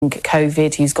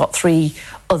COVID, who's got 3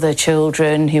 other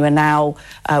children who are now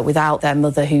without their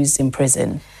mother, who's in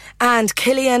prison. And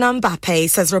Kylian Mbappe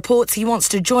says reports he wants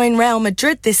to join Real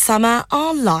Madrid this summer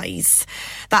are lies.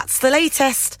 That's the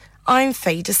latest. I'm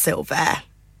Faye De Silva.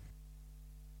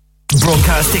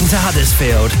 Broadcasting to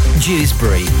Huddersfield,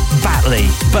 Dewsbury, Batley,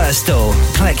 Birstall,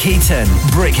 Cleckheaton,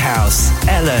 Brickhouse,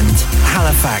 Elland,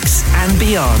 Halifax and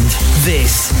beyond.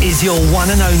 This is your one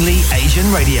and only Asian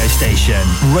radio station,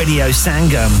 Radio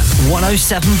Sangam,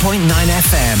 107.9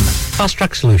 FM. Fast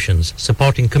Track Solutions,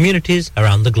 supporting communities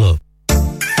around the globe.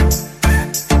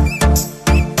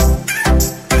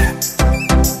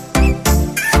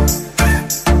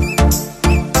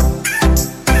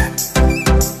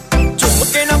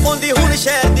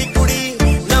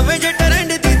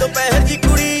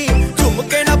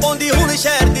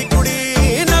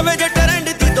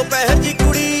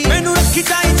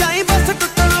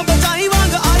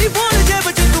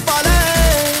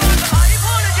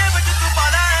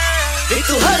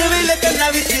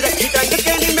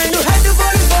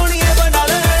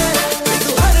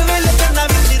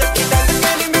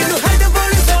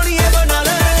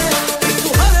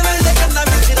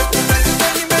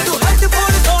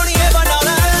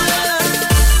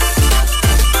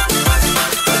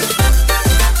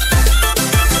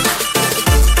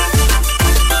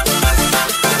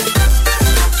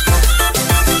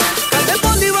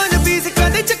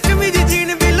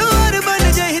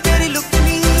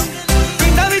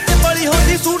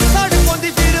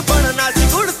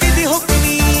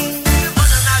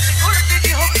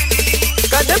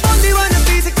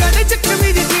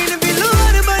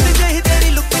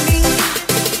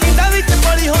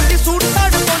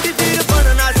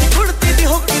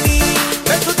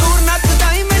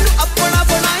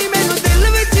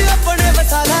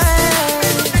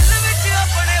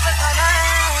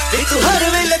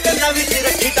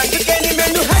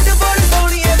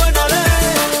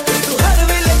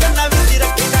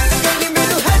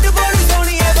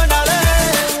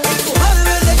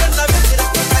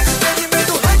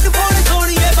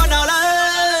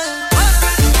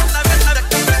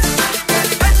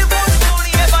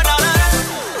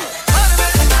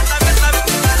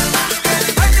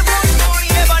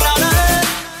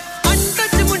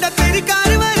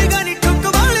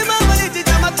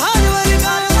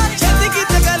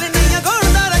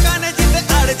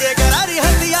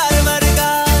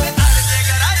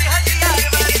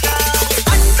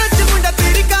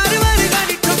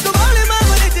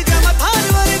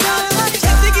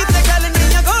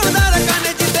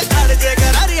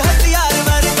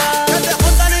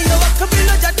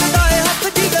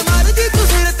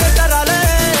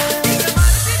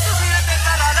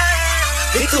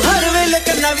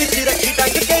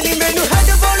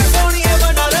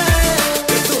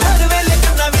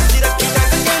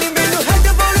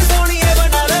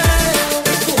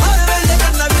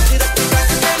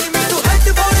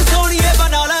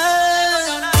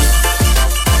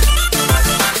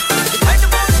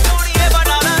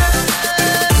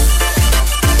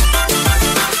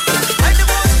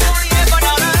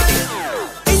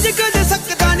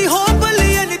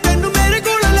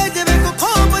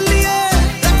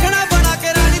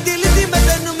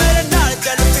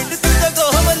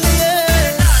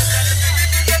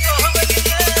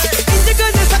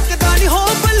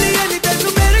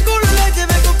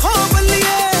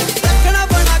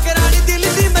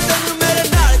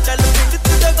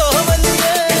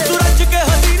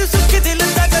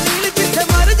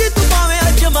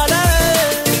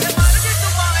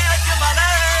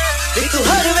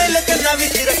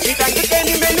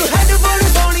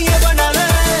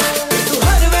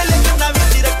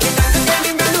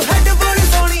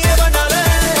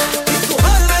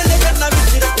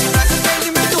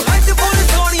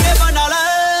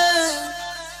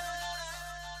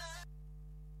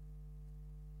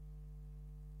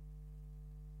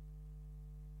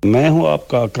 मैं हूं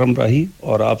आपका अकरम राही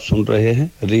और आप सुन रहे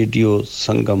हैं radio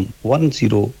Sangam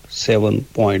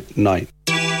 107.9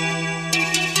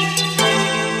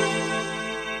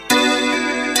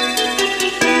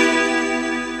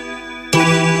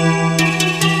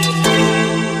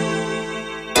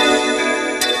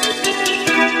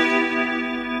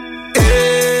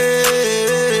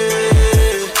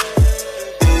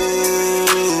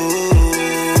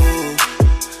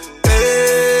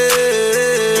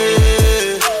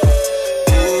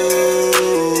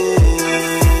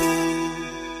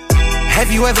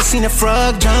 Seen a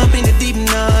frog jump in the deep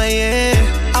night,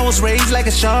 yeah. I was raised like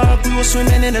a shark, we were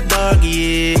swimming in the dark,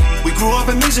 yeah. We grew up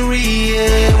in misery,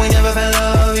 yeah. We never felt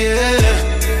love,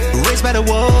 yeah. Raised by the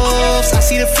wolves, I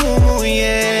see the full moon,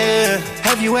 yeah.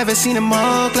 Have you ever seen them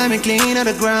all climbing clean out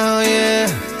the ground, yeah?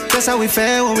 That's how we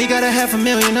felt when we got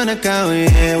 $500,000 on account,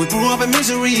 yeah. We grew up in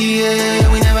misery,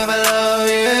 yeah. We never had love,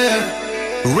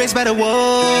 yeah. Raised by the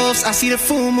wolves, I see the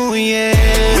full moon, yeah.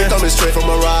 We coming straight from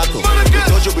Morocco. We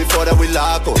told you before that we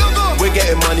loco. We're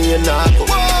getting money and narco.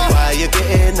 Why you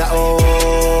getting that,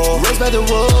 oh? Raised by the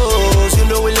wolves, you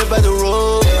know we live by the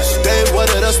rules. They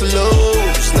wanted us to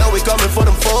lose, now we coming for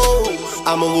them foes.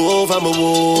 I'm a wolf, I'm a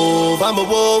wolf, I'm a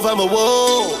wolf, I'm a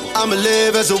wolf. I'ma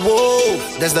live as a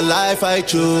wolf, that's the life I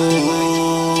choose.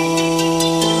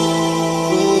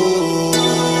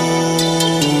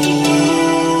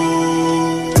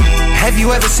 Have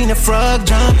you ever seen a frog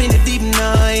jump in the deep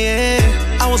night,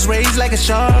 yeah? I was raised like a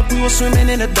shark, we were swimming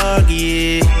in the dark,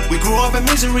 yeah. We grew up in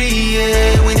misery,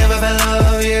 yeah. We never felt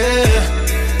love, yeah.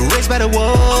 Raised by the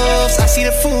wolves, I see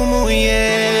the full moon,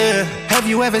 yeah. Have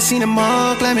you ever seen them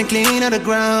all climbing clean out the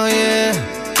ground, yeah?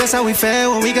 That's how we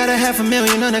felt when we got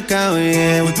 $500,000 on account,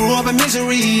 yeah. We grew up in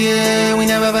misery, yeah. We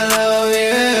never felt love,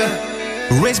 yeah.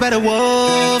 Raised by the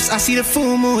wolves, I see the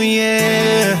full moon,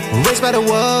 yeah. Raised by the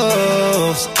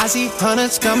wolves, I see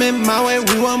hundreds coming my way,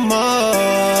 we want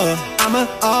more. I'm an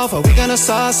offer, we gonna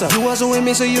sauce up. You wasn't with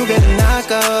me, so you get a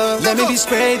knock off. Let me be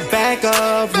straight back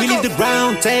up, we leave the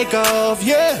ground, take off,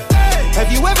 yeah. Have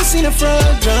you ever seen a frog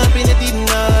jump in the deep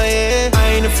night, yeah?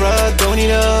 I ain't a frog, don't need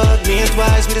a hug, me and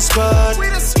twice with a squad.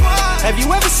 Have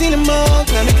you ever seen them all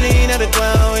climbing clean out the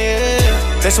ground,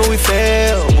 yeah? That's what we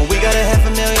felt when we got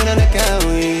 $500,000 on account,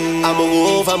 yeah. I'm a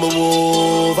wolf, I'm a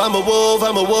wolf, I'm a wolf,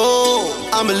 I'm a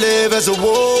wolf. I'ma live as a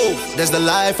wolf, that's the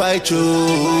life I choose.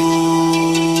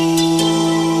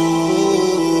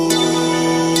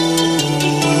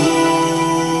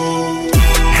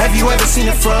 Have you ever seen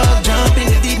a frog jump in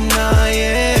the deep night,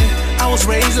 yeah? I was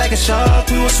raised like a shark,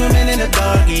 we were swimming in the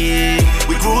dark, yeah.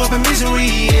 We grew up in misery,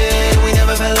 yeah. We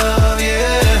never felt love,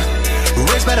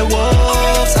 yeah. Raised by the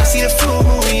wolves, I see the full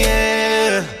moon,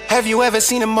 yeah. Have you ever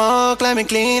seen them all climbing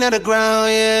clean out the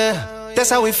ground, yeah? That's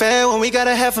how we felt when we got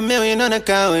 $500,000 on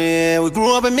account, yeah. We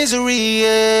grew up in misery,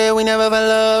 yeah. We never felt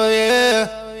love,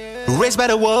 yeah. Raised by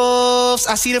the wolves,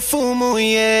 I see the full moon,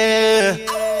 yeah.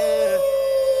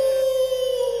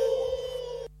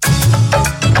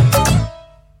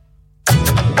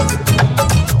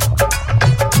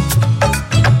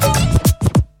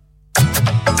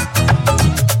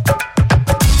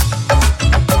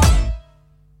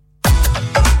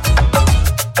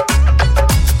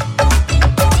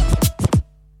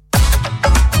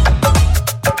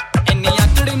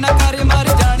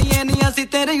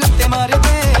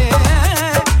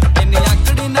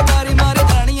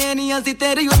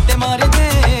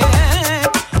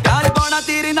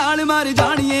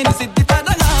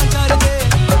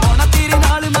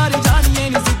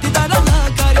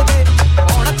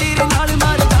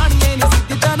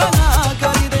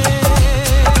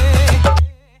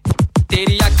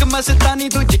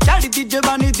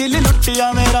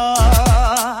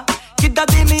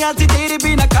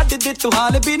 तू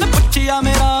हाल भी न पुछिया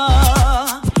मेरा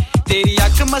तेरी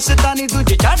अख मस्तानी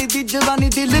तुझे झाड़ी दी जवानी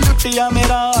दिल लुटिया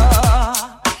मेरा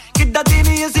किड्डा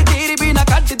तेरी ऐसी तेरी भी न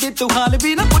कट दे तू हाल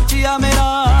भी न पुछिया मेरा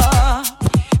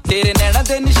तेरे नैना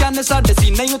दे निशान साडे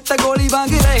सीने उत्ते गोली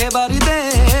वांग रहे बारी दे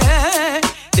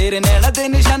तेरे नैना दे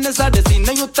निशान साडे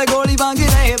सीने उत्ते गोली वांग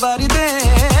रहे बारी दे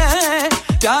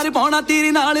प्यार पाउना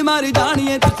तेरी नाल मारी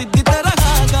जानिए तू सिद्धी तरह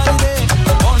कर दे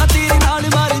पाउना तेरी नाल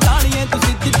मारी जानिए तू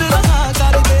सिद्धी तरह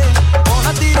कर दे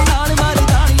तेरी नाल मारी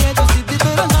जानिए तू सिद्धी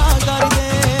तरह कर दे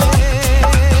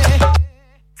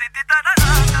सिद्धी तरह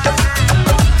कर दे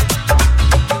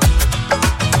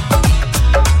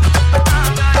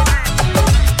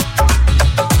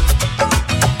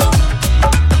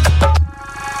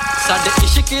साडे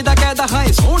इश्क दा कहदा है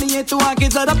सोहणीए तू आके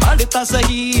जरा पढ़ता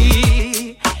सही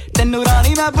तैनू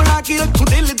रानी मैं बना के रखूं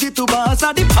दिल दी तू बाह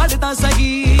साडी पढ़ता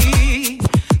सही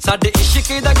साडे इश्क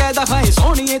दा कहदा है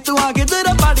सोहणीए तू आके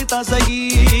जरा पढ़ता सही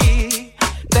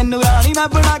तैनू रानी मैं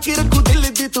बना के रखूं दिल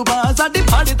दी तू बाह साडी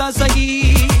पढ़ता सही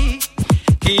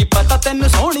की पता तैनू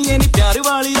सोहणीए नी प्यार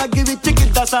वाली अग विच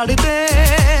किद्दां सड़दे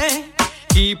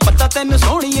की पता तैनू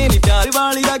सोहणीए नी प्यार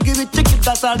वाली अग विच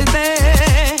किद्दां सड़दे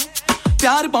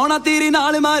प्यार पाउना तेरी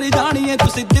नाल मारी जानिए तू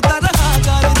सिद्धी तरह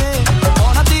कर दे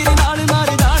पाउना तेरी नाल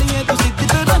मारी जानिए तू सिद्धी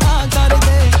तरह कर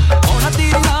दे पाउना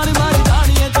तेरी नाल मारी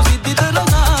जानिए तू सिद्धी तरह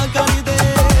कर दे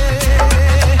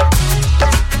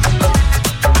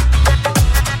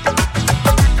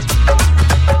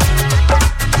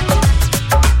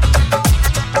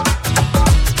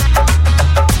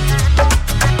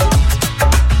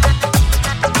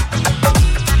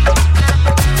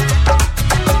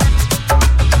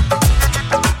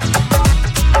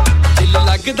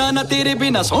तेरे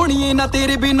बिना सोहणीए ना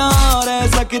तेरे बिना रह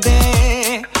सकदे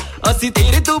ਅਸੀਂ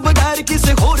ਤੇਰੇ ਤੋਂ ਬਗੈਰ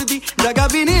ਕਿਸੇ ਹੋਰ ਦੀ ਜਗ੍ਹਾ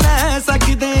ਵੀ ਨਹੀਂ ਰਹਿ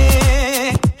ਸਕਦੇ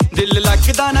ਦਿਲ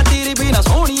ਲੱਗਦਾ ਨਾ ਤੇਰੇ ਬਿਨਾ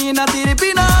ਸੋਹਣੀਏ ਨਾ ਤੇਰੇ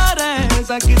ਬਿਨਾ ਰਹਿ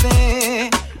ਸਕਦੇ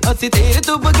ਅਸੀਂ ਤੇਰੇ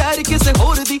ਤੋਂ ਬਗੈਰ ਕਿਸੇ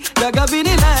ਹੋਰ ਦੀ ਜਗ੍ਹਾ ਵੀ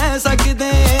ਨਹੀਂ ਰਹਿ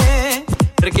ਸਕਦੇ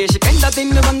ਰਕੇਸ਼ ਕਹਿੰਦਾ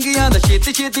ਤਿੰਨ ਬੰਗੀਆਂ ਦਾ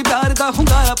ਛੇਤੀ ਛੇਤੀ ਪਿਆਰ ਦਾ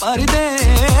ਹੁੰਗਾਰਾ ਭਰ ਦੇ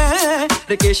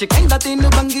ਰਕੇਸ਼ ਕਹਿੰਦਾ ਤਿੰਨ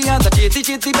ਬੰਗੀਆਂ ਦਾ ਛੇਤੀ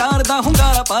ਛੇਤੀ ਪਿਆਰ ਦਾ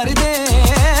ਹੁੰਗਾਰਾ ਭਰ ਦੇ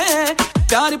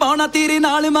ਪਿਆਰ ਪਾਉਣਾ ਤੇਰੇ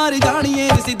ਨਾਲ ਮਾਰ ਜਾਣੀਏ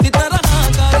ਸਿੱਧੀ ਤਰ੍ਹਾਂ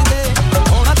ਕਰ ਦੇ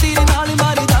ਹੋਣਾ ਤੇਰੇ ਨਾਲ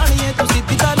ਮਾਰ ਜਾਣੀਏ ਤੂੰ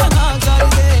ਸਿੱਧੀ ਤਰ੍ਹਾਂ ਕਰ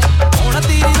ਦੇ ਹੋਣਾ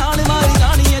ਤੇਰੇ ਨਾਲ ਮਾਰ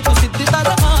ਜਾਣੀਏ ਤੂੰ ਸਿੱਧੀ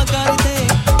ਤਰ੍ਹਾਂ ਕਰ ਦੇ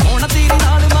ਹੋਣਾ ਤੇਰੇ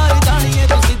ਨਾਲ ਮਾਰ ਜਾਣੀਏ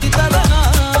ਤੂੰ ਸਿੱਧੀ ਤਰ੍ਹਾਂ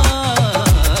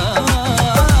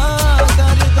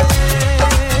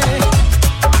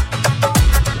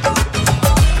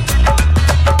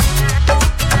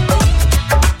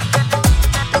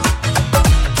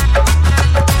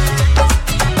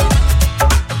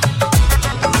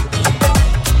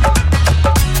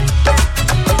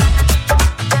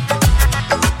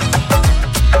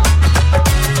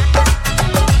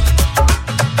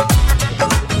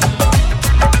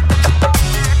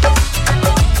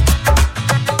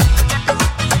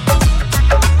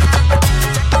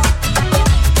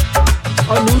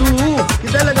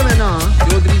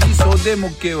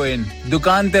मुक्के वेन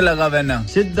दुकान ते लगा वैना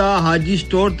सिद्धा हाजी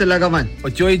स्टोर ते लगा वन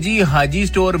और चोई जी हाजी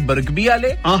स्टोर बरकबी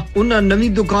वाले उन्ना नवी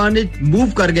दुकान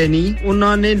मूव कर गए नी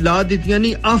उन्होंने ला दितियां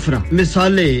नी आफरा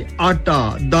मिसाले आटा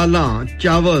दालां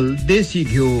चावल देसी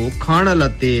घियो खाना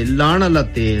लते लाना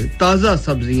लते ताजा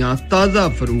सब्जियां ताजा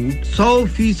फ्रूट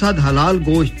 100% हलाल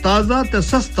गोश्त ताजा ते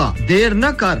सस्ता देर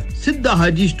न कर सिद्धा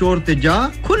हाजी स्टोर ते जा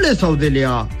खुले सौदे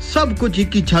लिया सब कुछ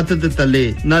एक ही छत ते तले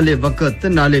नाले वक्त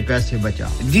नाले पैसे बचा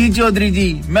जी चौधरी जी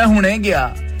मैं हुने गया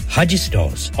Haji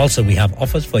Stores. Also, we have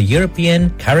offers for European,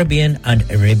 Caribbean and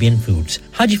Arabian foods.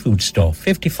 Haji Food Store,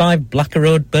 55 Blacker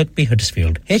Road, Birkby,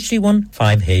 Huddersfield, HD1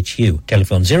 5HU.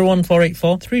 Telephone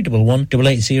 01484 311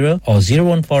 880 or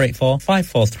 01484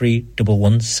 543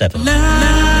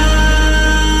 117.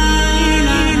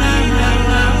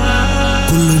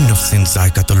 Kullu नफ्सिन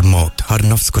जायकातुल मौत हर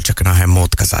नफ्स को चखना है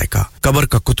मौत का जायका कब्र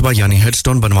का कुतबा यानी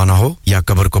हेडस्टोन बनवाना हो या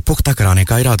कब्र को पुख्ता कराने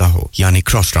का इरादा हो यानी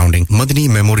क्रॉस राउंडिंग मदनी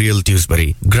मेमोरियल ट्यूसबरी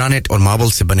ग्रेनाइट और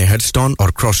मार्बल से बने हेडस्टोन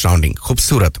और क्रॉस राउंडिंग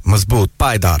खूबसूरत मजबूत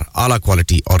पायदार आला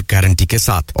क्वालिटी और गारंटी के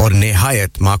साथ और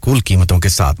निहायत माकूल कीमतों के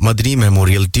साथ मदनी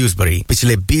मेमोरियल ट्यूसबरी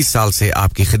पिछले 20 साल से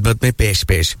आपकी खिदमत में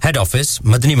पेश head office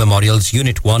Madni memorials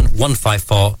unit 1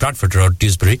 154 Bradford road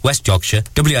Dewsbury West Yorkshire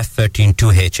WF13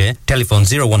 2HA telephone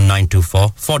 01924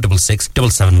 466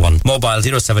 771 mobile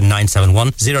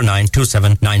 07971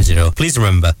 092790 please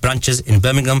remember branches in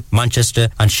Birmingham Manchester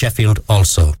and Sheffield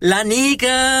also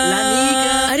लानिका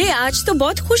अरे आज तो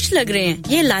बहुत खुश लग रहे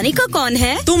हैं ये लानिका कौन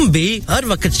है तुम भी हर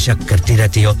वक्त शक करती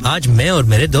रहती हो आज मैं और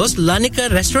मेरे दोस्त लानिका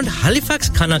रेस्टोरेंट हैलिफैक्स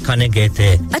खाना खाने गए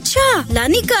थे अच्छा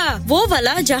लानिका वो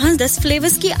वाला जहां 10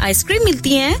 फ्लेवर्स की आइसक्रीम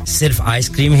मिलती है सिर्फ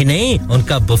आइसक्रीम ही नहीं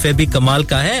उनका बुफे भी कमाल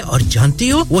का है और जानती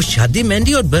हो वो शादी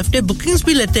मेहंदी और बर्थडे बुकिंग्स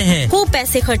भी लेते हैं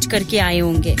पैसे खर्च करके आए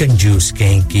होंगे कंजूस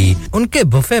कहीं की उनके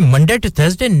buffet Monday to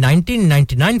Thursday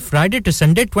 1999 Friday to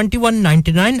Sunday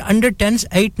 2199 under 10s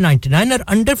 899 और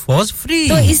अंडर 4s फ्री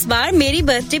तो इस बार मेरी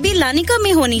बर्थडे भी लानिका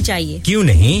में होनी चाहिए क्यों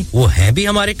नहीं वो है भी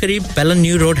हमारे करीब पेलन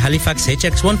new road Halifax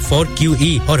HX1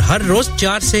 4QE और हर रोज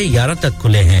 4 से 11 तक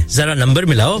खुले हैं जरा नंबर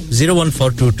मिलाओ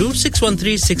 01422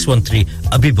 613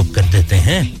 613 अभी बुक कर देते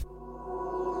हैं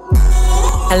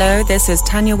Hello, this is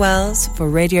Tanya Wells for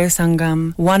Radio Sangam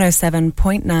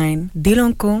 107.9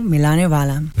 दिलों को मिलाने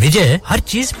वाला विजय हर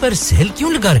चीज पर सेल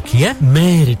क्यों लगा रखी है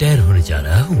मैं रिटायर होने जा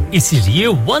रहा हूँ इसीलिए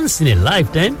once in A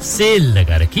life time cell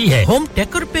लगा रखी है होम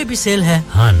टेकर पे भी सेल है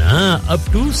हाँ ना अप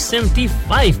टू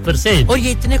 75% और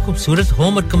ये इतने खूबसूरत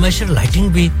होम और कमर्शियल लाइटिंग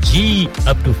भी जी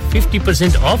up to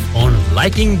 50% of on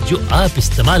lighting जो आप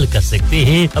इस्तेमाल कर सकते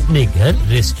हैं अपने घर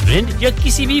रेस्टोरेंट या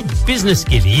किसी भी बिजनेस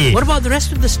के लिए What about the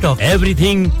rest of the stock?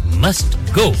 Everything must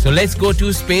go. So let's go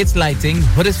to Spades Lighting,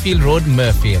 Huddersfield Road,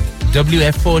 Murfield,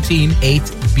 WF14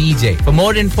 8BJ. For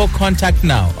more info, contact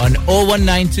now on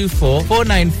 01924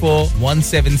 494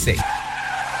 176.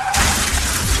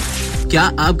 क्या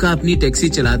आपका अपनी टैक्सी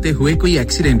चलाते हुए कोई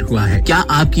एक्सीडेंट हुआ है क्या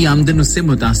आपकी आमदन उससे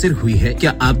मुतासिर हुई है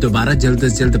क्या आप दोबारा जल्द से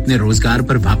जल्द अपने रोजगार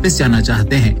पर वापस जाना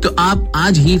चाहते हैं तो आप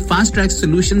आज ही फास्ट ट्रैक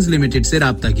सॉल्यूशंस लिमिटेड से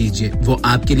राब्ता कीजिए वो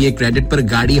आपके लिए क्रेडिट पर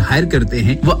गाड़ी हायर करते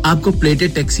हैं वो आपको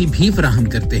प्लेटेड टैक्सी भी फराहम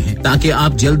करते हैं ताकि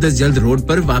आप जल्द से जल्द रोड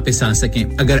पर वापस आ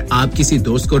सकें अगर आप किसी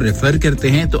दोस्त को रेफर करते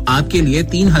हैं तो आपके लिए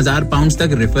 3000 पाउंड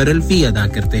तक रेफरल फी अदा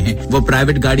करते हैं वो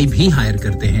प्राइवेट गाड़ी भी हायर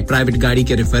करते हैं प्राइवेट गाड़ी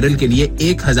के रेफरल के लिए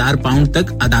 1000 पाउंड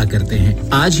तक अदा करते हैं हैं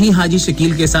आज ही हाजी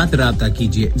शकील के साथ राब्ता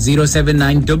कीजिए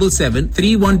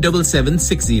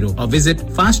 07977317760 और visit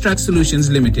fast track solutions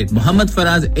limited Mohammad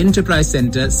Faraz enterprise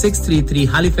centre 633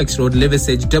 Halifax road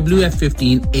Liversedge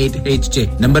WF15 8HJ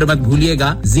number मत भूलिएगा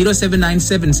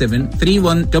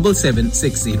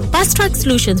 07977317760 Fast Track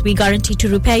Solutions we guarantee to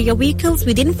repair your vehicles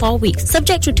within 4 weeks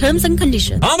subject to terms and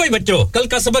conditions हां भाई बच्चों कल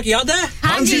का सबक याद है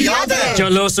हां जी याद है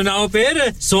चलो सुनाओ फिर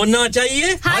सोना चाहिए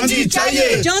हां जी चाहिए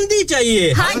चांदी चाहिए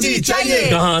हां जी चाहिए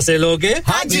कहां से लोगे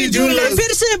हाजी जूलर्स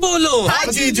फिर से बोलो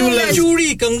हाजी जूलर्स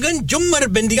चूड़ी कंगन झुमर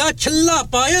बिंदिया छल्ला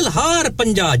पायल हार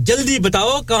पंजा जल्दी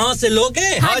बताओ कहां से लोगे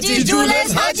हाजी जूलर्स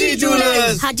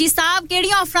हाजी साहब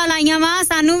केड़ी ऑफर लाईया वा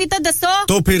सानू भी तो दसो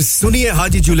तो फिर सुनिए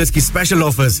हाजी जूलर्स की स्पेशल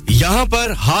ऑफर्स यहां पर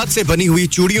हाथ से बनी हुई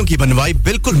चूड़ियों की बनवाई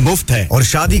बिल्कुल मुफ्त है और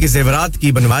शादी के जेवरात की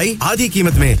बनवाई आधी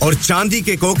कीमत में और चांदी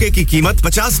के कोके की कीमत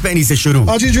 50 पैसे से शुरू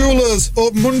Haji Jewelers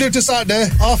open Monday to Saturday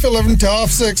 11:30 to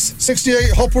 6:30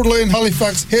 68 Hopwood Lane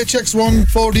Halifax HX1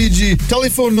 4DG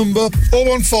telephone number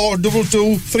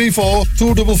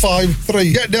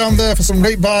 01422342553 get down there for some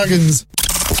great bargains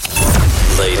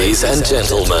Ladies and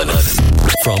gentlemen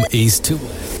from east to west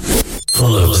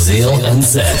full of zeal and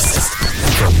zest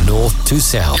from north to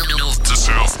south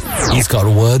he's got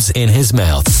words in his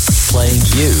mouth playing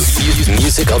you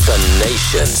music of the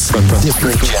nations from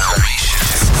different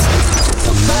generations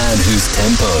a man whose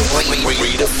tempo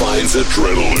redefines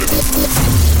adrenaline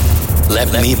let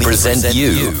me present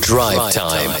you Drive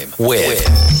Time with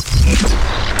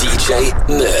DJ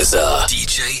Mirza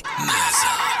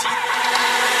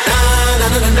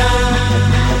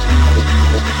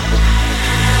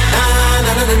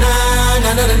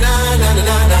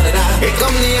Here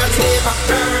come the hot stepper,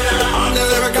 I'm the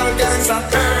lyrical gangster.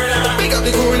 Pick up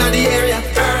the crew in the area,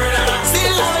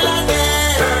 still love it like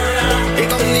that. Here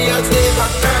come the hot stepper,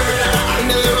 I'm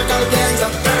the lyrical gangster.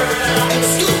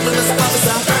 Excuse me, Mr.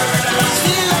 Officer,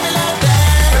 still love it like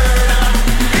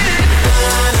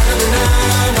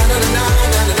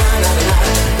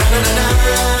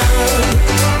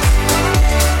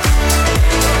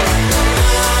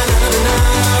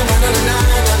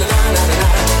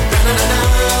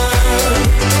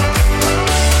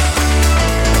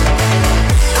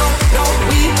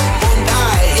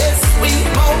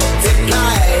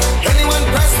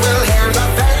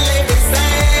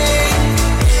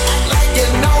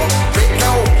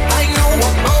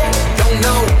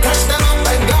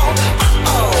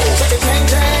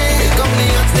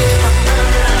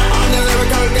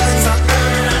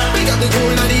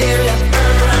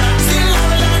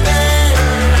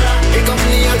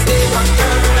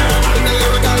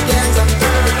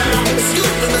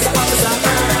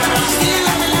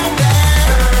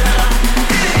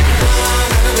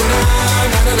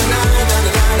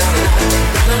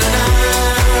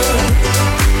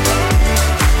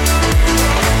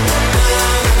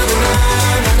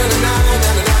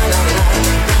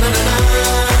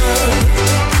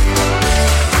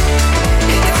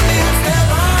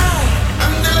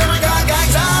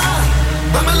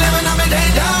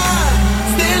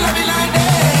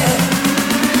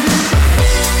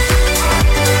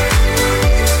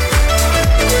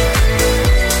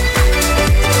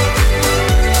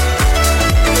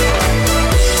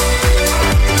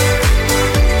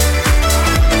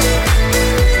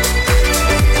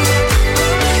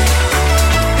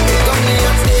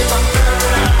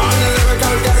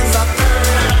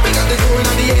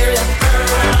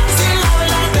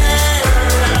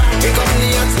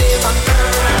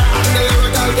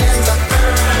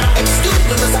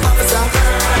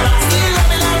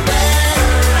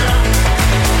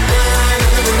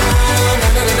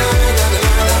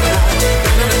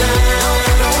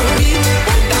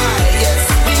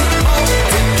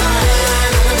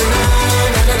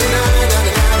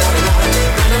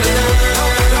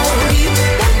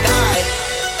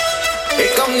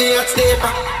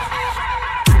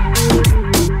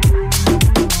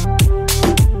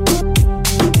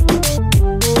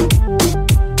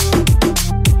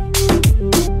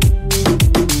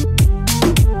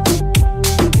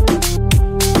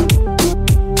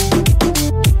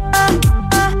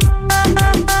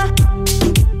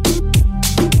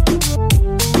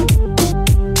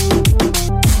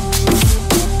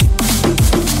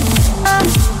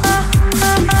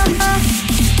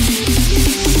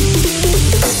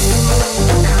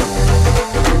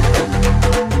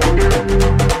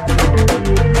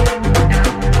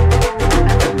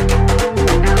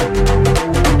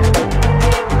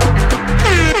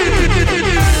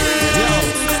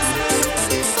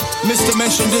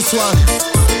this one.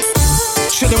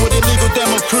 Chilling with the legal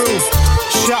demo crew.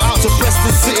 Shout out to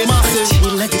Preston City Massive.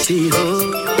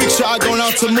 Big shout out going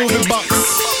out to Moving Box.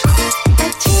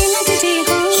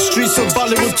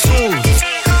 Hollywood too.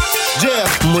 Yeah.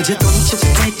 मुझे तुम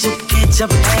चुपके चुपके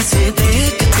जब ऐसे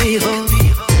देखती हो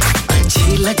अच्छी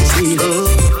लगती हो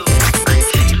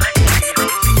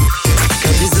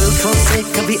कभी जुल्फों से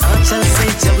कभी आंचल से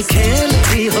जब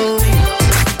खेलती हो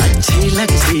अच्छी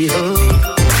लगती हो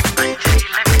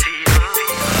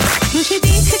मुझे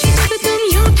देख के जब तुम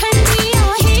यूं ठंडी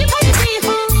आहें भरती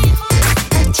हो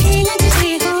अच्छी लगती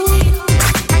हो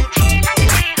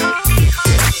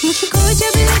मुझको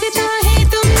जब लगता है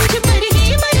तुम मुझ पर ही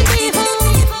मरते हो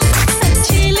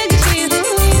अच्छी लगती हो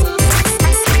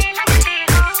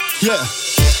Yeah.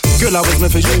 Girl, I was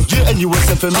meant for you, and you were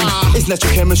sent for me. It's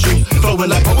natural chemistry, flowing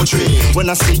like poetry. When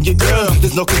I see you, girl,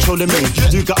 there's no controlling me.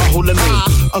 You got a hold of me,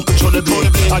 uncontrollably.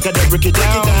 I gotta break it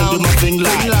down and do my thing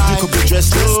like. You could be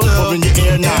dressed up, or in your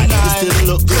ear night. You still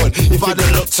look good if I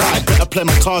don't look tight. Better play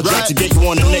my cards right to get you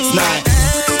on the next night.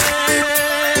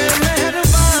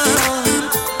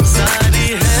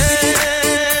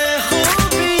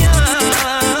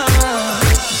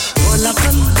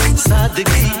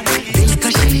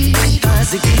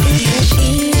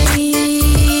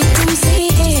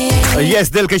 Yes,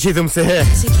 Dilkashi Tumse hai.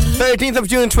 13th of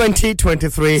June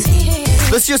 2023.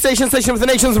 This is your station with the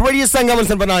nation's radio Sangam on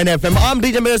 9 FM. I'm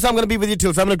DJ Mirza. I'm going to be with you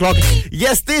till 7 o'clock.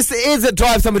 Yes, this is a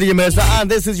Drive Time with DJ Mirza, and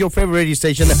this is your favorite radio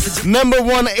station. Number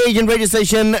one Asian radio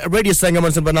station, Radio Sangam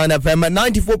on 9 FM,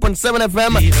 94.7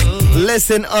 FM.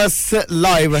 Listen us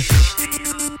live.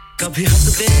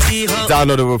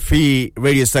 Download our free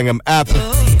Radio Sangam app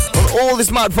on all the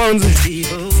smartphones.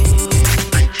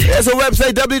 There's a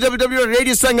website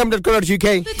www.radiosangam.co.uk.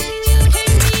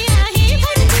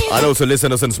 And also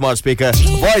listen us on smart speaker.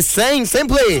 Voice saying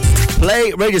simply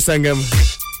play Radio Sangam.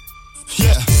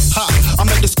 Yeah, ha, I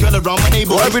met this girl around my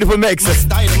neighborhood. What a beautiful mix. My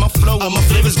style and my flow and my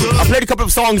flavor's good. I played a couple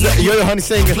of songs that Yo-Yo Honey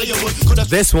sing.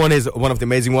 This one is one of the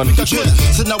amazing ones.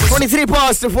 23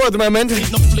 past 4 at the moment.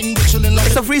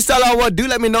 It's a freestyle hour. Do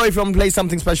let me know if you want to play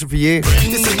something special for you.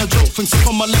 This ain't a joke, thing, so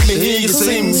come on, let me hear you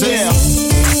sing. Yeah.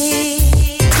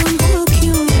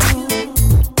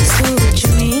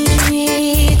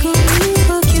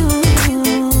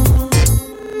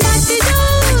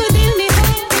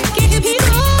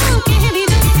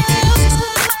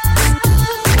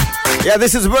 Yeah,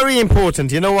 this is very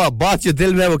important. You know what? बात जो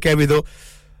दिल में वो कह भी दो.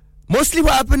 Mostly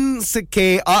what happens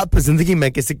कि आप जिंदगी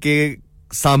में किसी के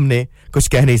सामने कुछ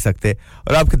कह नहीं सकते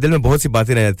और आपके दिल में बहुत सी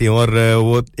बातें रह जाती हैं और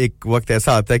वो एक वक्त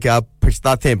ऐसा आता है कि आप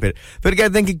पछताते हैं फिर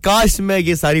कहते हैं कि काश मैं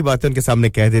ये सारी बातें उनके सामने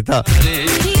कह देता.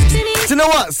 So you know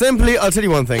what? Simply, I'll tell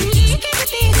you one thing.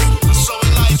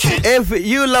 If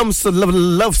you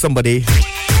love somebody,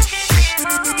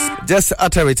 just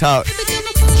utter it out.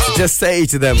 Just say it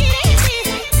to them.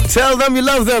 Tell them you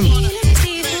love them.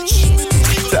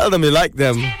 Tell them you like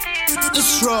them.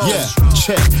 Yeah,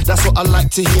 check. That's what I like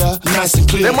to hear. Nice and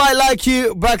clear. They might like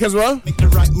you back as well. Make the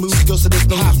right moves, go so there's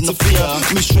no have no fear.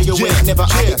 Me straight away, never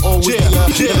always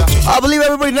I believe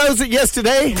everybody knows it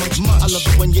yesterday. I love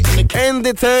it when you're in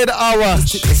the third hour,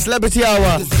 celebrity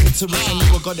hour.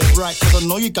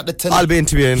 I'll be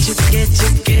interviewing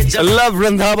Love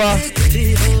Randhava.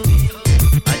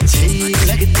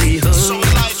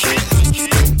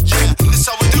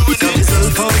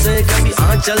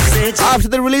 After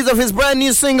the release of his brand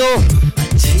new single.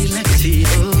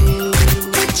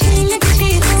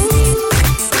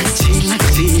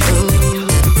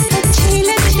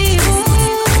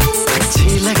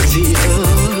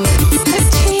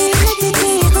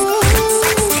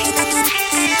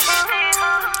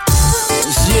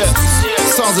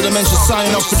 Sounds of Dementia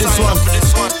signing up for this one.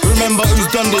 Remember who's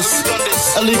done this?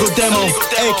 Illegal Demo,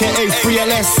 aka Free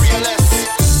LS.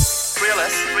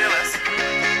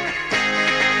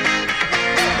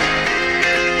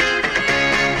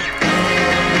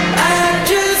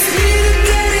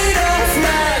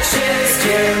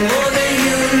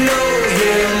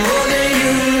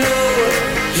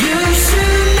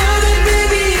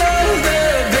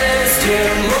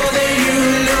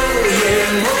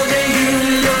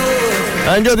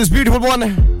 Enjoy this beautiful one.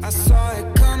 I saw it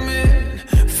coming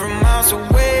from miles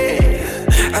away.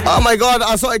 Oh my God,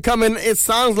 I saw it coming. It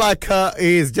sounds like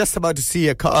he's just about to see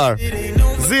a car.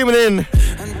 Zooming in.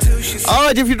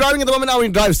 Alright, if you're driving at the moment, I want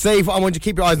you to drive safe. I want you to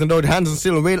keep your eyes on the road, hands on the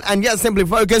steering wheel, and yet simply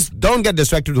focus. Don't get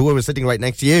distracted with whoever's sitting right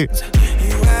next to you.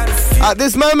 At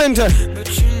this moment,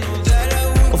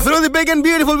 through the big and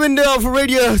beautiful window of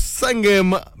Radio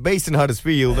Sangam, based in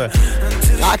Huddersfield,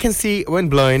 I can see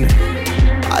wind blowing.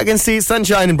 I can see sun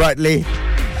shining brightly.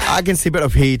 I can see a bit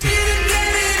of heat.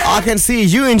 I can see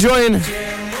you enjoying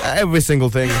every single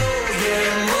thing.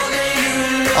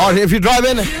 Or if you drive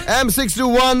in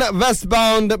M621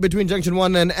 westbound between junction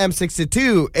 1 and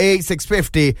M62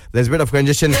 A650, there's a bit of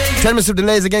congestion. 10 minutes of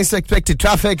delays against expected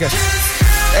traffic.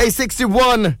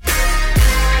 A61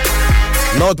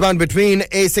 northbound between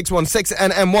A616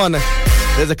 and M1,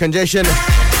 there's a congestion.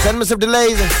 10 minutes of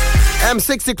delays.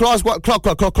 M60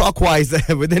 clockwise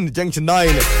within junction 9,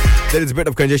 there is a bit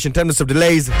of congestion. 10 minutes of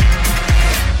delays.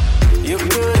 Your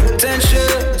good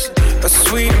intentions are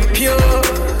sweet and pure.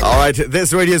 Alright,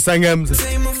 this radio Sangam's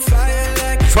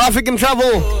traffic and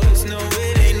travel.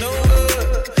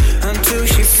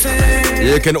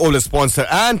 You can always sponsor.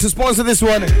 And to sponsor this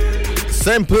one,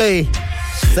 simply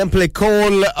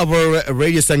call our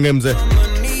radio Sangam's.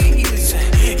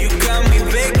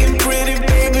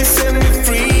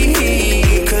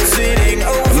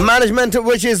 Management,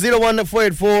 which is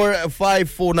 01484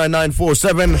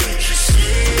 549947.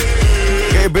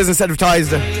 Get your business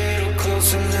advertised.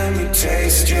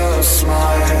 Taste your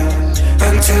smile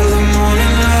until the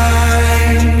morning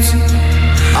light.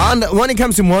 And when it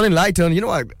comes to morning light, you know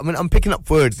what? I mean, I'm picking up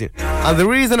words. And the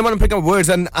reason I'm picking up words,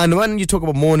 and when you talk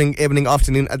about morning, evening,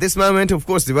 afternoon, at this moment, of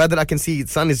course, the weather, I can see the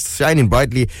sun is shining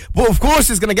brightly. But of course,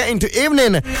 it's going to get into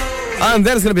evening, and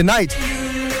then it's going to be night.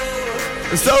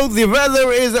 So the weather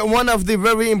is one of the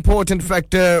very important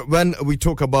factor when we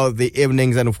talk about the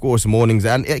evenings and of course mornings,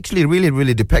 and it actually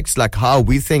really depicts like how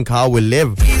we think, how we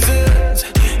live.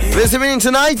 This evening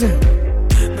tonight,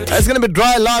 it's going to be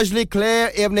dry, largely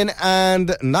clear evening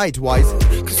and night wise.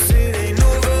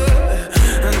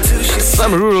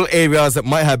 Some rural areas that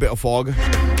might have a bit of fog.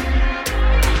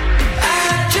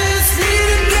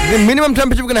 The minimum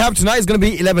temperature we're going to have tonight is going to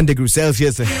be 11 degrees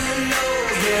Celsius.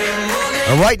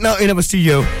 And right now in our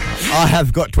studio, I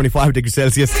have got 25 degrees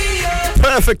Celsius.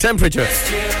 Perfect temperature.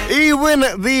 Even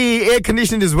the air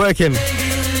conditioning is working.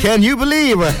 Can you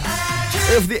believe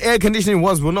if the air conditioning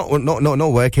was not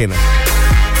working?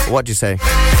 What do you say?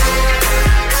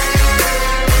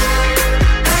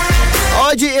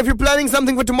 RG, if you're planning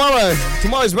something for tomorrow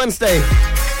is Wednesday.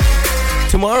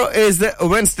 Tomorrow is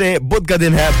Wednesday. Budh ka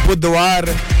din hai, Budhwar.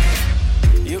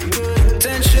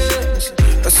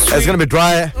 It's gonna be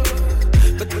dry,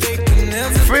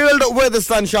 filled with the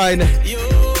sunshine.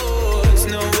 Yours,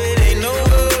 no, it ain't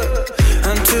over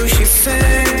until she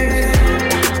sings.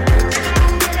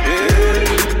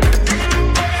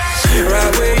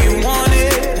 Right where you want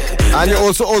it. And you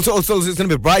also it's going to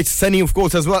be bright, sunny, of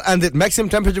course, as well. And the maximum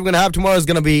temperature we're going to have tomorrow is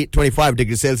going to be 25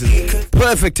 degrees Celsius.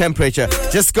 Perfect temperature.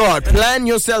 Just go out, plan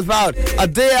yourself out, a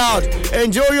day out,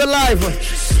 enjoy your life.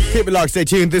 Keep it locked, stay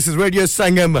tuned. This is Radio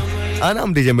Sangam, and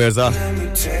I'm DJ Mirza. Let me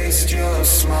taste your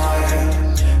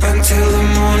smile until the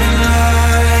morning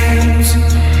light.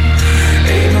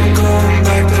 Ain't no going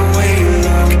back the way you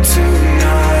look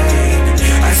tonight.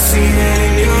 I see it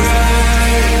in your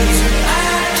eyes. I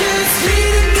just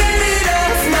need to get it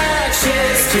off my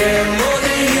chest. Yeah, more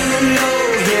than you know.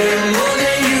 Yeah, more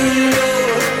than you know.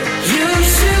 You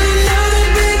should know that,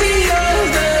 baby, you're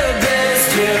the best.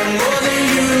 Yeah, more than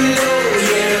you know.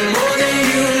 Yeah, more than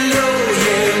you know.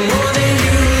 Yeah, more than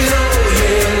you know.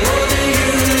 Yeah, more than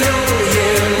you know.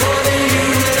 Yeah, more than you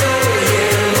know.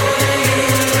 Yeah, more than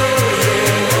you know.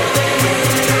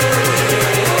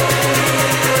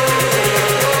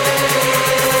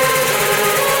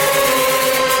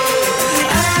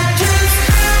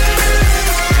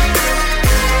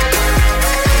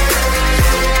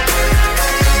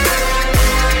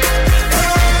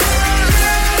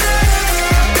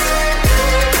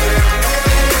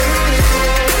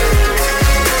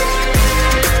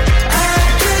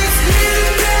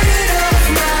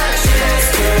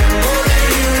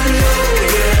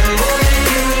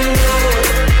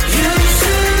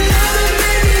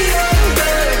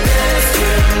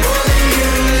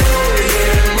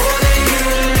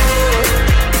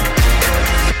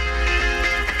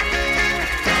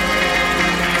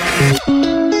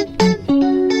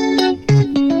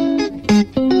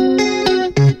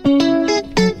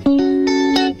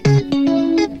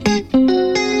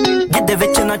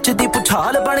 नचदी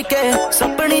पुछाल बन के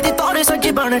सपनी दी तोरे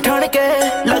सजी बन ठण के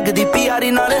लगदी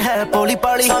प्यारी नाल है पोली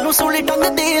पाली सानू सूली टंग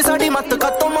दी साडी मत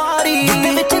कतो मारी दे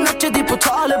विच नचदी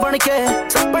पुछाल बन के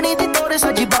सपनी दी तोरे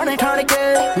सजी बन ठण के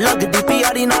लगदी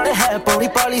प्यारी नाल है पोली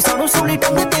पाली सानू सूली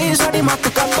टंग दी साडी मत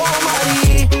कतो मारी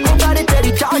ओ गाड़ी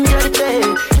तेरी चांजर ते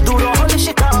दूरों होल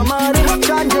शिका मारे हो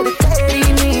चांजर तेरी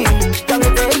नी टंग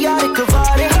दे यार एक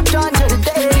बार हो चांजर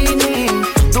तेरी नी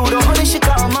दूरों होल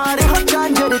शिका मारे हो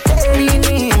चांजर तेरी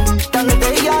नी टंग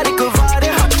दे यार एक बार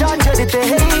हो चांजर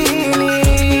तेरी नी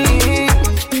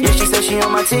yeah she said she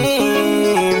on my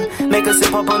team make her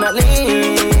sip up on that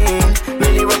lean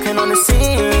really working on the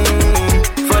scene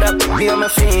for that be I'm a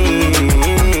fiend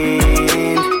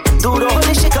दूर हो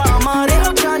लिशका मारे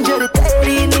हो झांझर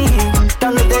तेरी नी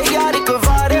टंग दे यार एक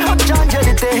वारे हो झांझर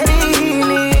तेरी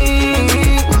नी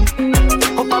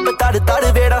हो पब तड़ तड़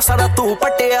वेड़ा सारा तू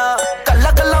पटिया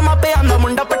कल्ला कल्ला मापे आंदा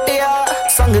मुंडा पटिया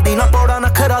संग दी ना पौड़ा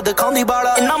नखरा दिखाउंदी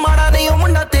बाड़ा इन्ना माड़ा नहीं हो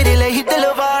मुंडा तेरे लिए ही दिल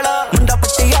वाला मुंडा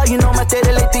पटिया you know मैं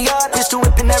तेरे लिए तैयार used to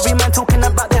whipping every man talking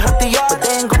about their hatiyar but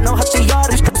they ain't got no hatiyar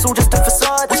it's just a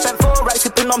facade we spent 4 right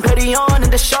sipping on petty on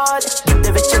in the shot ਦੇ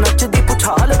ਵਿੱਚ ਨੱਚਦੀ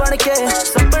ਪੁਠਾਲ ਬਣ ਕੇ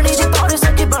ਸੱਪਣੀ ਦੀ ਤੌਰ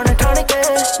ਸੱਜੀ ਬਣ ਠਣ ਕੇ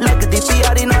ਲੱਗਦੀ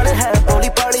ਪਿਆਰੀ ਨਾਲ ਹੈ ਪੋਲੀ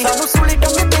ਪਾਲੀ ਸਾਨੂੰ ਸੂਲੀ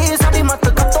ਟੰਗਦੀ ਸਾਡੀ ਮੱਤ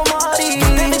ਕੱਤੋਂ ਮਾਰੀ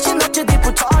ਦੇ ਵਿੱਚ ਨੱਚਦੀ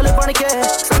ਪੁਠਾਲ ਬਣ ਕੇ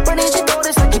ਸੱਪਣੀ ਦੀ ਤੌਰ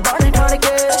ਸੱਜੀ ਬਣ ਠਣ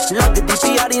ਕੇ ਲੱਗਦੀ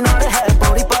ਪਿਆਰੀ ਨਾਲ ਹੈ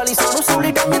ਪੋਲੀ ਪਾਲੀ ਸਾਨੂੰ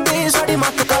ਸੂਲੀ ਟੰਗਦੀ ਸਾਡੀ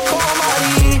ਮੱਤ ਕੱਤੋਂ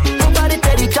ਮਾਰੀ ਤੂੰ ਬਾਰੇ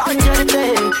ਤੇਰੀ ਚਾਂਜਰ ਤੇ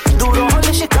ਦੂਰੋਂ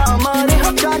ਲਿਸ਼ਕਾ ਮਾਰੇ ਹੋ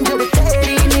ਚਾਂਜਰ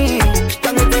ਤੇਰੀ ਨੀ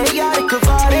ਟੰਗਦੇ ਯਾਰ ਇੱਕ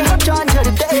ਵਾਰੇ ਹੋ ਚਾਂਜਰ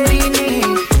ਤੇਰੀ ਨੀ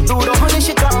ਦੂਰੋਂ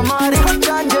ਲਿਸ਼ਕਾ ਮਾਰੇ ਹੋ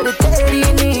ਚਾਂਜਰ ਤੇਰੀ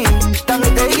ਨੀ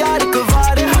ਟੰਗਦੇ ਯਾਰ ਇੱਕ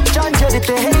ਵਾਰੇ ਹੋ ਚਾਂਜਰ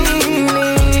ਤੇਰੀ ਨੀ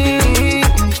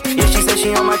Yeah, she said she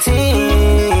on my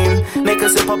team make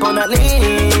her sip up on that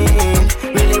lean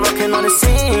really rockin' on the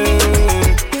scene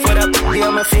for that booty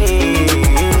I'm a fiend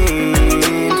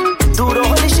ਦੂਰੋਂ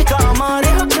ਲਿਸ਼ਕਾ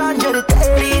ਮਾਰੇ ਹੋ ਚਾਂਜਰ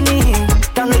ਤੇਰੀ ਨੀ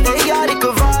ਟੰਗਦੇ ਯਾਰ ਇੱਕ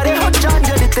ਵਾਰੇ ਹੋ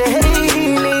ਚਾਂਜਰ ਤੇਰੀ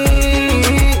ਨੀ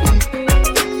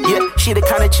Yeah, she the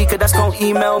kind of chica that's gon'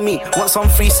 email me want some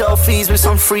free selfies with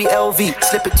some free LV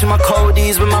slip it to my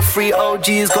codies with my free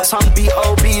OGs got some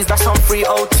BOBs that's some free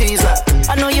OTs like,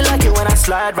 I know you like it when I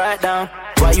slide right down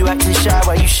why you acting shy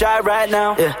why you shy right now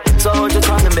yeah so hold your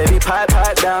tongue and baby pipe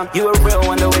down you a real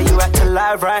one the way you act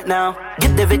alive right now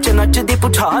get the ਵਿੱਚ ਨੱਚਦੀ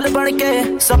ਪੁਠਾਲ ਬਣ ਕੇ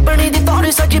ਸੱਪਣੀ ਦੀ ਤੌਰ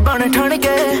ਸੱਜੀ ਬਣ ਠਣ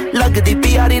ਕੇ ਲੱਗਦੀ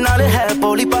ਪਿਆਰੀ ਨਾਲ ਹੈ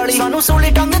ਪੋਲੀ ਪਾਲੀ ਸਾਨੂੰ ਸੂਲੀ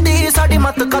ਟੰਗਦੀ ਸਾਡੀ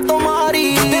ਮੱਤ ਕੱਤੋਂ ਮਾਰੀ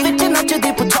ਦੇ ਵਿੱਚ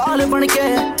ਨੱਚਦੀ ਪੁਠਾਲ ਬਣ ਕੇ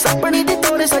ਸੱਪਣੀ ਦੀ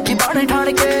ਤੌਰ ਸੱਜੀ ਬਣ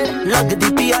ਠਣ ਕੇ ਲੱਗਦੀ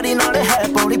ਪਿਆਰੀ ਨਾਲ ਹੈ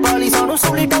ਪੋਲੀ ਪਾਲੀ ਸਾਨੂੰ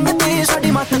ਸੂਲੀ ਟੰਗਦੀ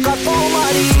ਸਾਡੀ ਮੱਤ ਕੱਤੋਂ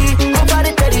ਮਾਰੀ ਉਹ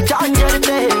ਬਾਰੇ ਤੇਰੀ ਚਾਂਜਰ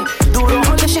ਤੇ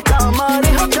ਦੂਰੋਂ ਲਿਸ਼ਕਾ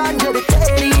ਮਾਰੇ ਹੋ ਚਾਂਜਰ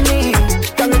ਤੇਰੀ ਨੀ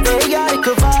ਟੰਗਦੇ ਯਾਰ ਇੱਕ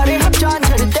ਵਾਰੇ ਹੋ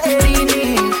ਚਾਂਜਰ ਤੇਰੀ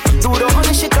ਨੀ ਦੂਰੋਂ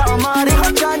ਲਿਸ਼ਕਾ ਮਾਰੇ ਹੋ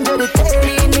ਚਾਂਜਰ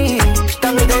ਤੇਰੀ ਨੀ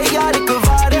ਟੰਗਦੇ ਯਾਰ ਇੱਕ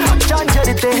ਵਾਰੇ ਹੋ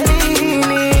ਚਾਂਜਰ ਤੇਰੀ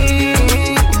ਨੀ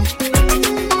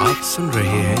आप सुन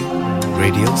रहे हैं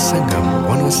रेडियो संगम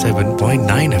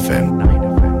 107.9 FM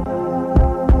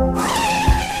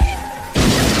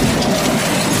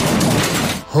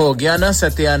हो गया ना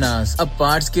सत्यानाश अब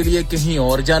पार्ट्स के लिए कहीं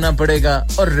और जाना पड़ेगा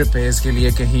और रिपेयर्स के लिए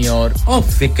कहीं और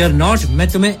फिकर नॉट मैं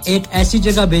तुम्हें एक ऐसी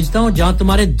जगह भेजता हूं जहां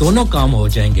तुम्हारे दोनों काम हो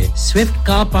जाएंगे Swift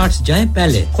Car Parts जाएं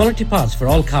पहले quality parts for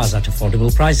all cars at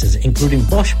affordable prices including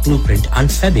Bosch Blueprint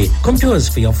and Febby come to us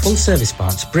for your full service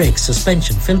parts brakes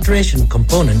suspension filtration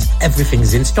components everything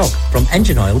is in stock from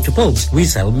engine oil to bulbs we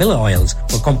sell Miller oils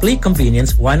for complete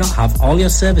convenience why not have all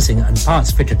your servicing and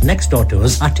parts fitted next door to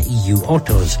us at EU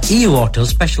Autos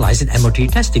specialize in MOT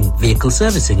testing, vehicle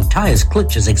servicing, tyres,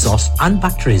 clutches, exhaust and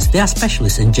batteries. They are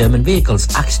specialists in German vehicles,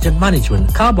 accident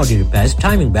management, car body repairs,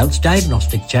 timing belts,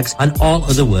 diagnostic checks and all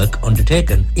other work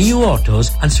undertaken. EU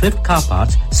Autos and Swift Car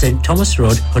Parts, St Thomas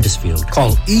Road, Huddersfield.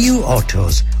 Call EU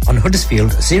Autos on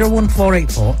Huddersfield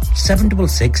 01484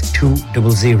 766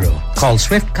 200. Call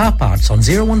Swift Car Parts on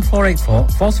 01484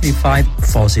 435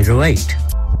 408.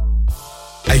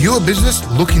 Are you a business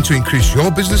looking to increase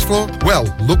your business flow? Well,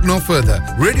 look no further.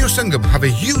 Radio Sangam have a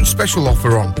huge special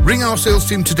offer on. Ring our sales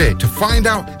team today to find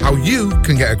out how you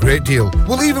can get a great deal.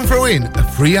 We'll even throw in a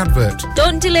free advert.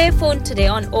 Don't delay, phone today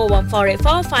on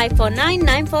 01484 549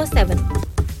 947.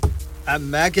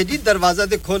 मैं के जी दरवाजा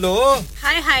दे खोलो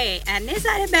हाय हाय एने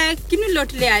सारे bag किनु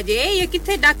लुट ले आजे ये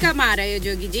किथे डाका मार रहे हो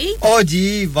जोगी जी ओ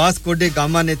जी वास्को डे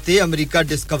गामा ने ते अमेरिका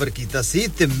डिस्कवर कीता सी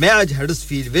ते मैं आज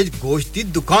हडर्सफील्ड विच गोश्त दी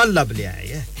दुकान लब ले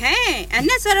आए हैं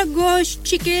एने सारा गोश्त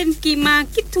चिकन कीमा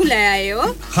किथु ले आए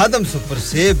हो खादम सुपर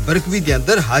से बरकवी दे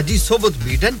अंदर हाजी सोबत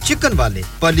मीट एंड चिकन वाले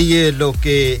पलिए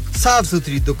लोके साफ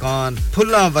सुथरी दुकान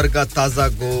फुल्ला वर्गा ताजा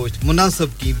गोश्त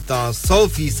मुनासिब कीमतां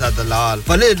 100% दलाल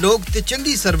भले लोग ते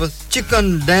चंगी service chicken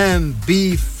lamb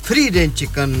beef free range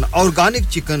chicken organic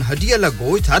chicken हड्डी वाला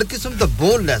गोश्त हर किस्म दा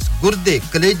बोनलेस गुर्दे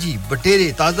कलेजी बटेरे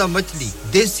ताजा मछली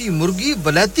देसी मुर्गी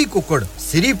बलाती कुकड़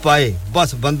सिरी पाए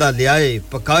बस बंदा ले आए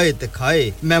पकाए ते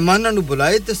खाए मेहमानां नु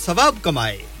बुलाए ते सवाब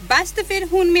कमाए बस तो फिर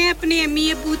हुन मैं अपने अम्मी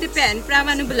अब्बू ते भैन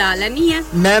भरावां नु बुला लनी है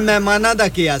मैं मेहमानां दा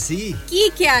किया सी की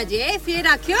क्या जे फिर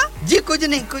आखियो जी कुछ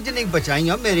नहीं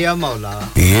बचाइयो मेरे या मौला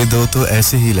ये दो तो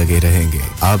ऐसे ही लगे रहेंगे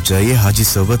आप जाइए हाजी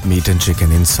सोबत meat and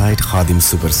chicken inside Khadim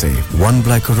super से 1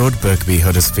 Black Road Birkby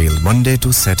Huddersfield Monday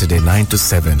to Saturday 9 to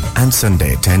 7 and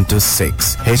Sunday 10 to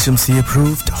 6 HMC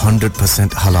approved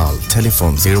 100% halal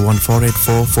telephone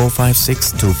 01484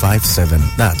 456 257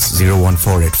 that's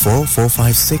 01484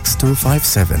 456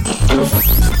 257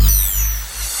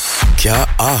 क्या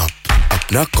आप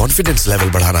अपना कॉन्फिडेंस लेवल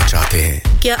बढ़ाना चाहते हैं?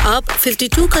 क्या आप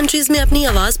 52 कंट्रीज में अपनी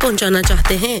आवाज पहुंचाना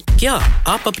चाहते हैं? क्या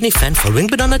आप अपनी फैन फॉलोइंग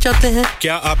बनाना चाहते हैं?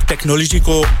 क्या आप टेक्नोलॉजी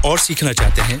को और सीखना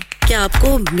चाहते हैं? क्या आपको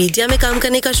मीडिया में काम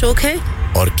करने का शौक है?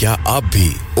 और क्या आप भी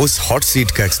उस हॉट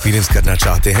सीट का एक्सपीरियंस करना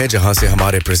चाहते हैं जहां से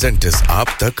हमारे प्रेजेंटर्स आप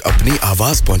तक अपनी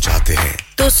आवाज पहुंचाते हैं?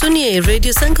 तो सुनिए,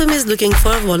 radio Sangam is looking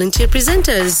for volunteer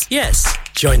presenters. Yes,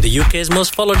 join the UK's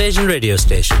most followed Asian radio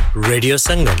station, Radio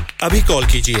Sangam. अभी कॉल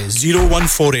कीजिए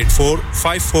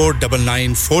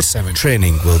 01484549947.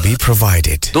 Training will be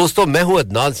provided. दोस्तों, मैं हूं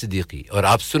अदनान सिद्दीकी और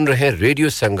आप सुन रहे हैं radio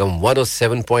Sangam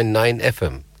 107.9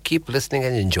 FM. Keep listening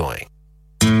and enjoying.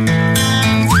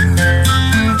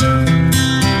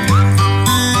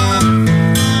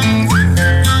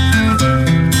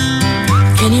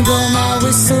 Can you blow my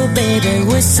whistle, baby,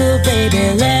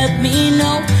 let me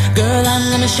know. Girl, I'm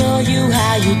gonna show you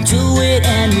how you do it,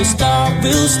 and you start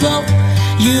real slow.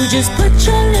 You just put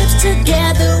your lips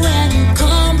together and you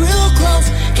come real close.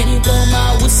 Can you blow my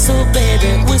whistle,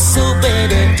 baby,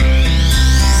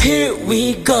 here we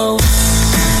go.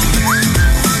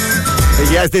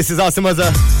 Yes, this is Asim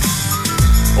Azhar.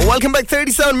 Welcome back,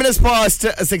 37 minutes past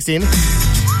 16.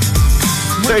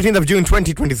 13th of June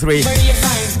 2023.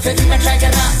 फिर मैं try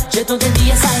करना जे तो दिन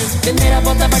दिया साई दिल मेरा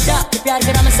बहुत बड़ा प्यार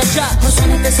करा मैं सच्चा हो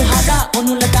सोने ते सुहागा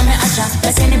ओनू लगा मैं अच्छा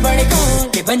पैसे नहीं बड़े को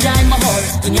के बन जाए माहौल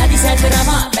दुनिया दी सैर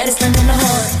करामा पेरिस लंदन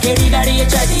लाहौर केड़ी गाड़ी ये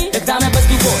चादी लगदा मैं बस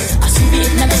तू बोल आंसू भी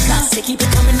इतना देखा से keep it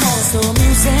coming home so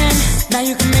music now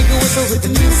you can make a whistle with the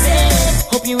music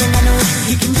hope you and I know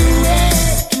you can do it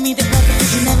give me the perfect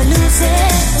cause you never lose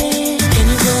it can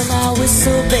you blow my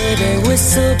whistle baby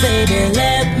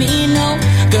let me know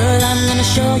girl I'm gonna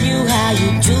show you how you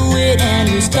do it and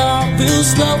we start real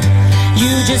slow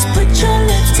you just put your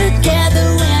lips together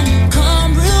and you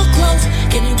come real close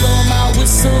can you blow my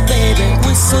whistle baby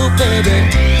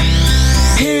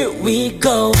here we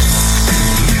go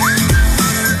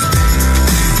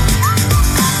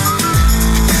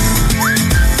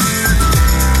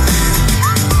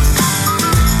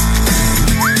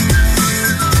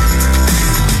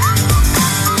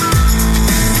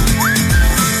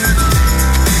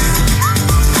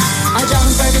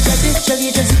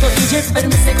चलिए जल्दी तो Egypt पर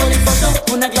mistake वाली photo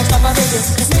उन्हें class लावा vagus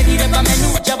किसने दी रबा मेनू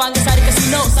जवान के सारे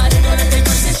कैसीनो सारे डॉलर पे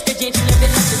कोशिश के जेट लेते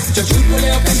हैं जो झूठ बोले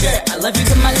ओपन कर I love you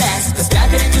to my last cause प्यार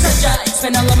तेरे तू सच्चा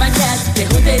spend all of my cash they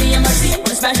हो तेरी मर्जी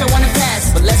wanna smash I wanna pass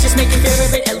but let's just make it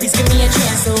favorite at least give me a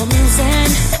chance so music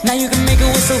now you can make a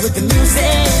whistle with the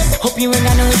music hope you ain't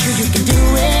got no issue you can do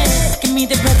it give me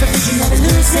the perfect but you never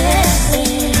lose it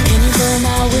can you blow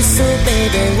my whistle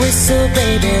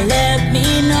baby let me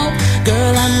know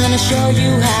girl I'm gonna show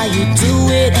you how you do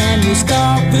it and we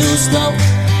start real slow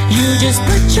you just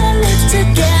put your lips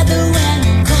together and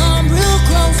you come real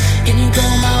close can you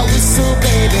blow my whistle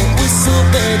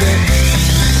baby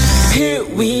here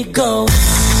we go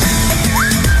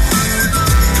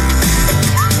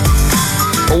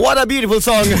what a beautiful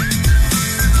song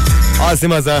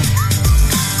Asim Azhar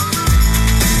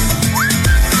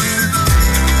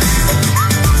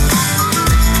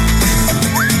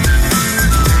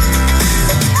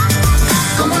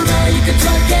you can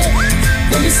twerk it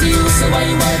let me see you so why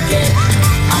you work it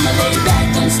I'ma lay back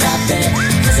don't stop it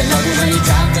cause I love it when you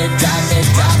drop it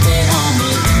on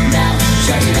me now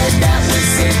shawty let that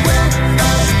whistle blow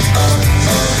oh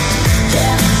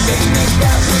yeah baby make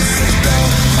that whistle blow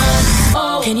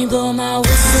oh can you blow my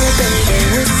whistle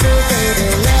baby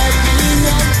let me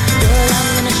know girl I'm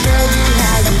gonna show you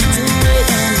how you do it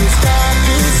and we start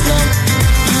real slow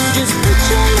you just put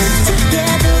your lips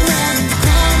together and you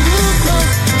come real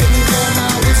close can you blow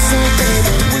my whistle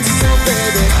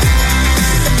baby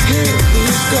here we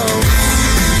go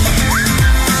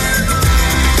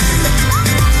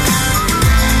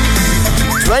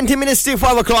 20 minutes to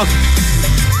 5 o'clock.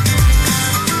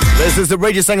 This is the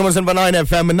Radio Sangam 107.9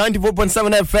 FM,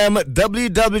 94.7 FM,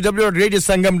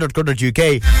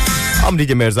 www.radiosangam.co.uk. I'm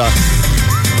DJ Mirza.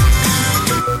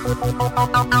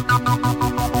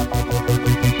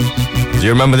 Do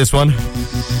you remember this one?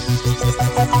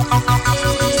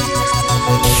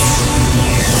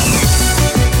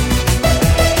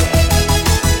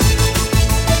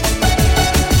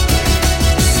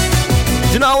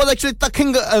 You know, I was actually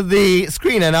tucking the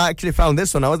screen and I actually found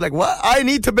this one. I was like, what? I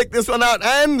need to pick this one out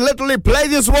and literally play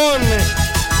this one.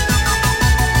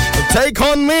 Take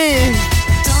on me.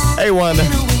 A1.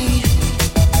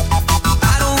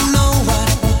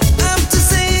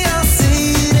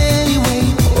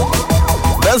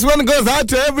 This one goes out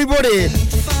to everybody.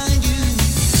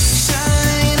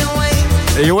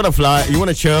 Hey, you wanna fly? You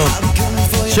wanna chill?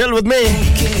 Chill with me.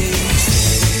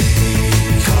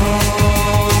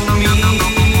 Call me.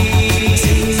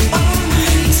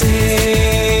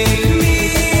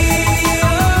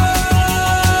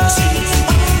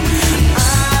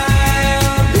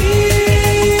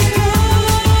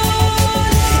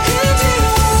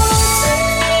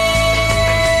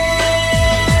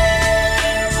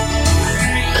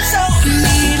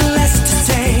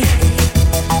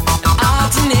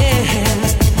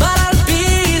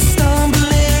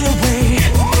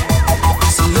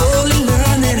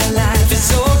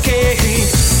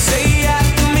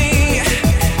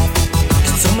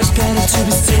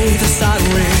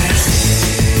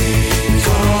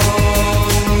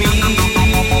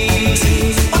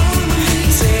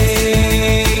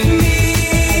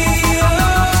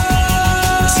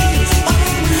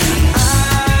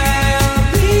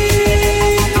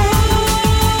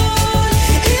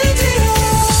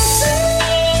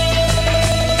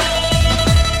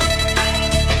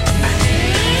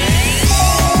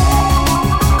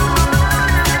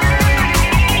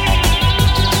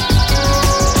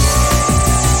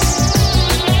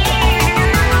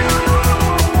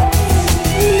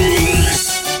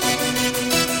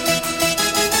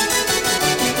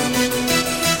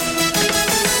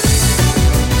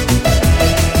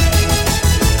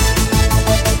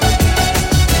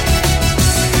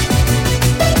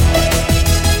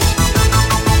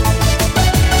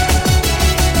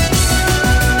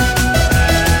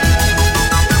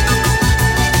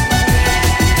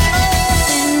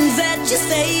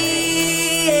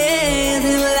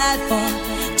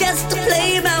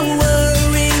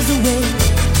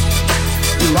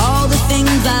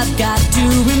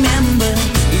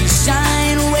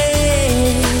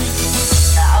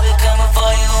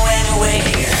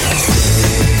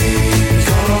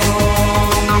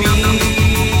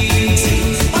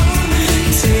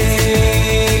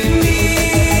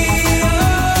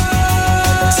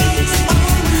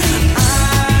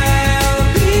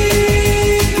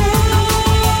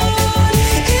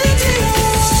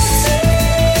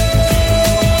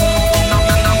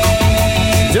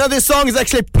 You know, this song is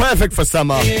actually perfect for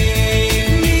summer.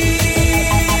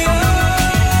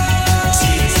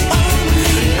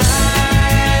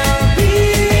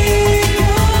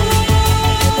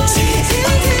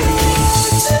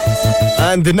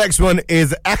 And the next one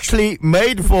is actually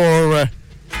made for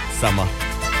summer.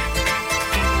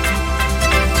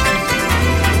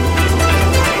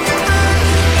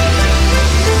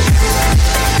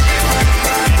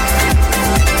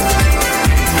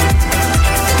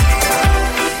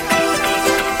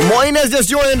 Moin has just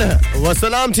joined.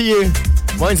 Wassalam to you.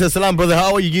 Moin says salam, brother.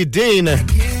 How are you doing?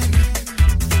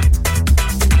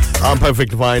 I'm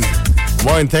perfect fine.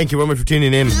 Moin, thank you very much for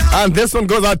tuning in. And this one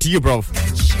goes out to you, bro.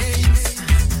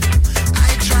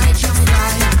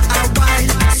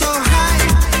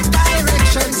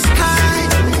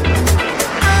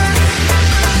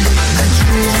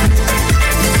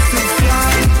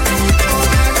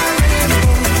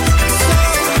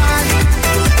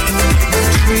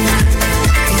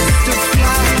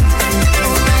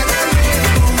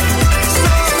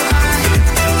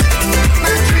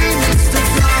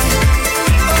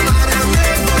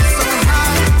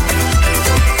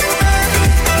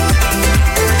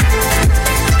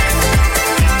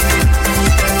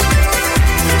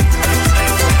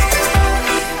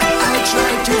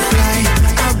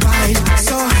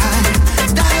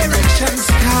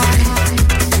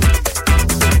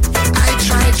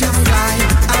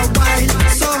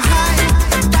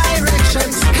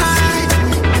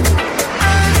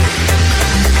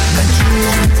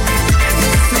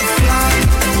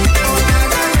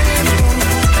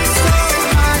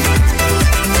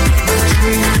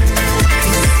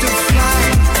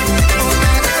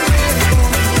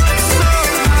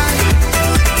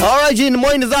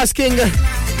 Moin is asking,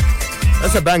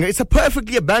 that's a banger. It's a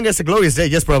perfectly a banger. It's a glorious day,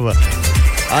 yes, brother.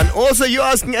 And also, you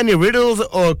asking any riddles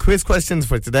or quiz questions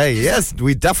for today? Yes,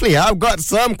 we definitely have got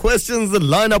some questions that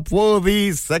line up for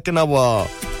the second hour.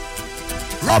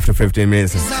 After 15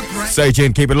 minutes. Stay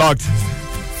tuned, keep it locked.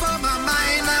 For my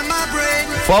mind and my brain.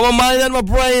 For my mind and my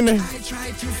brain. I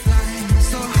try to fly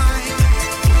so high.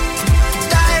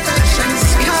 Directions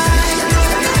sky.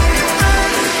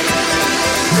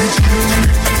 My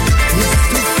dream.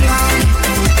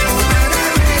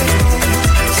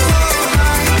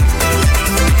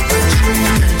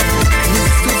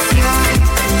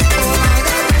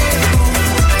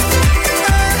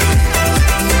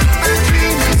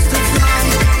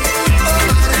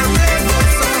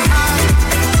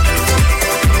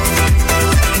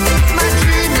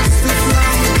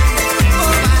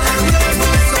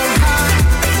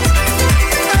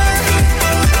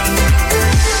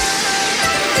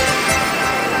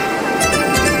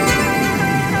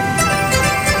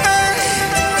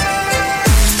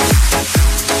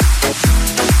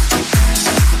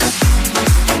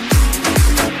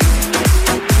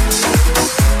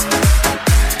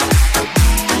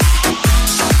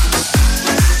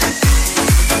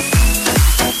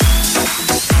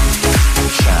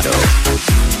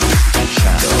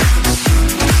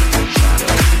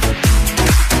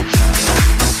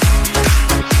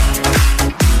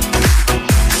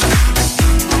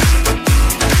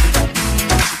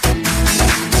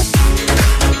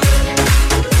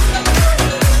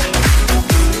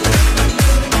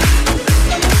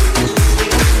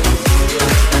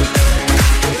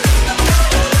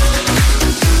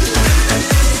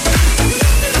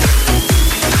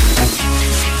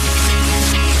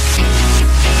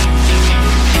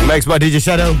 Mixed by DJ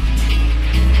Shadow.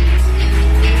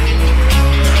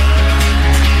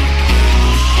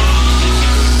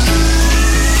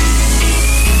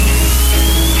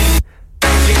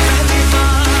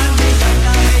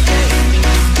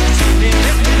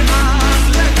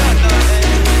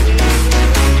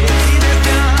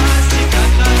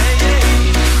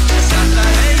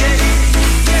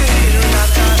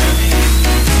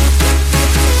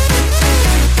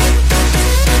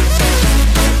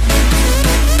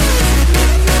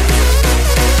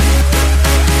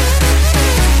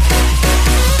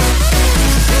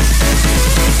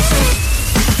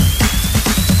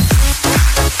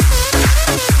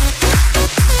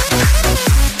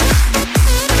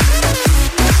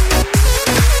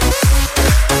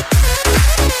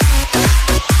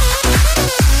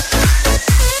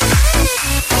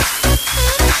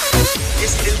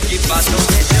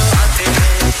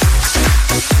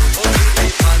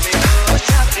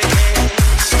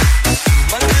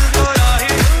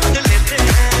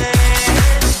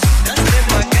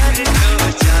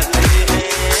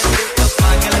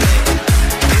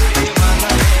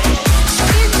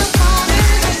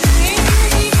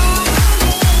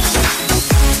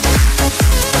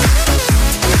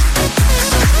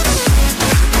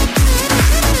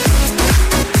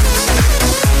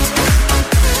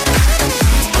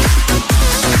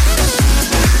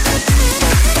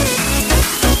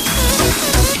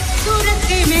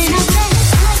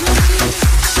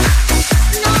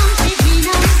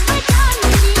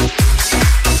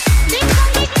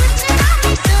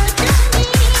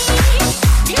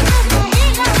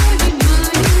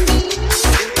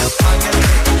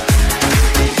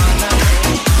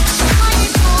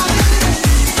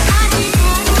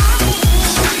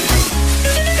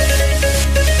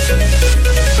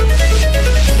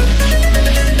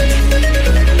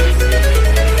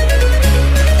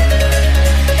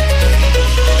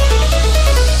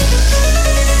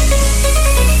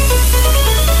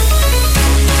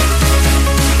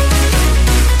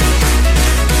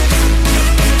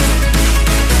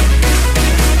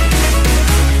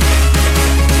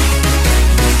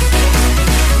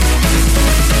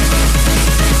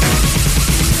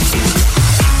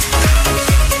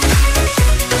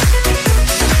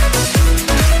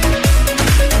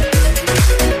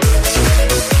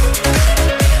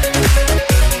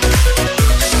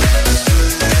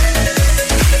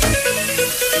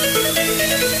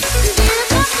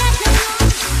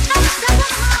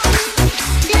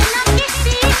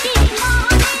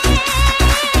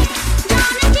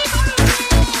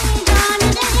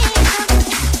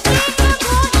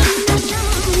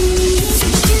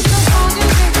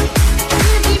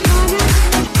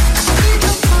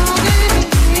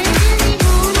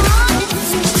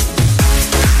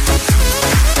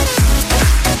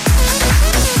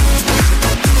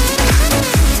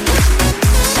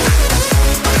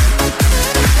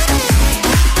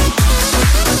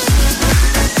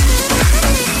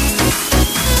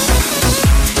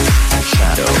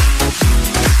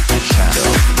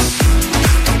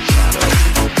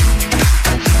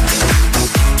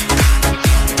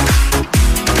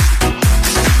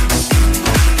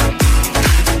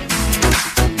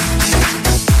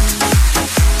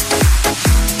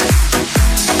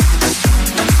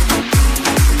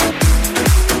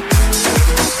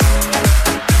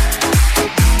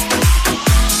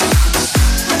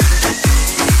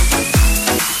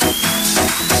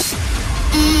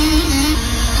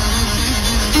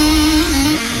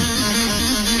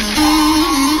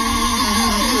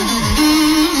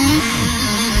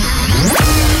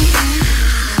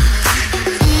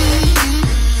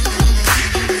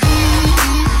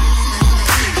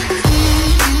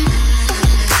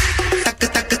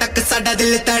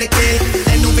 दिल तड़के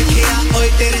तैनू विखिया ओए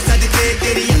तेरे सदके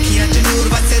तेरी अखियां च नूर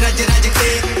बस रज रज के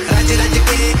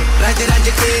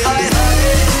हाय हाय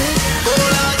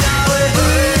कोला जा ओए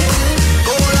होए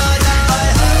कोला जा हाय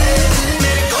हाय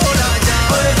मेरे कोला जा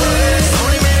ओए होए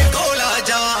सोनी मेरे कोला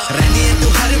जा रहनी है तू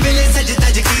हर वेले सज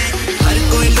तज के हर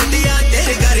कोई लुटिया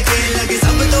तेरे घर के लगे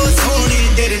सब तो सोनी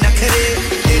तेरे नखरे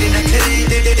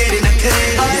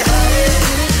हाय हाय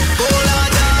कोला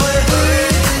जा ओए होए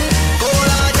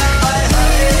कोला जा हाय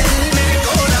हाय मेरे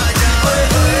कोला जा ओए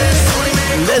होए सोनी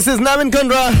मेरे This is Navin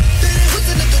Kundra.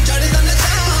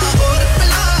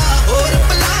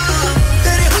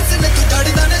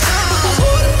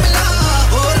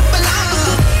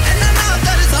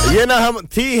 ये ना हम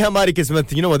थी हमारी किस्मत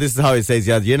you know what this is how it says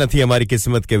यार ये ना थी हमारी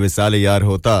किस्मत के विसाले यार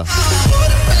होता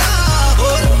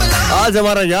आज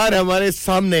हमारा यार हमारे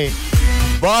सामने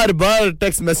बार-बार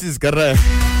टेक्स्ट मैसेज कर रहा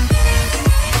है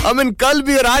I mean कल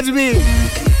भी और आज भी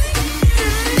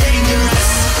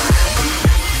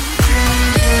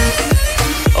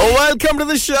Welcome to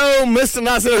the show Mr.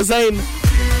 Nasir Hussain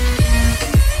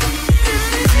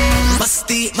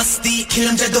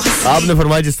आपने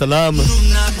फरमाया जी सलाम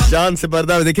जान से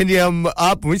पर्दा देखें जी हम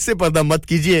आप मुझसे पर्दा मत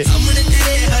कीजिए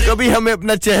कभी हमें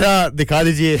अपना चेहरा दिखा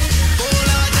दीजिए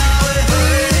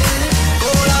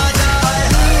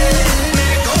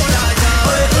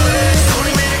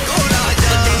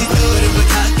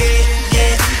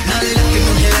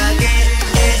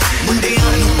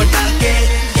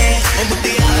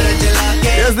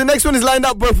Yes, the next one is lined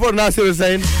up for Nasir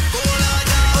Hussain.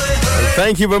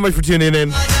 Thank you very much for tuning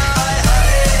in.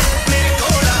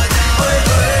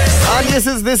 And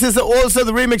this is also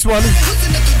the remix one.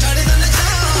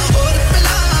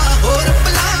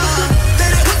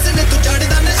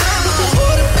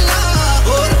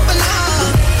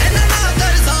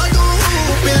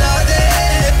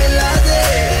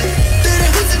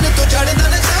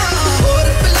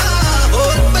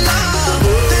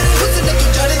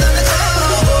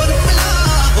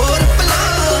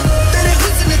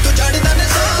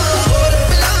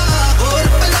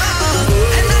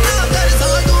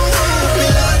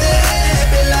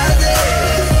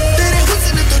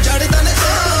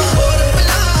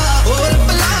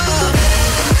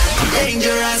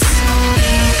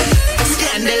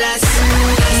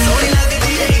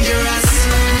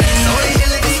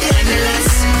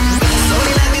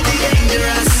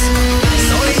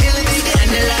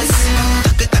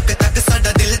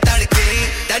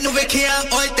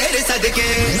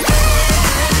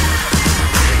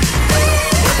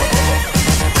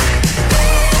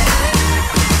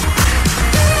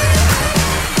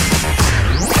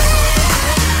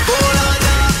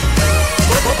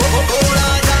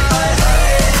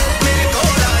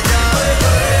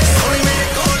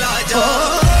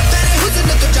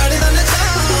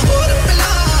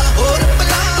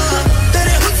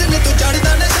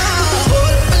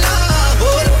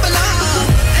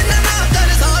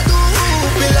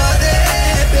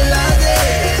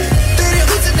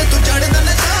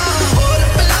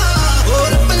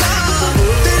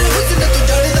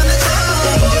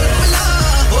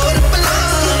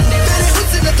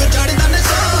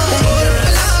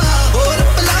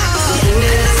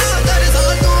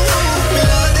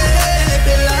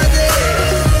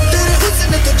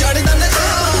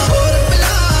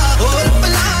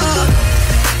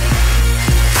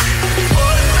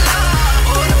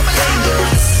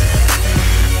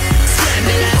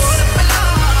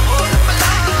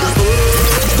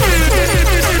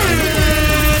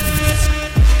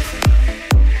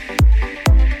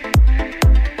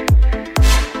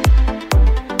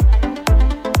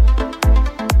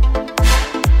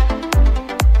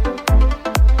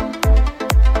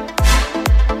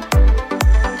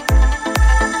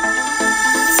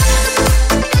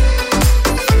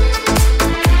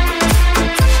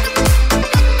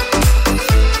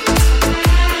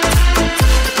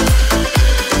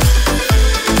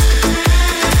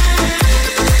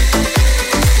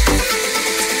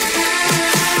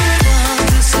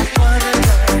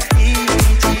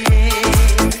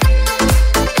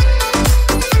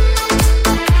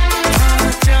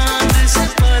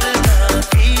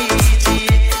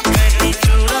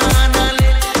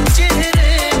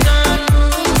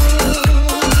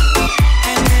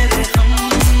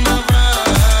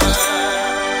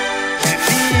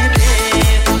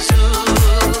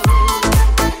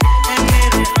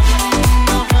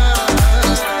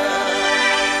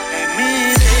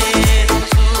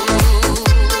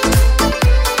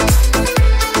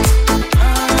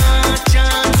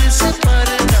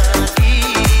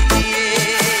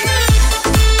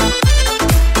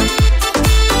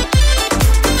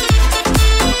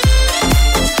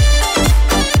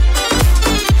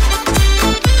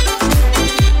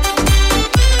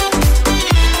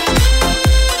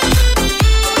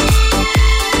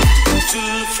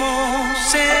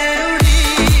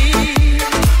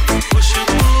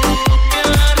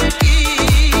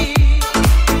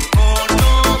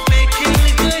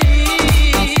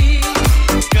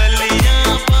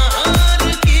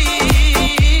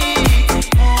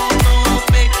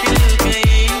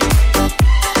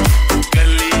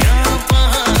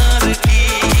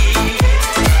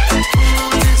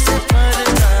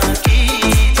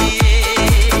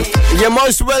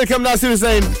 Most welcome, Nasir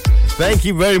Hussain. Thank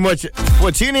you very much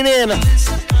for tuning in.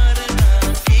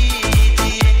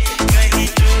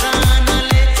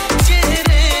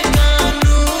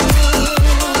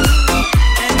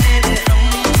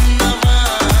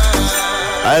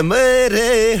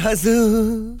 Mere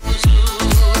Hazur.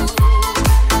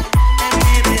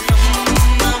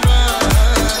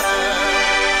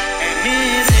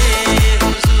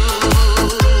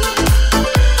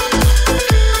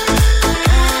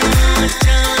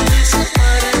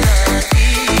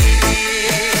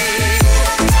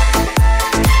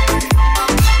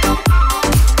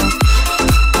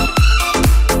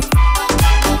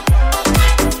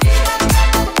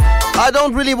 I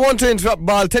don't really want to interrupt,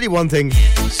 but I'll tell you one thing.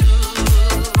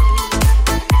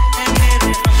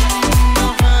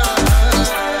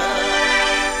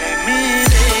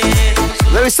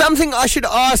 There is something I should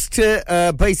ask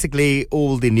to basically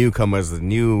all the newcomers, the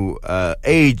new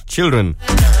age children.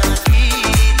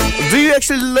 Do you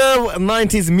actually love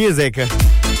 90s music?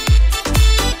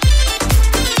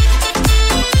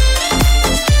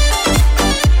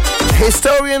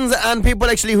 Historians and people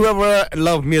actually whoever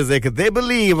love music, they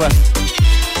believe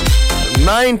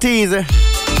 90s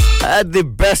had the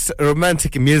best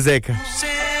romantic music. So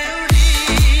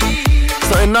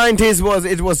in 90s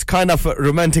it was kind of a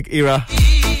romantic era.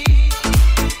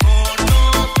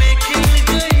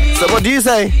 So what do you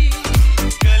say?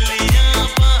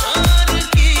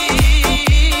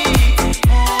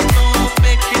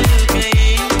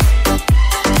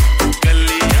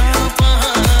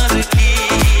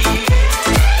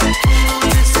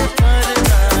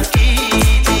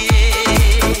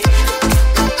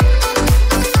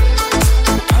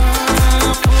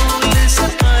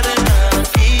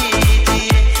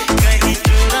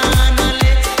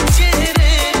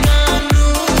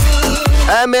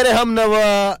 ऐ मेरे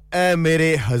हमनवा ऐ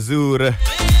मेरे हजूर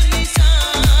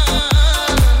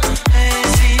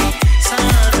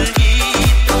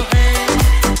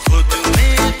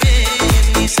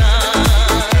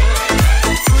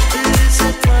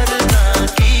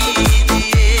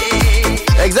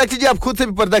exactly जी आप खुद से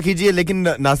भी पर्दा कीजिए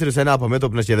लेकिन नासिर हुसैन आप हमें तो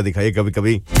अपना चेहरा दिखाइए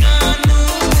कभी-कभी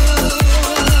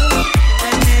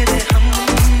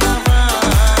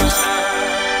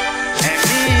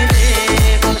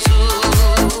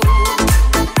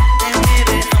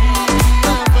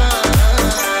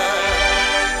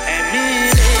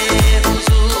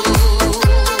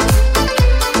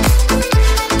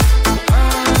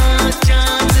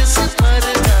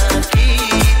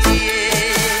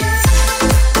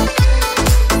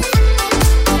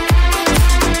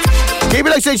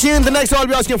Stay tuned. The next I'll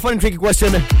be asking a fun and tricky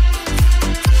question.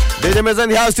 DJ Mirza in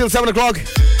the house till 7 o'clock.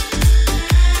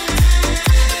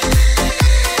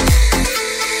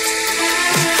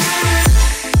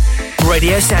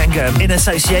 Radio Sangam in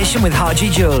association with Haji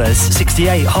Jewellers,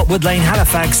 68 Hotwood Lane,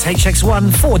 Halifax, HX1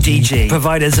 4DG.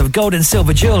 Providers of gold and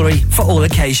silver jewellery for all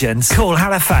occasions. Call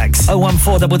Halifax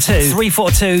 01422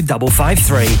 342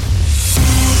 553.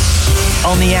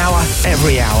 On the hour,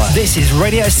 every hour. This is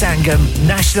Radio Sangam,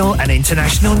 national and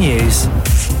international news.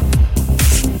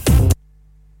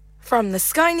 From the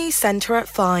Sky News Centre at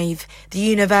 5, the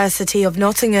University of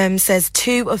Nottingham says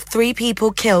 2 of 3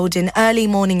 people killed in early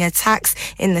morning attacks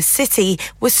in the city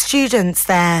were students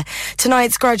there.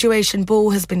 Tonight's graduation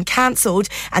ball has been cancelled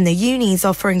and the uni is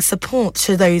offering support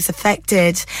to those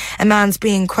affected. A man's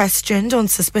being questioned on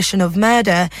suspicion of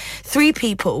murder. 3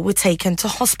 people were taken to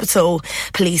hospital.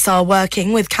 Police are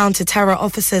working with counter-terror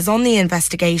officers on the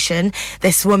investigation.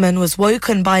 This woman was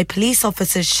woken by police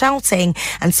officers shouting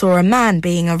and saw a man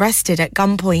being arrested at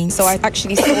gunpoint. So I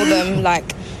actually saw them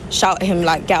shout at him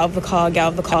get out of the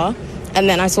car, and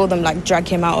then I saw them drag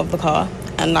him out of the car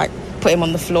and put him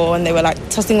on the floor, and they were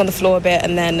tossing on the floor a bit,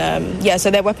 and then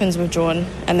so their weapons were drawn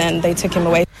and then they took him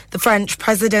away. The French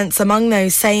president's among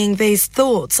those saying these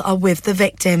thoughts are with the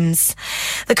victims.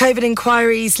 The COVID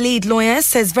inquiry's lead lawyer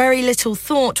says very little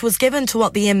thought was given to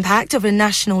what the impact of a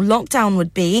national lockdown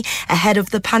would be ahead of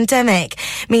the pandemic.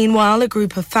 Meanwhile, a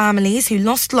group of families who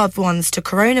lost loved ones to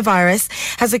coronavirus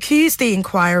has accused the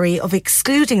inquiry of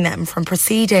excluding them from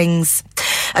proceedings.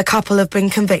 A couple have been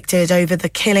convicted over the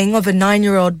killing of a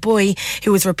 9-year-old boy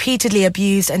who was repeatedly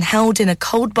abused and held in a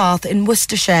cold bath in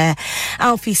Worcestershire.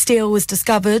 Alfie Steele was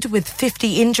discovered with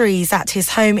 50 injuries at his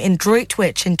home in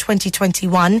Droitwich in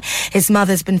 2021. His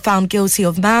mother's been found guilty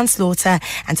of manslaughter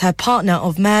and her partner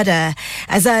of murder.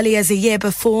 As early as a year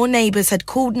before, neighbours had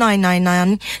called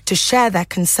 999 to share their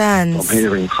concerns. I'm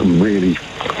hearing some really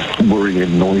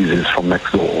worrying noises from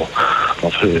next door.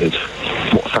 I've heard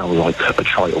what sounds like a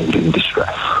child in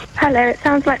distress. Hello, it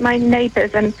sounds like my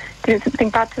neighbours and doing something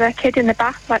bad to their kid in the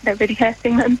bath, like they're really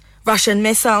hurting them. Russian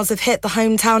missiles have hit the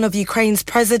hometown of Ukraine's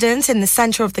president in the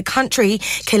center of the country,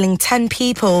 killing 10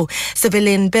 people.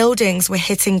 Civilian buildings were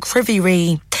hit in Kryvyi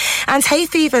Rih. And hay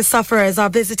fever sufferers are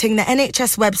visiting the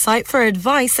NHS website for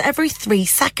advice every 3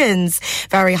 seconds.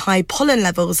 Very high pollen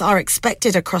levels are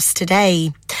expected across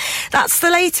today. That's the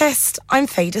latest. I'm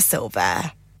Fader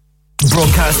Silver.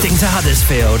 Broadcasting to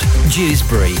Huddersfield,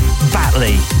 Dewsbury,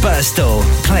 Batley, Birstall,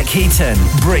 Cleckheaton,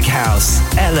 Brickhouse,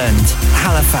 Elland,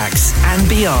 Halifax and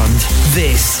beyond.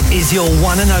 This is your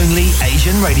one and only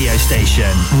Asian radio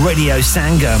station. Radio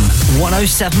Sangam,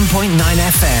 107.9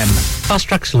 FM. Fast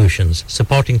Track Solutions,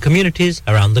 supporting communities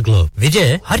around the globe.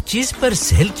 Vijay, हर चीज पर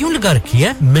cell क्यों लगा रखी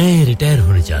है? मैं retire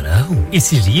होने जा रहा हूँ,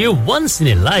 इसीलिए once in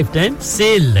a lifetime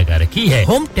cell लगा रखी है.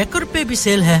 होम टेकर पे भी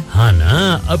सेल है. हाँ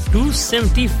ना, up to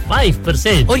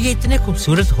 75%. और ये इतने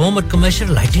खूबसूरत होम और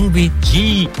कमर्शियल लाइटिंग भी.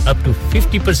 जी, up to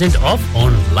 50% off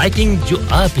on lighting जो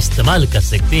आप इस्तेमाल कर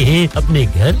सकते हैं अपने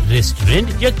घर,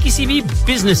 रेस्टोरेंट या किसी भी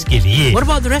बिजनेस के लिए. What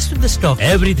about the rest of the stock?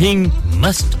 Everything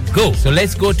must go. So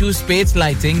let's go to Spades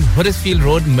Lighting, Huddersfield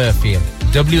Road, Murfield,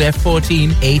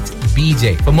 WF14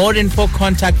 8BJ. For more info,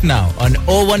 contact now on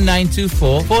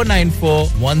 01924 494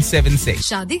 176.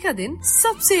 शादी का दिन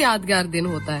सबसे यादगार दिन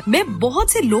होता है. मैं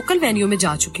बहुत से लोकल वेन्यू में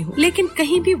जा चुकी हूँ, लेकिन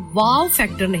कहीं भी वाव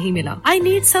फैक्टर नहीं मिला. I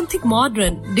need something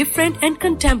modern, different and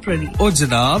contemporary. ओ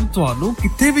जनाब, ਤੁਹਾਨੂੰ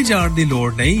ਕਿੱਥੇ ਵੀ ਜਾਣ ਦੀ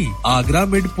ਲੋੜ ਨਹੀਂ. ਆਗਰਾ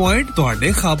ਮਿਡ ਪੁਆਇੰਟ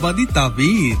ਤੁਹਾਡੇ ਖਾਬਾਂ ਦੀ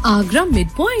ਤਾਬੀਰ. Agra mid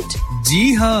point? जी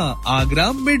हाँ,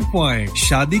 आगरा मिड पॉइंट.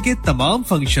 शादी के तमाम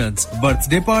functions,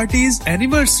 birthday parties,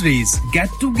 anniversaries,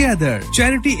 get together,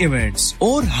 charity events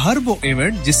और हर वो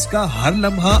इवेंट जिसका हर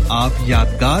लम्हा आप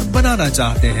यादगार बनाना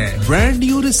चाहते हैं. Brand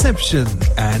new reception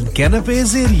and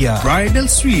कैनपेज area, bridal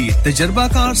sweet,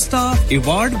 तजर्बाकार staff,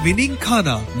 award winning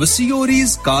खाना,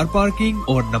 वसीओरीज, कार पार्किंग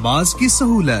और नमाज की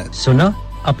सहूलत. सुना,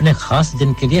 अपने खास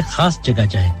दिन के लिए खास जगह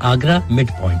जाएं. Agra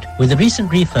Midpoint with a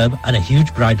recent refurb and a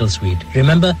huge bridal suite.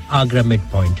 Remember Agra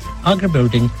Midpoint, Agra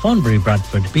Building, Thornbury,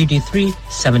 Bradford, BD3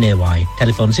 7AY.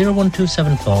 Telephone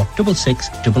 01274 66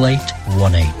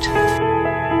 8818.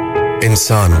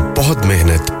 इंसान बहुत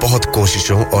मेहनत, बहुत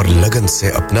कोशिशों और लगन से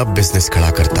अपना बिजनेस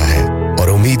खड़ा करता है और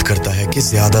उम्मीद करता है कि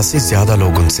ज्यादा से ज्यादा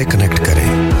लोग उनसे कनेक्ट करें.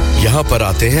 यहाँ पर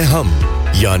आते हैं हम,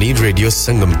 यानी रेडियो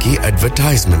संगम की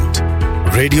एडवर्टाइजमेंट.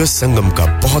 रेडियो संगम का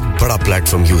बहुत बड़ा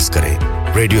प्लेटफॉर्म यूज करें.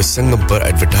 रेडियो संगम पर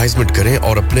एडवर्टाइजमेंट करें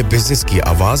और अपने बिजनेस की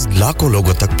आवाज लाखों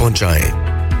लोगों तक पहुंचाएं.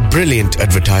 Brilliant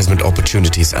advertisement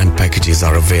opportunities and packages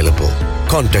are available.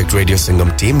 Contact Radio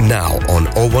Sangam team now on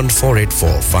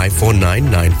 01484 549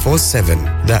 947.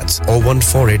 That's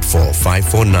 01484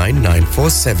 549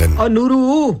 947. और नूरू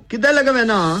किधर लगा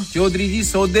वैना? चौधरी जी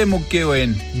सौदे मुक्के हुए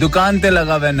दुकान ते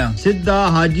लगा वैना. सिद्धा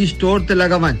हाजी स्टोर ते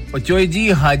लगा वैन. और चोई जी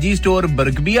हाजी स्टोर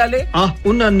बरगबी आले?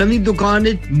 उन्ना नवी दुकान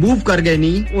मूव कर गए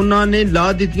नी. उन्होंने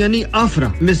ला दितियां नी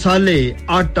आफरा. मिसाले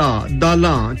आटा,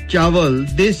 दालां, चावल,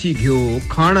 देसी घियो,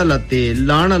 खाना लते,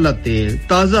 लाना लते,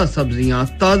 ताजा सब्जियां,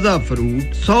 ताजा फ्रूट,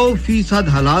 100%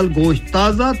 हलाल गोश्त,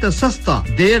 ताजा ते सस्ता.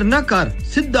 देर न कर,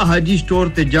 सिद्धा हाजी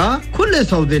स्टोर ते जा, खुले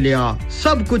सौदे लिया.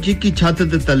 सब कुछ एक ही छत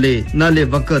ते तले, नाले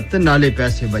वक्त, नाले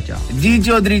पैसे बचा. जी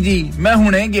चौधरी जी, मैं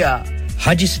हुणे गया.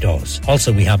 Haji Stores.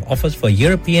 Also, we have offers for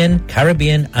European,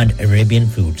 Caribbean and Arabian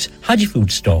foods. Haji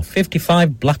Food Store,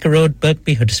 55 Blacker Road,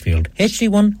 Birkby, Huddersfield,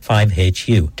 HD1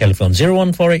 5HU. Telephone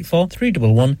 01484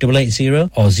 311 880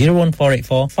 or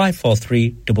 01484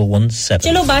 543 117.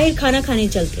 चलो बाहर खाना खाने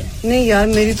चलते हैं. नहीं यार,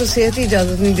 मेरी तो सेहत ही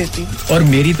इजाजत नहीं देती. और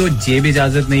मेरी तो जेब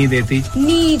इजाजत नहीं देती.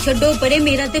 नहीं छोड़ो परे,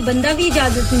 मेरा ते बंदा भी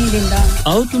इजाजत नहीं देता.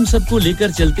 आओ तुम सबको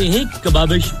लेकर चलते हैं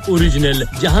कबाबिश ओरिजिनल,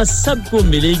 जहां सबको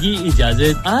मिलेगी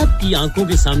इजाजत. आपकी आंखों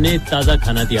के सामने ताजा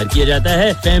खाना तैयार किया जाता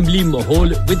है. फैमिली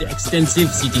माहौल with extensive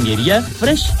seating area.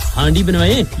 Fresh handi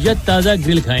बनवाएं या ताजा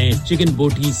ग्रिल खाएं. Chicken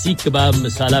boti, seekh kebab,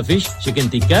 masala fish, chicken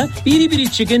tikka, piri piri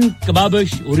chicken.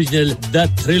 Kababish original, the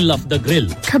thrill of the grill.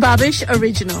 Kababish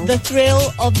Original, the thrill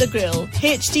of the grill.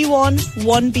 HD1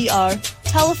 1BR.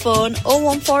 Telephone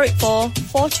 01484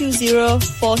 420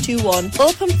 421.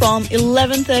 Open from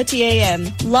 11:30 a.m.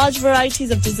 Large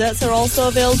varieties of desserts are also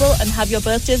available, and have your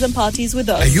birthdays and parties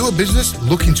with us. Are you a business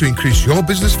looking to increase your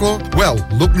business flow? Well,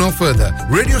 look no further.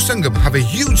 Radio Sangam have a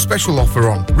huge special offer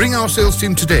on. Ring our sales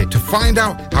team today to find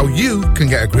out how you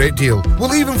can get a great deal.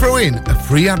 We'll even throw in a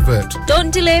free advert.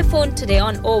 Don't delay, phone today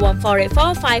on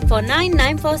 01484 549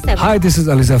 947. Hi, this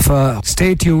is Ali Zafar.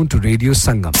 Stay tuned to Radio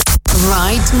Sangam.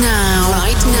 Right now,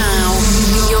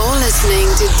 you're listening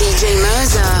to DJ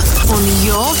Mirza on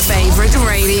your favorite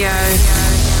radio.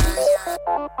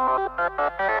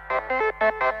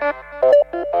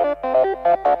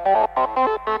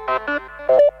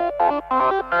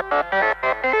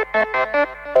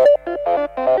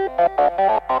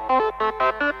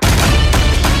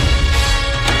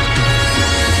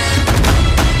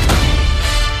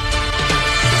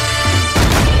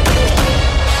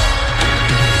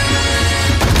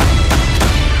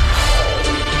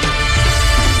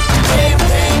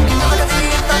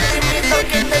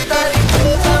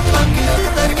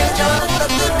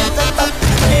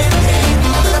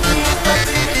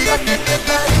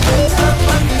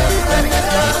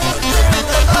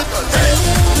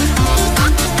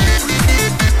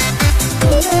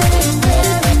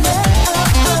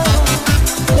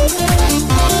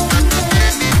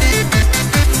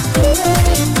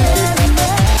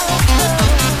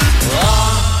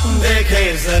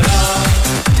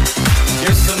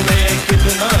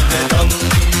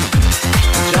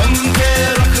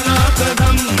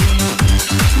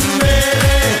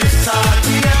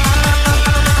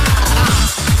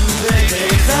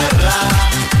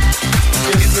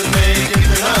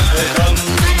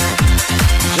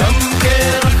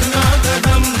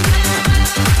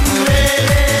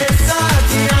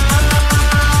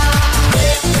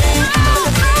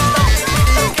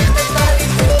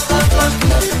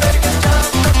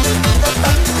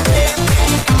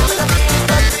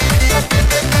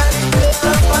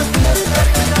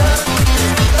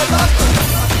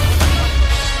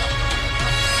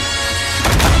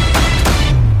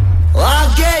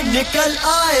 निकल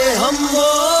आए हम वो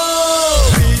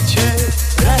पीछे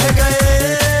रह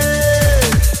गए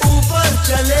ऊपर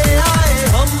चले आए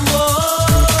हम वो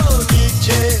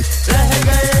नीचे रह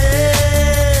गए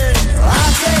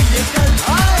आगे निकल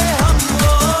आए हम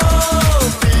वो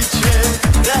पीछे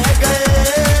रह गए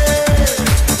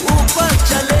ऊपर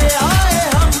चले आए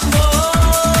हम वो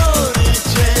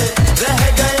नीचे रह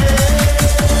गए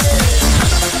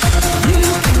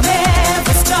You can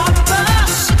never stop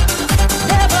us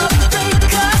never break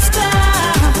us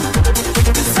down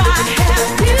 'cause I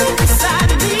have you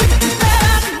beside me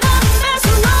better not mess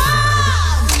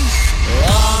around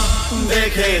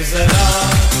देखे जरा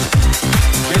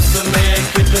किसमें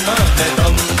कितना है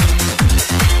दम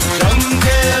जम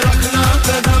के रखना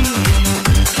कदम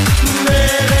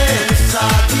मेरे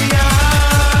साथिया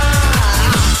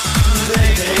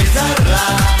देखे जरा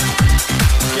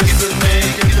किसमें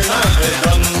कितना है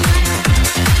दम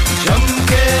जम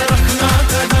के रखना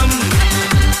कदम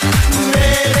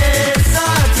मेरे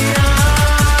साथिया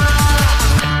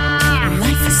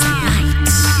Life is a light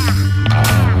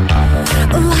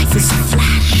Life is a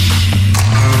flash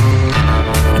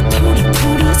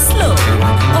थोड़ी slow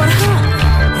और हाँ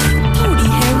थोड़ी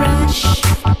है rush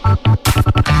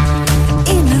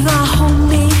इन राहों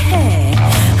में है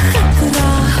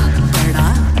खतरा बड़ा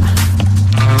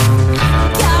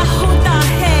क्या होता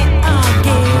है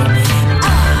आगे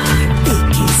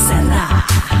देखे जरा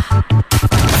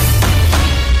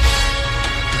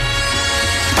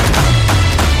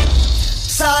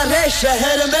सारे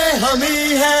शहर में हम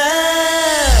ही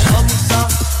हैं हम सा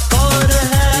कौन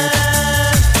है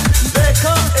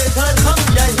देखो इधर हम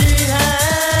यही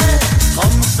हैं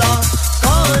हम सा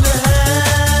कौन है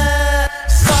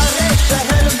सारे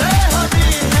शहर में हम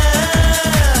ही हैं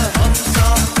हम सा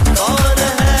कौन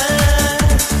है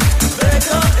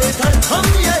देखो इधर हम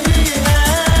यही हैं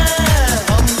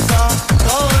हम सा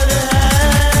कौन है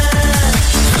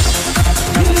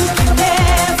You can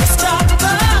never stop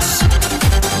us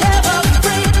never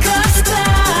break us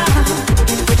down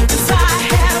 'cause I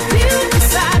have you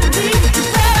beside me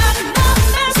better not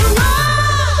mess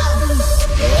around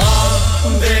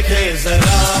देखे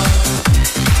जरा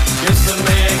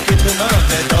किसमें कितना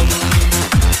है दम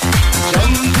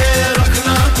जम के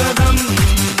रखना कदम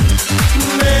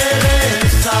मेरे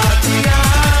साथिया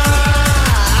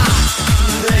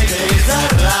देखे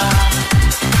जरा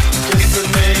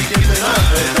किसमें कितना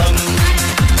है दम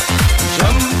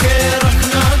जम के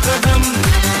रखना कदम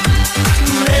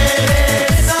मेरे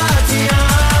साथिया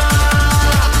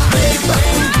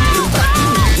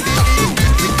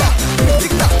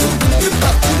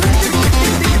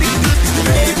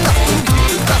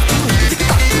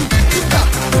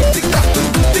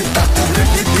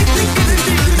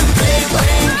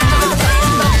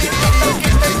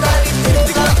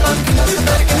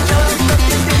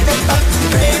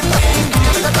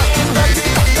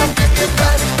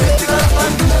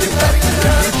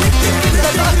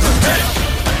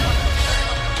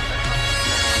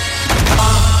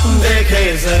देखे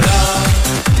जरा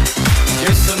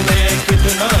जिसमें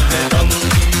कितना है दम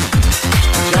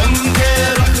जम के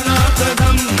रखना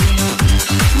कदम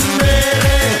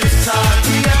मेरे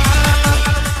साथिया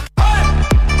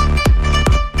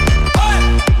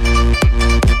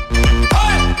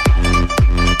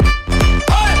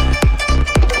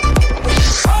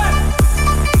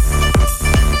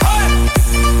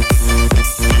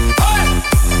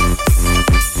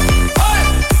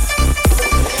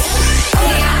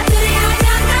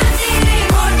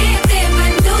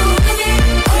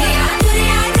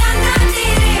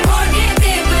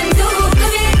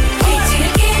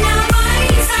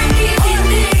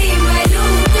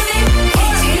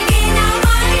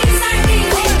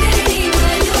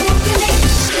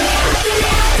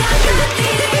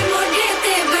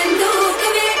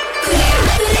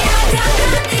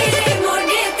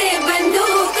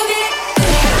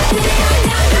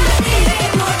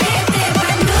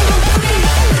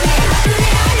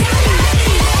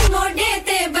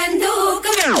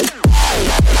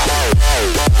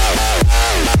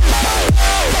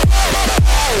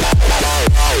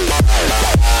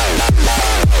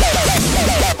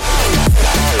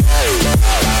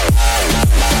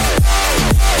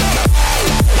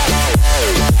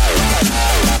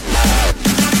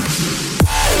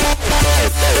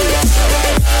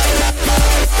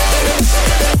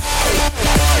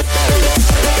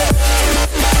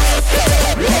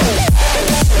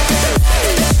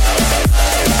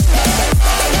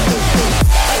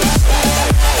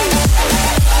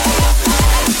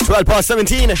Past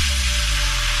 17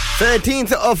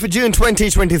 13th of June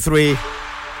 2023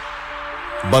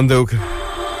 Banduk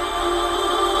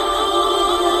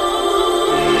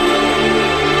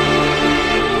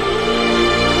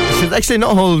He's actually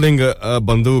not holding a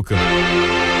bandook.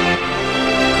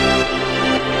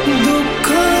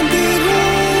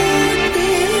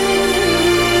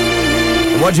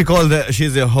 What do you call that?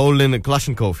 She's holding a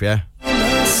Kalashnikov, yeah?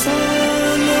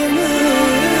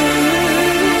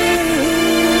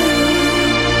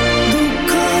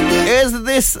 Is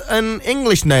this an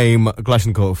English name,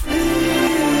 Kalashnikov?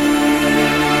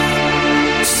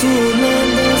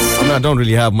 I mean, I don't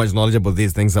really have much knowledge about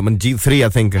these things. I'm in G3, I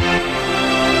think.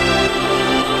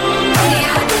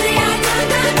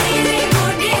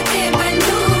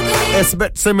 It's a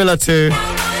bit similar to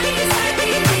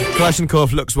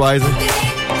Kalashnikov looks-wise.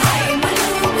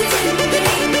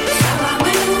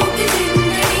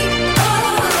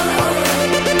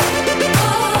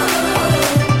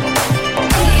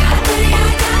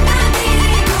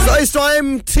 So it's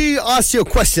time to ask you a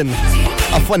question.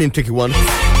 A funny and tricky one.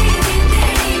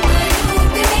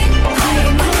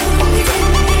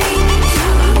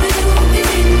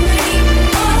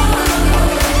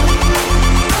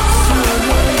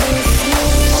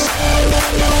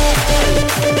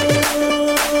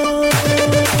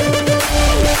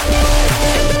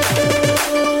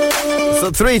 So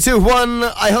 3, 2, 1.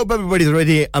 I hope everybody's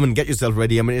ready. I mean, get yourself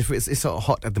ready. I mean, it's so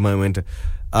hot at the moment.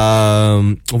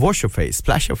 Wash your face,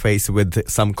 splash your face with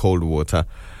some cold water.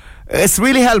 It's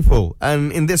really helpful.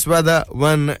 And in this weather,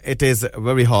 when it is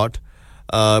very hot,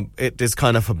 it is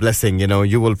kind of a blessing. You know,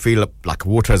 you will feel like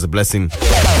water is a blessing.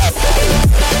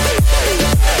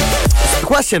 The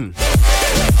question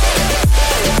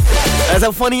is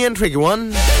a funny and tricky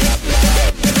one.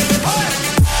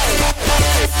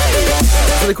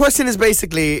 So the question is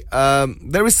basically,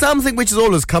 there is something which is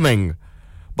always coming,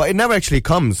 but it never actually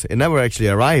comes. It never actually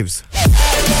arrives.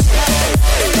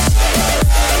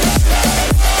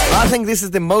 I think this is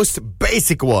the most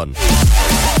basic one.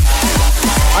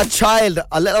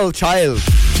 A little child.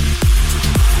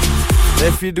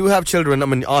 If you do have children, I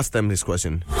mean, ask them this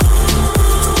question.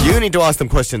 You need to ask them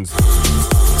questions.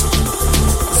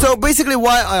 So basically,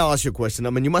 why I ask you a question, I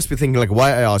mean, you must be thinking like,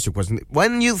 why I ask you a question.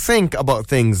 When you think about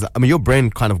things, I mean, your brain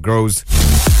kind of grows.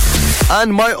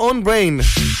 And my own brain,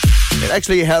 it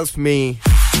actually helps me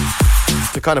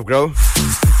to kind of grow.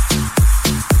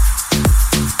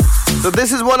 So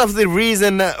this is one of the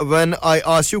reason when I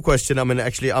ask you a question, I mean,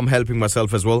 actually, I'm helping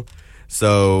myself as well.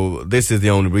 So this is the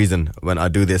only reason when I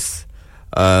do this.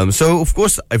 So, of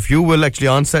course, if you will actually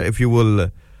answer, if you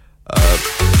will...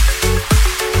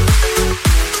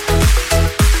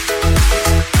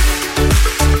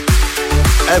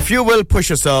 if you will push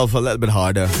yourself a little bit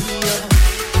harder,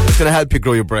 it's going to help you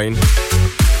grow your brain.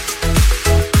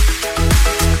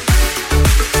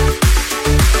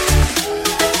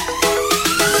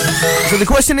 So the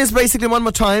question is basically one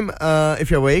more time, if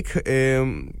you're awake.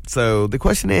 So the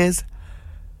question is,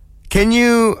 can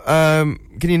you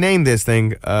name this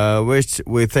thing which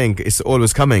we think is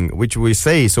always coming, which we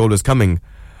say is always coming,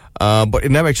 but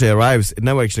it never actually arrives, it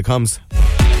never actually comes?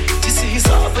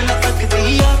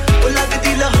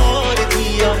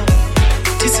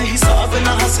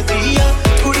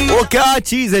 वो क्या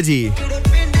चीज है जी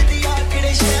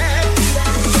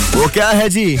वो क्या है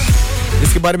जी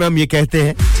इसके बारे में हम ये कहते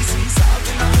हैं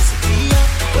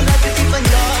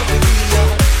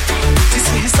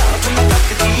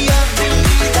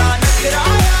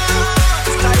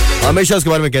हमेशा उसके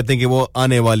बारे में कहते हैं कि वो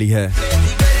आने वाली है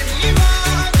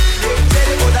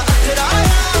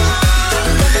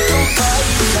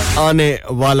आने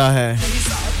वाला है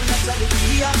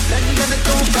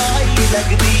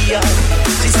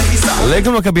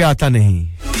लेकिन वो कभी आता नहीं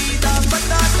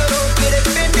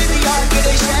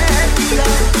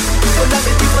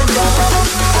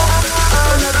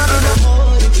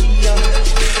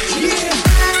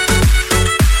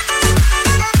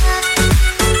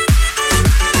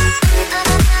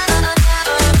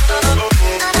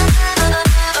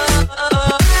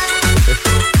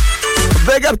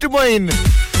Big up to Moin.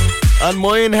 And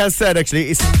Moin has said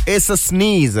actually it's a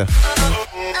sneeze.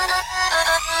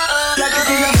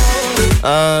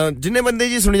 जिन्ने बंदे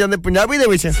जी सुनी जाते पंजाबी दे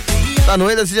विच तानू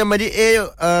ए दस जम्मा जी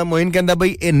ए मोइन कहंदा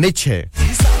भाई ए निच है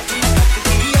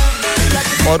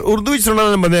और उर्दू विच सुनने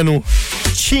वाले बंदे नु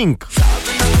छींक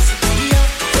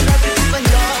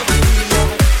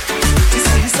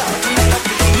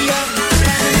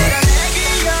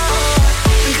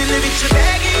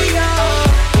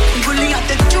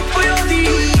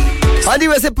हाँ जी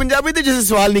वैसे पंजाबी ते जिस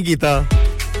सवाल नहीं कीता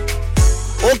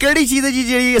ਉਹ ਕਿਹੜੀ ਚੀਜ਼ ਹੈ ਜੀ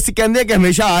ਜਿਹੜੀ ਅਸੀਂ ਕਹਿੰਦੇ ਆ ਕਿ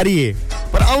ਹਮੇਸ਼ਾ ਆ ਰਹੀ ਹੈ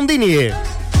ਪਰ ਆਉਂਦੀ ਨਹੀਂ ਹੈ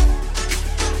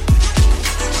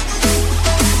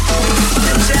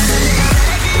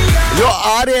ਜੋ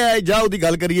ਆ ਰਿਹਾ ਹੈ ਜਾਂ ਉਹਦੀ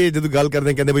ਗੱਲ ਕਰੀਏ ਜਦੋਂ ਗੱਲ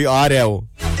ਕਰਦੇ ਕਹਿੰਦੇ ਬਈ ਆ ਰਿਹਾ ਉਹ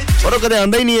ਪਰ ਉਹ ਕਦੇ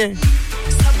ਆਉਂਦਾ ਹੀ ਨਹੀਂ ਹੈ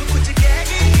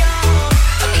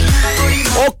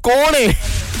ओ कौन है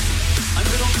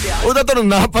ਉਹਦਾ ਤੁਹਾਨੂੰ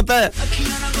ਨਾ ਪਤਾ ਹੈ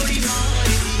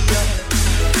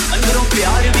ਅੰਦਰੋਂ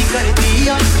ਪਿਆਰ ਵੀ ਕਰਦੀ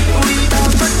ਆ ਕੁੜੀ ਦਾ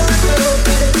ਪਤਾ ਕਰੋ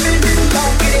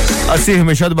ਅਸੀਂ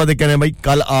ਹਮੇਸ਼ਾ ਤੋਂ ਬਾਅਦ ਕਹਿੰਦੇ ਭਾਈ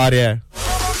ਕੱਲ ਆ ਰਿਹਾ ਹੈ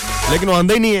ਲੇਕਿਨ ਉਹ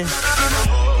ਆਂਦਾ ਹੀ ਨਹੀਂ ਹੈ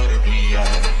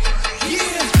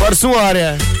ਪਰਸੋਂ ਆ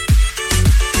ਰਿਹਾ ਹੈ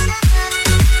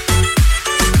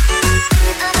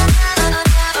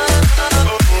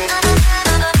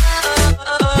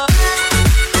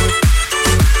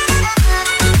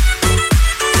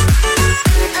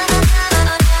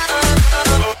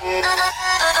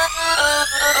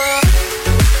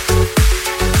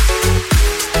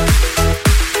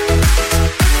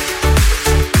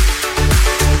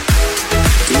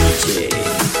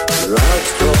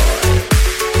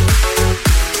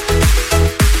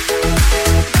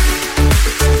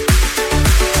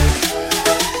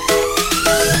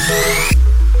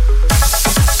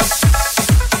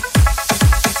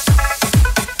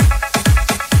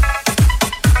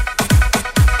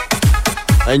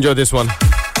Enjoy this one.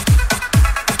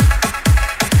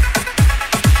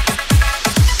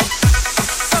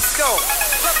 Let's go.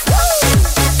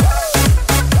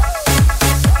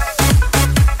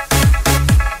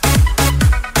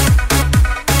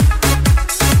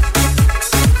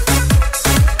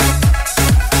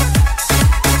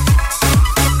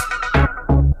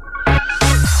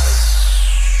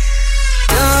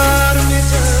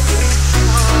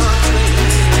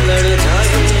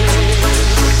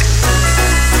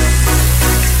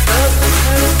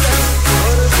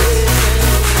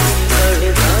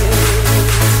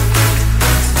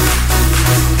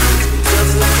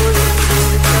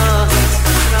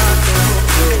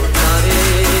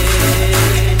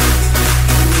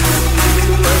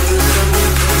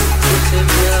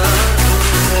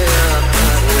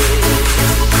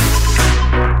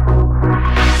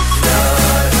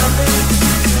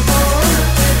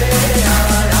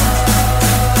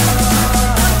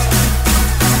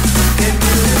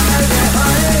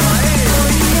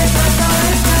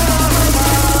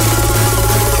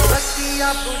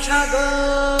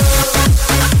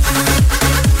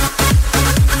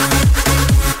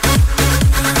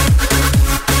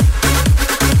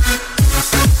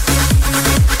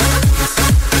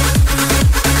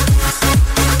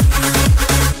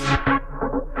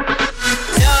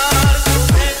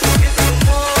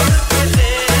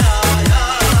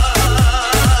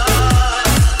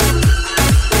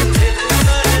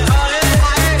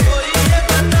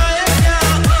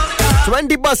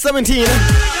 Past 17,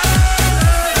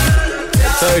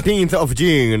 13th of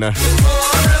June. If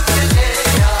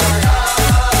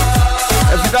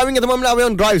you're driving at the moment, we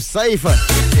on drive safe.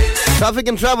 Traffic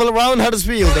and travel around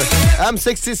Huddersfield.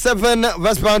 M67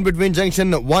 westbound between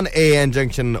junction 1A and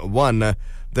junction 1.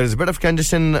 There is a bit of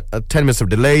congestion, 10 minutes of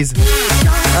delays.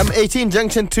 M18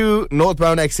 junction 2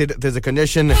 northbound exit. There's a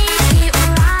congestion, 10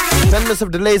 minutes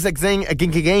of delays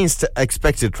against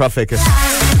expected traffic.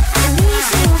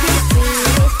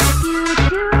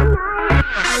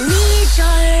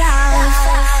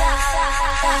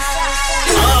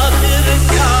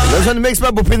 This one makes my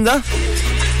Bupinda.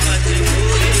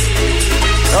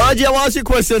 Raji, I'll ask you a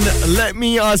question. Let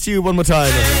me ask you one more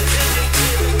time.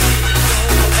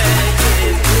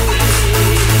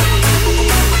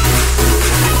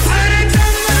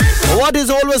 What is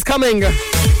always coming,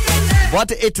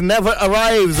 but it never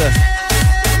arrives?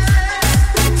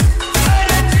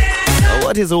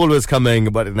 What is always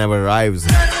coming, but it never arrives?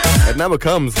 It never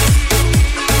comes.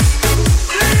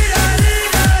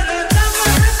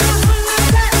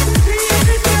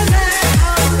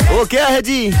 वो क्या है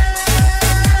जी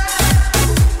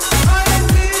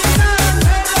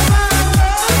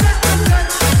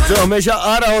जो हमेशा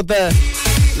आ रहा होता है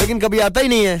लेकिन कभी आता ही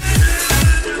नहीं है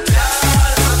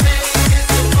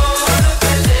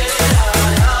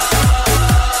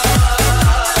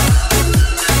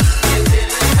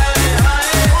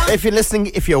If you're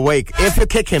listening, if you're awake, if you're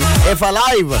kicking, if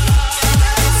alive,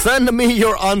 send me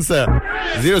your answer.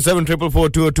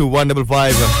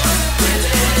 07444202155.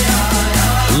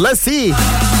 Let's see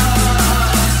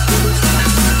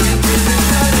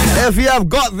if you have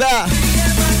got that.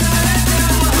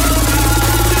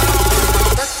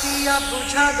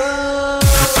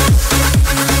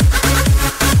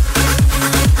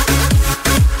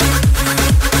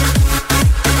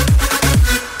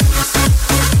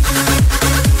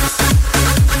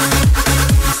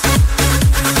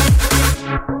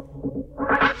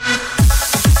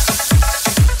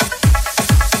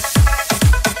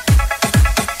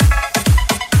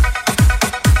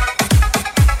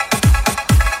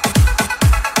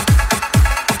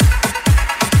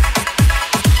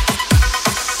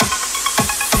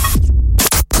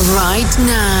 Right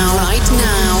now,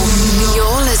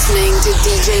 you're listening to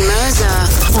DJ Mirza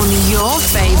on your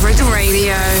favorite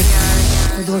radio.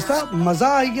 दोस्ता मजा आ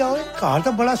गया ओए car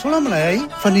तो बड़ा सोना बनाया है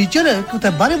furniture कुछ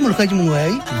बाहर मुल्क से मंगवाया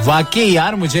है वाकई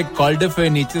यार मुझे कॉल्डर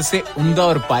फर्नीचर से उम्दा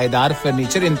और पायदार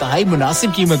फर्नीचर इंतहाई मुनासिब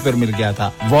कीमत पर मिल गया था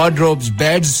wardrobes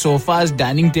beds sofas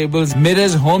dining tables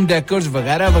mirrors home decors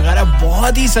वगैरह वगैरह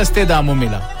बहुत ही सस्ते दामों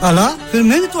मिला अला फिर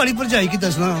मैं भी तुम्हारी पर जाई की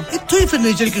दसना इत्थों ही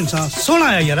फर्नीचर के इंसान सोना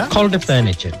आया यार Calder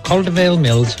Furniture Caldervale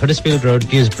Mills Huddersfield Road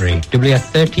Dewsbury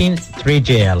WF13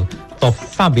 3JL for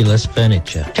fabulous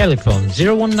furniture. Telephone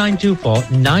 01924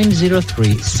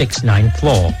 903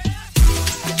 694.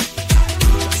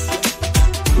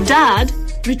 Dad,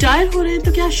 retire हो रहे हैं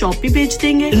तो क्या शॉप भी बेच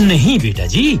देंगे? नहीं बेटा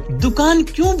जी, दुकान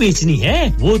क्यों बेचनी है?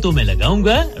 वो तो मैं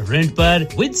लगाऊंगा रेंट पर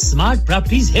with smart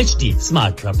properties HD.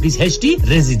 Smart properties HD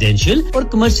residential और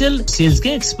कमर्शियल सेल्स के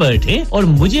एक्सपर्ट हैं और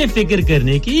मुझे फिक्र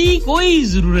करने की कोई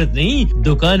जरूरत नहीं।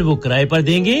 दुकान वो किराए पर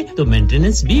देंगे तो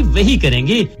मेंटेनेंस भी वही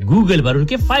करेंगे। गूगल पर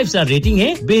उनके 5 स्टार रेटिंग है,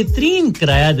 बेहतरीन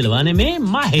किराया दिलवाने में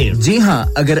माहिर। जी हां,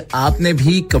 अगर आपने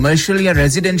भी कमर्शियल या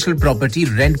रेजिडेंशियल प्रॉपर्टी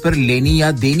रेंट पर लेनी या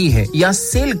देनी है या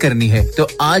सेल करनी है तो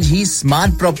आज ही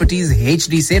स्मार्ट प्रॉपर्टीज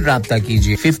एचडी से राब्ता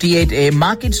कीजिए 58A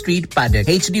market street Paddock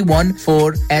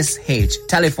HD14SH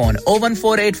telephone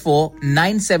 01484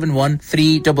 971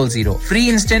 300 free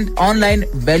instant online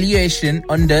valuation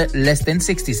under less than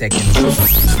 60 seconds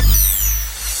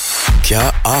क्या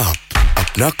आप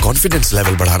अपना कॉन्फिडेंस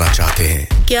लेवल बढ़ाना चाहते हैं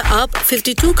क्या आप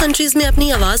 52 कंट्रीज में अपनी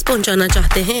आवाज पहुंचाना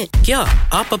चाहते हैं क्या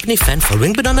आप अपनी फैन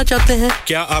फॉलोइंग बनाना चाहते हैं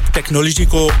क्या आप टेक्नोलॉजी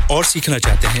को और सीखना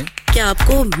चाहते हैं क्या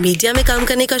आपको मीडिया में काम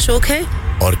करने का शौक है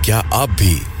और क्या आप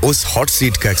भी उस हॉट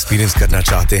सीट का एक्सपीरियंस करना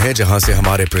चाहते हैं जहां से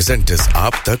हमारे प्रेजेंटर्स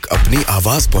आप तक अपनी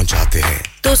आवाज पहुंचाते हैं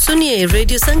तो सुनिए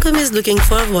radio Sangam is looking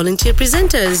for volunteer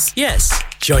presenters yes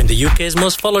join the UK's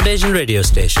most followed Asian radio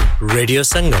station Radio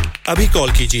Sangam अभी कॉल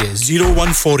कीजिए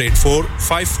 01484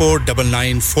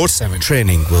 549947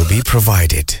 training will be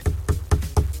provided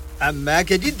मैं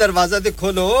के जी दरवाजा दे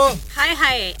खोलो हाय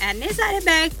हाय एने सारे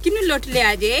बैग किनु लुट ले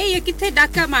आजे ये किथे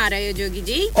डाका मार रहे हो जोगी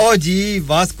जी ओ जी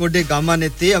वास्को डे गामा ने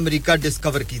ते अमेरिका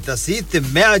डिस्कवर कीता सी ते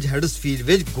मैं आज हडर्सफील्ड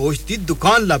विच गोश्त दी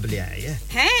दुकान लब ले आया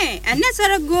है एने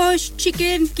सारा गोश्त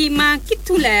चिकन कीमा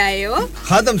किथु ले आए हो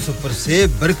खादम सुपर से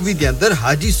बरकवी दे अंदर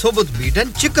हाजी सोबत मीट एंड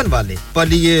चिकन वाले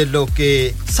पलिए लोके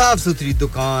साफ सुथरी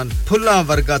दुकान फुल्ला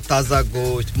वर्गा ताजा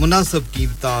गोश्त मुनासिब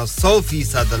कीमतां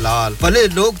 100% दलाल भले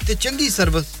लोग ते चंगी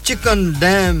service chicken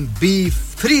lamb beef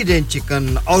free range chicken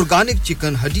organic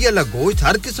chicken हड्डी वाला गोश्त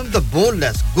हर किस्म दा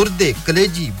बोनलेस गुर्दे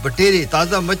कलेजी बटेरे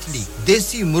ताजा मछली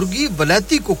देसी मुर्गी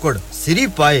बलाती कुकड़ सिरी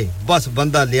पाए बस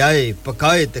बंदा ले आए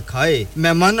पकाए ते खाए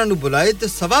मेहमानां नु बुलाए ते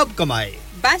सवाब कमाए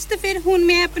बस तो फिर हुन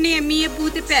मैं अपने अम्मी अब्बू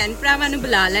ते भैन भरावां नु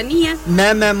बुला लेनी है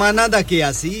मैं मेहमानां दा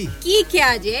किया सी की क्या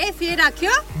जे फिर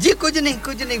आखियो जी कुछ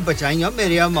नहीं बचाइयो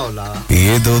मेरे मौला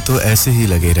ये दो तो ऐसे ही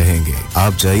लगे रहेंगे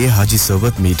आप जाइए हाजी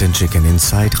सोबत meat and chicken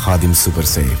inside Khadim super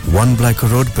से 1 Black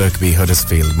Road Birkby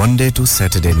Huddersfield Monday to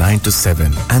Saturday 9 to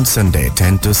 7 and Sunday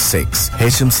 10 to 6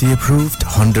 HMC approved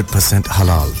 100%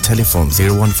 halal telephone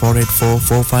 01484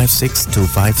 456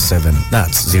 257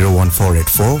 that's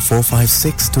 01484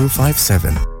 456 257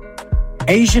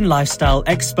 Asian Lifestyle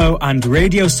Expo and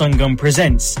Radio Sangam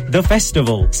presents The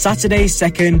Festival, Saturday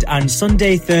 2nd and Sunday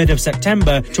 3rd of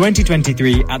September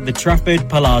 2023 at the Trafford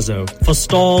Palazzo. For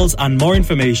stalls and more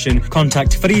information,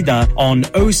 contact Frida on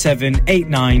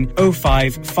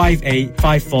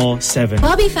 07890558547.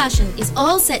 Bobby Fashion is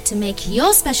all set to make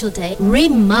your special day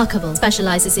remarkable.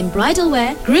 Specializes in bridal wear,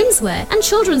 groom's wear and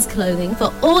children's clothing for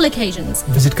all occasions.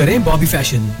 Visit करें Bobby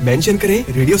Fashion, mention करें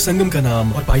Radio Sangam का नाम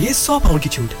और पाइए £100 की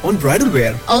छूट on bridal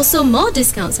wear. Also, more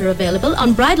discounts are available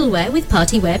on bridal wear with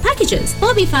party wear packages.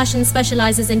 Bobby Fashion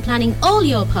specializes in planning all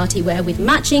your party wear with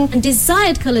matching and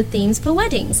desired colored themes for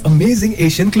weddings. Amazing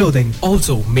Asian clothing,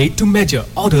 also made to measure,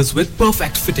 orders with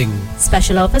perfect fitting.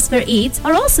 Special offers for Eids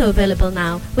are also available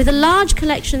now with a large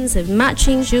collections of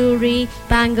matching jewelry,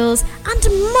 bangles and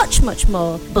much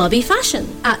more. Bobby Fashion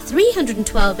at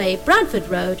 312A Bradford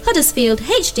Road, Huddersfield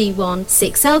HD1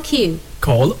 6LQ.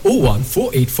 Call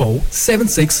 01484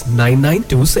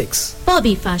 769926.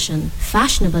 Bobby Fashion,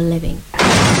 fashionable living.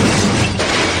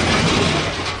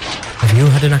 Have you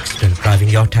had an accident driving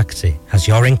your taxi? Has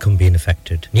your income been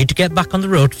affected? Need to get back on the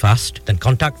road fast? Then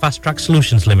contact Fast Track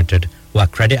Solutions Limited, who are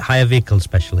credit hire vehicle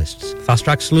specialists. Fast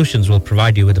Track Solutions will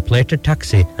provide you with a plated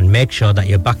taxi and make sure that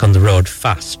you're back on the road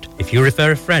fast. If you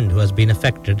refer a friend who has been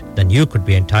affected, then you could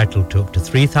be entitled to up to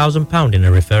 £3,000 in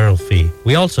a referral fee.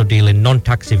 We also deal in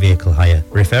non-taxi vehicle hire.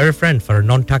 Refer a friend for a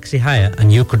non-taxi hire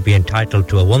and you could be entitled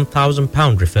to a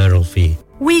 £1,000 referral fee.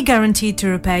 We guarantee to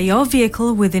repair your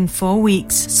vehicle within 4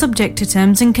 weeks, subject to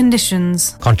terms and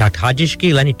conditions. Contact Haji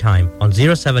Shakil anytime on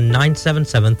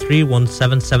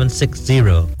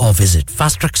 07977317760 or visit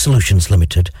Fast Track Solutions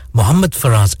Limited, Mohammed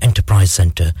Faraz Enterprise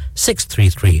Centre,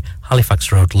 633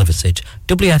 Halifax Road, Liversedge,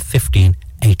 WF15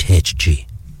 8HG.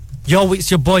 Yo,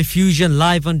 it's your boy Fusion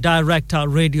live and direct at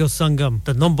Radio Sangam,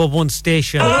 the #1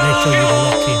 station. Make sure you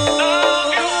lock in.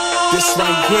 This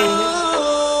right here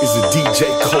is a DJ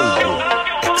Cold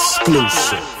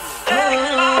exclusive.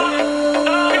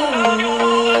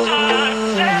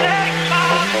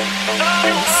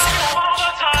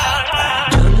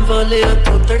 जान वाले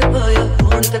तो तड़पाया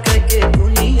phone तक के तू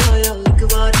नहीं आया एक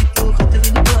बारी तू खत भी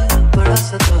नहीं पाया बड़ा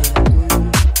सताया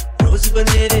रोज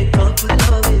बनेरे कांप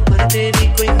लावे पर तेरी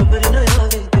कोई खबर न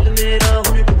आवे दिल मेरा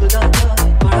हुन डुबदा जाए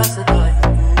बड़ा सताया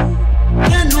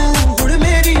तैनू हुन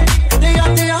मेरी कदे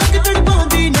याद आके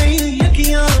तड़पांदी नहीं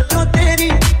अखियां तो तेरी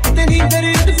कितनी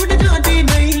दर्द फुट जाती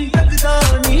नहीं लगदा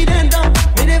नहीं रहंदा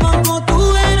मेरे वांगो तू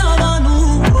है रावा नू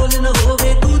बोल न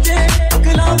होवे तुझे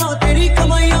अकलावा तेरी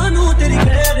कमाईयां नू तेरी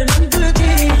गैर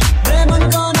मंगदी मैं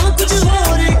मंगा ना कुछ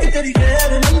और एक तेरी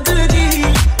गैर मंगदी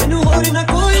मैनू और ना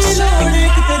कोई लोड़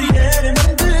एक तेरी गैर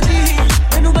मंगदी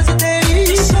मैनू बस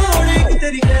तेरी सोड़ एक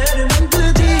तेरी गैर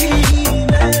मंगदी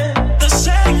मैं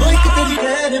कोई तेरी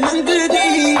गैर मंगदी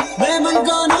मैं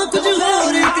मंगा ना कुछ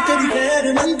और एक तेरी गैर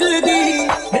मंगदी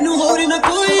मैनू और ना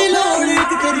कोई लोड़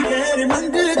एक तेरी गैर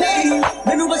मंगदी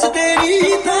मैनू बस तेरी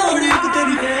सोड़ एक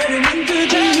तेरी गैर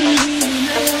मंगदी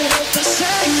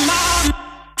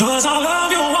Cause I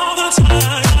love you all the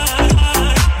time.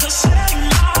 The same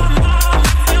mom,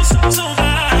 feels so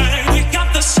right. We got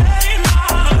the same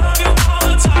mom, I love you all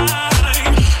the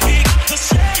time. We got the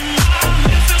same mom,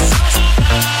 it feels so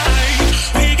right.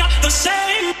 We got the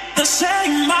same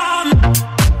mom,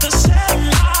 the same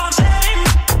mom,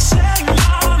 same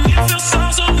mom. It feels so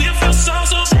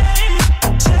same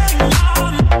mom, same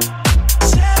mom, the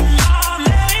same mom.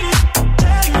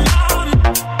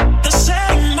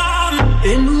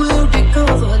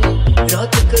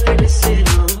 रात कदे से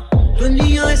ना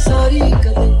दुनिया सारी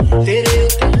कदे तेरे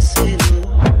ऊपर से ना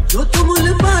जो तू मुल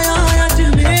पाया आज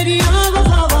मेरी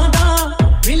आवाज़ां दा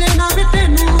मिले ना वे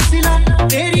तेनू सिला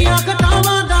तेरी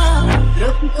खतावां दा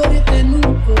रब करे तेनू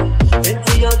को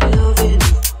इत्ते याद आवे ना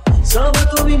सब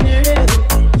तो भी नेड़े हो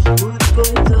दूर को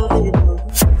जावे ना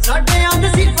साडे अंग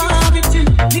सिफां विच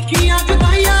लिखियां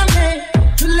जुदाइयां वे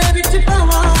झुल्ले विच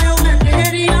पावां मैं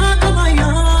तेरी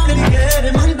कमाईयां तेरी गैर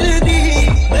मंगदी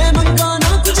मैं मंगा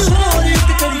ना कुछ और एक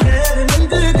तेरी गैर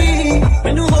मंगदी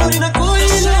मैनू और ना कोई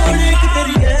लोड़ एक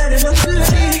तेरी गैर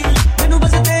मंगदी मैनू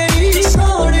बस तेरी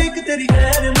सोड़ एक तेरी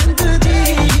गैर मंगदी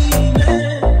मैं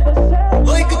ओ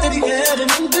एक तेरी गैर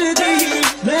मंगदी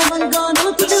मैं मंगा ना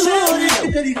कुछ और एक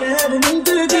तेरी गैर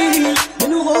मंगदी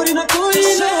मैनू और ना कोई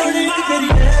लोड़ एक तेरी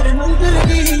गैर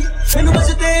मंगदी मैनू बस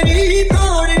तेरी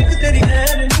सोड़ एक तेरी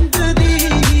गैर मंगदी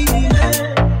मैं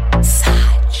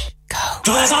सच go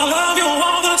 'cause I love you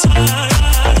all the time.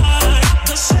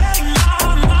 The same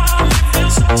mom, it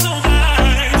feels so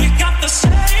right. We got the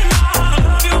same mom, I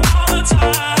love you all the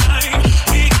time.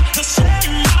 We got the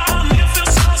same mom, it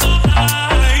feels so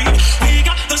right. We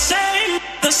got the same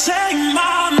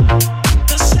mom,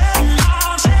 the same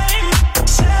mom,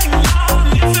 same mom.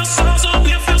 It feels so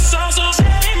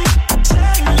same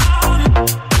mom,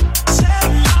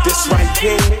 This right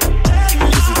here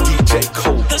is a DJ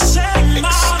Cold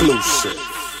exclusive.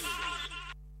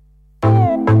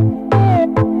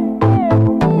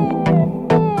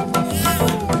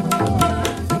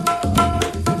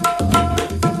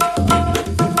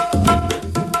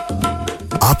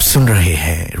 आप सुन रहे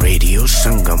हैं radio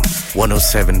Sangam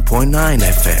 107.9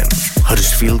 FM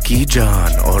Huddersfield की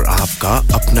जान और आपका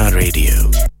अपना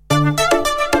radio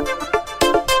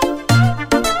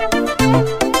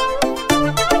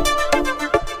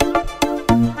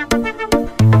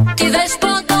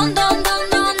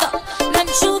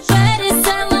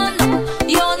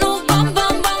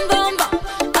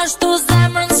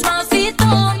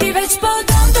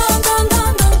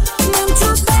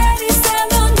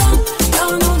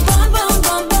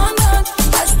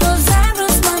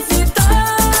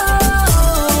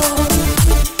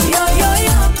Yo, yo,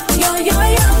 yo, yo,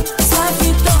 yo.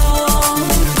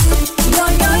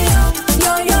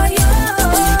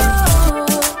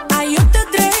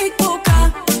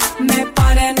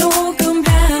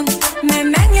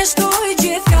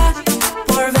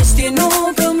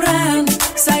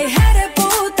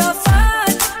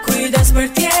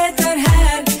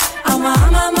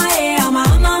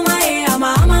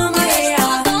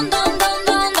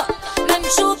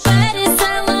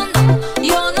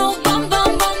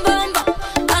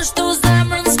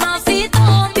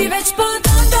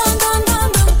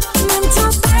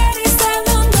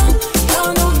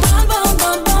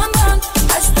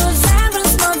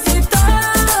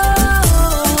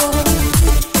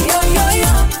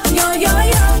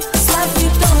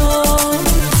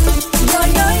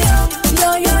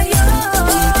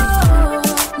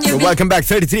 Welcome back,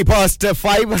 33 past 5.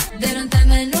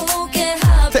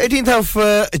 13th of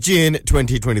June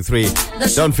 2023.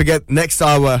 Don't forget, next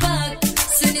hour,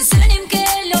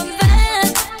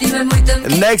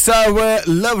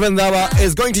 Love Randhawa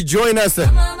is going to join us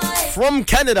from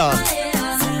Canada.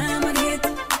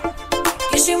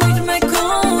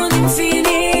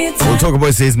 We'll talk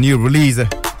about his new release.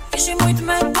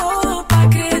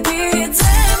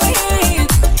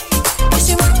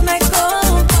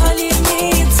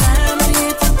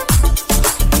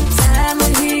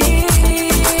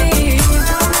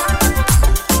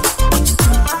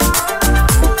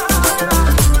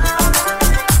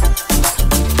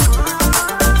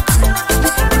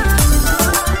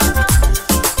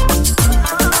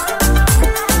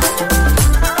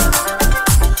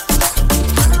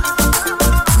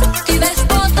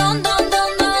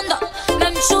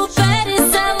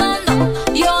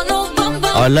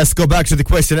 Let's go back to the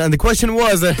question, and the question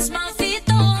was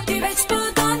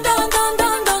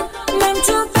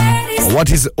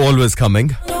what is always coming?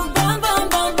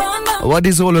 What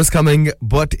is always coming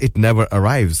but it never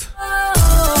arrives?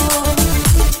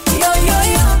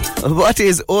 What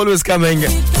is always coming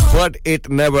but it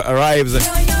never arrives?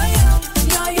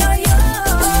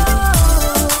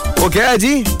 Okay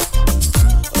जी,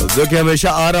 जो कि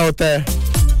हमेशा आ रहा होता है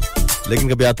लेकिन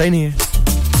कभी आता ही नहीं है.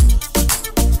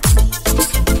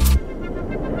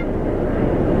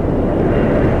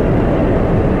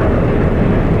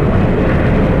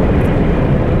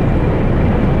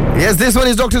 Yes, this one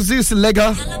is Dr. Zeus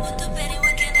Lega,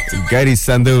 Gary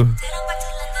Sandhu.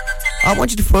 I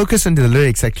want you to focus on the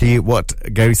lyrics, actually, what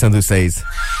Gary Sandhu says.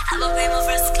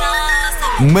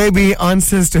 Maybe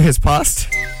answers to his past.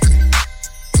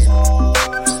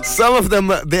 Some of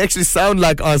them, they actually sound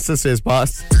like answers to his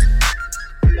past.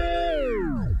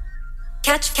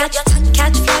 Catch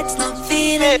flights, no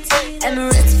feelings.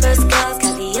 Emirates first class,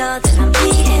 caviar that I'm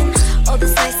eating. All the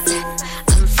sights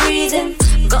that I'm freezing.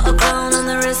 Got a crown on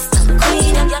the wrist, I'm the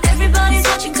queen. And everybody's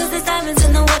watching cause there's diamonds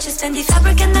in the watches. Fendi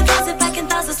fabric in the closet, packing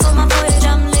thousands for my voyage.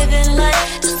 I'm living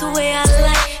life just the way I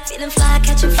like. Feeling fly,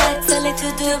 catching flights, LA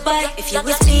to Dubai. If you're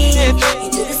with me,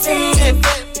 you do the same.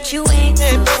 But you ain't,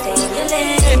 so stay in your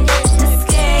lane.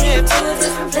 Escape to a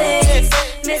different place.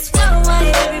 Miss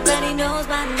Worldwide, everybody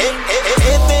knows my name.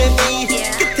 Hey baby,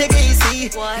 किथे गई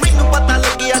सी? मैनू पता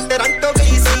लगिया Toronto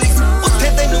गई सी. उत्थे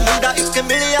तैनू मुंडा इक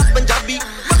मिलिया पंजाबी.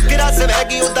 वक्रा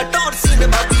स्वैगी ओदा टॉर सी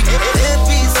नवाबी.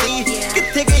 ABC,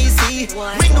 किथे गई सी?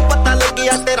 मैनू पता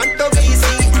लगिया टोरंटो गई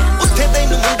सी. उत्थे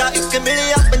तैनू मुंडा इक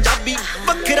मिलिया पंजाबी.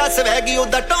 वक्रा स्वैगी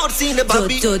ओदा टॉर सी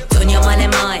नवाबी. दुनिया माले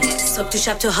माए, सब तू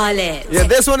शब तू हाले. Yeah,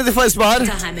 this one is the first part.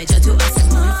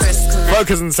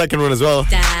 Focus on the second one as well.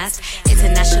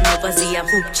 International buzzy, I'm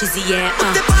hoop cheesy, yeah.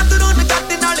 उत्ते बाथरूम में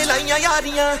जाते नाले लाइयां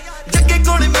यारियां. जग्गे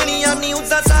कोल मिलियां नी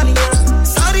उदा सारियां.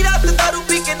 सारी रात दारू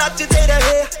पी के नाचते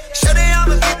रहे. शरेआम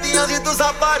कीतियां सी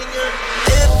तुसां पारियां.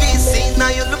 ABC, now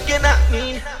you looking at me.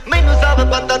 मैनू सब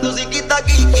पता तुसी कीता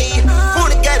की. हुण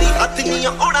गैरी हथ नी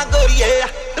आउणा गोरीए.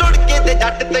 रुड़ के ते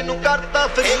जट तैनू करता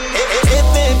फ्री.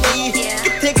 baby,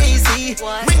 किथे गई सी?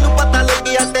 मैनू पता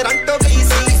लगिया टोरंटो गई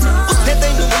सी. उत्थे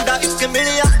तैनू मुंडा इक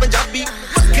मिलिया Punjabi.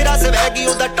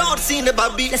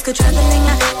 Let's go traveling,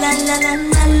 la la la la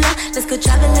la. Let's go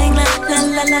traveling, la la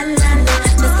la la la.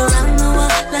 Let's go round the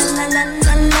world, la la la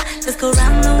la la. Let's go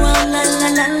round the world, la la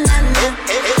la la la.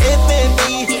 Hey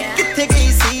baby, किथे गई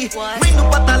सी? मैनू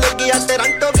पता लगिया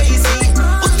Toronto गई सी.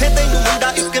 उत्थे तैनू मुंडा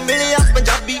इक मिलिया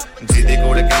पंजाबी. जिदे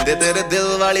कोल कहंदे तेरे दिल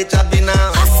वाली चाबी ना.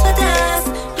 Asfadas,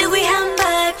 Louis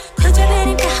handbag.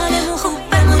 خجلاني بحال الخوف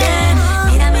بالمولان.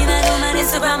 ميرا ميرا رومان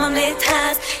Instagram I'm lit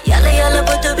has. Yalla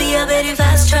put to be a very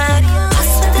fast track.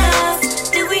 Asfadas,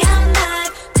 Louis handbag.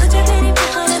 خجلاني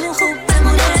بحال الخوف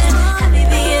بالمولان.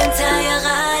 حبيبي انت يا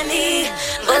غالي.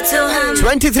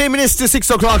 23 minutes to 6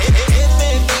 o'clock.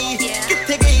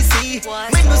 किथे गई सी?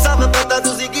 मैनू सब पता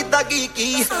तुसी कीता की.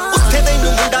 उत्थे तैनू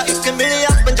मुंडा इक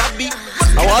मिलिया Punjabi.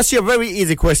 I'll ask you a very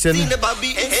easy question,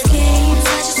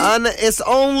 and it's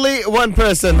only one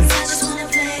person,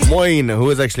 Moin, who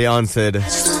has actually answered.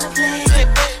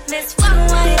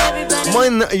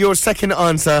 Moin, your second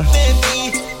answer.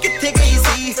 किथे गई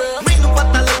सी? मैनू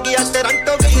पता लगिया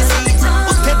टोरंटो गई सी.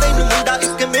 उत्थे तैनू मुंडा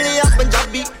इक मिलिया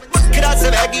पंजाबी. वक्रा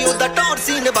स्वैगी ओदा टॉर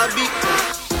सी नवाबी.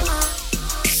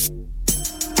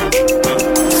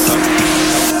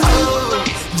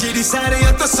 जिहड़ी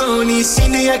सारियां तो सोनी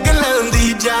सीने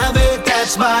अगलांदी जावे.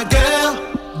 That's my girl.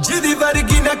 जिहदी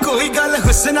वर्गी ना कोई गल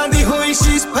हुस्ना दी होई.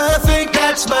 She's perfect.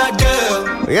 That's my girl.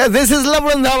 Yeah, this is Love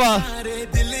Randhawa.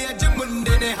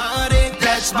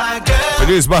 That's my girl.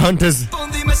 Produced by Hunters.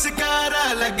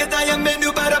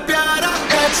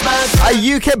 A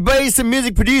UK-based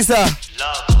music producer.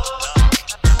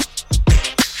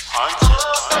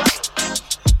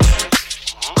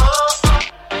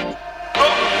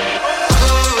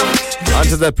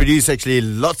 artists that produce actually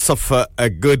lots of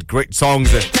great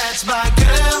songs.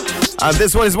 And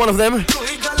this one is one of them.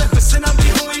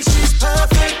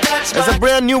 It's a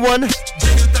brand new one.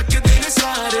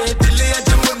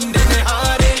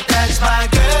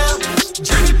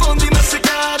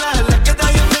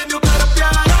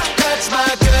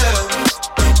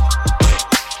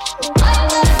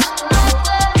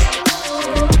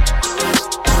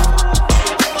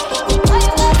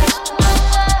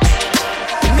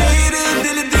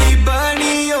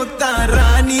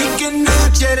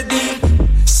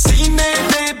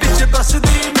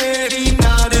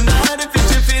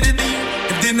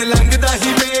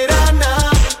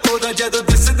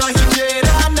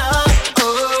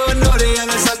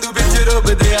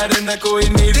 कोई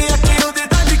मेरे अके ओदे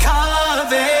दा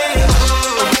दिखावे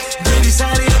मेरी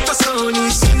सारी तो सोनी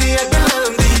सीने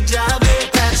अगलांदी जावे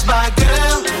that's my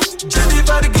girl जदी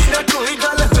वर्गी ना कोई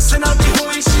गल हुस्ना दी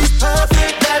होई she's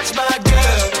perfect that's my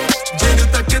girl जेनु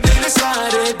तक दिल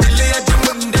सारे दिल अज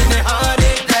मुंडे ने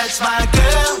हारे that's my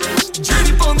girl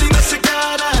जेदी पोंदी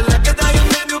मस्कारा लगदा है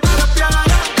मैनू बड़ा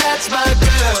प्यारा that's my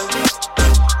girl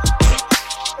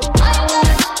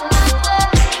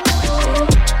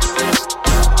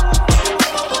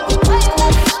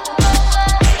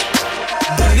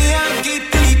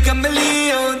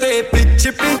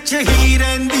ਪਿੱਛੇ ਹੀ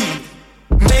ਰਹਿੰਦੀ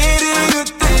ਮੇਰੇ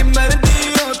ਉੱਤੇ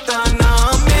ਮਰਦੀ ਉਹ ਤਾਂ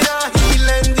ਨਾ ਮੇਰਾ ਹੀ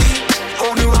ਲੈਂਦੀ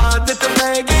ਉਹਨੂੰ ਆਦਤ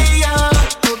ਪੈ ਗਈ ਆ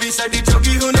ਉਹ ਵੀ ਸਾਡੀ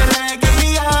ਜੋਗੀ ਹੁਣ ਰਹਿ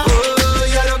ਗਈ ਆ ਓ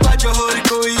ਯਾਰੋ ਬਾਜੋ ਹੋਰ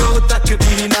ਕੋਈ ਉਹ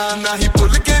ਤੱਕਦੀ ਨਾ ਹੀ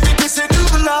ਭੁੱਲ ਕੇ ਵੀ ਕਿਸੇ ਨੂੰ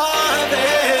ਬੁਲਾਵੇ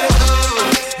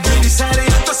ਜਿਹੜੀ ਸਾਰੇ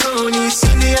ਤੋਂ ਸੋਹਣੀ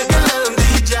ਸੀਨੇ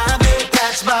ਅਗਲਾਂਦੀ ਜਾਵੇ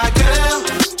that's my girl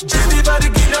ਜਿਹਦੀ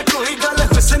ਵਰਗੀ ਨਾ ਕੋਈ ਗੱਲ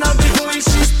ਹੁਸਨਾ ਦੀ ਹੋਈ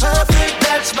she's perfect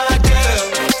that's my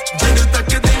girl ਜਿਹਨੂੰ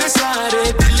ਤੱਕਦੇ ਨੇ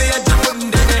ਸਾਰੇ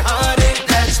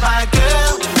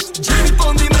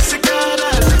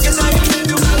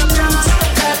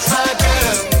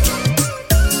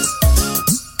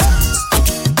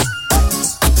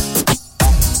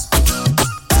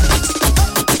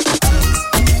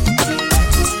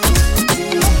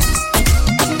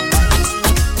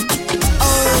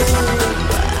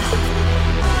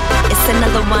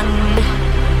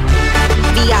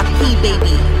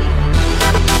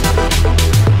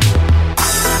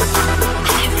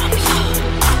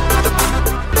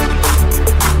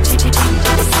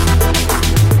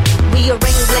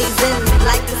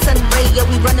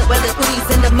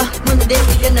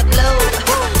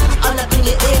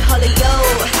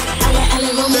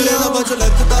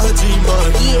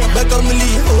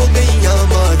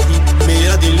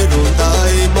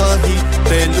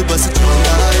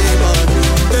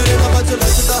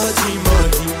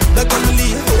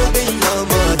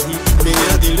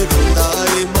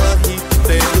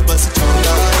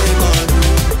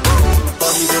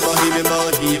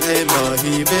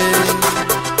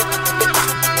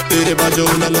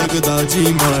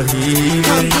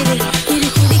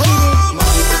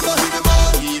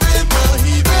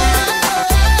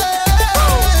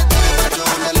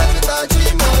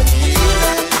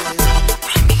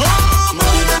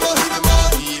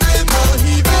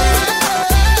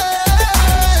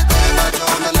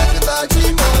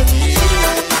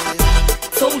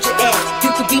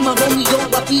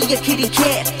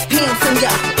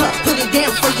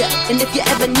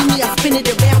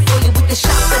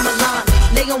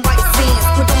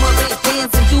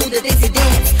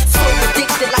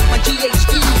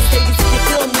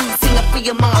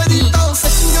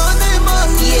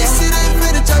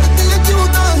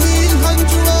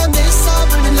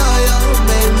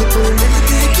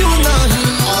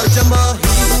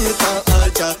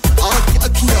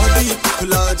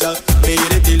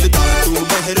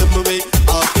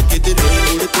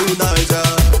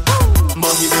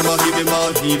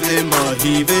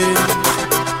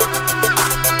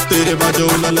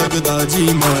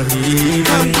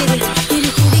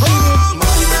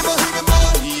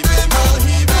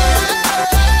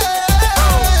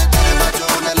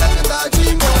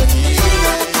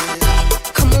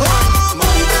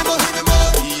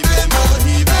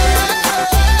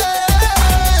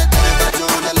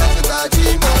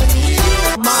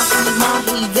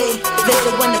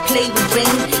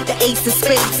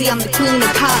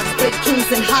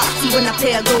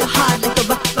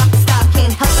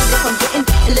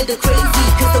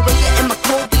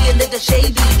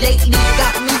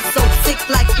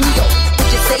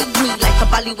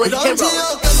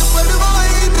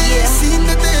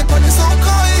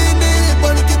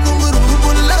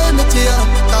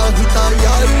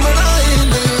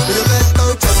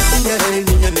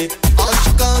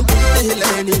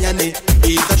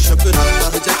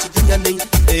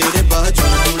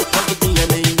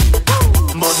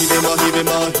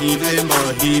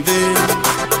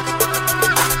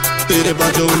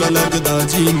चोला लगदा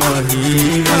जी माही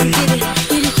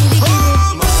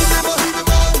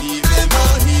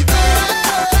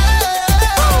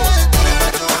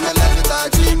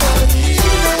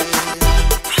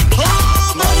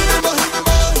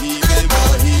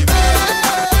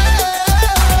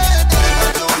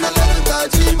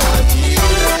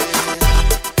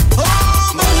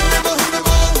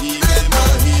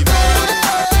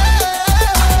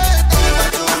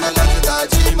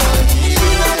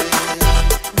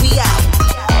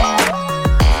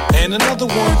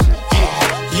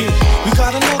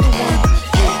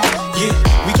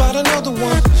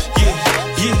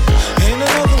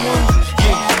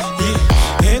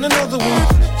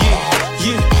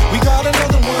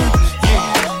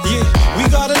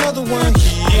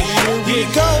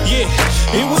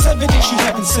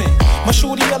My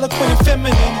shorty eloquent and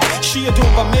feminine, she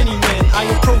adored by many men. I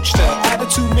approached her,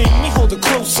 attitude made me hold her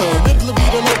closer. Little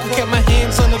Rita local, kept my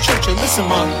hands on the choker. Listen,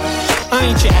 mom, I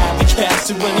ain't your average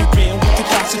bastard running around with the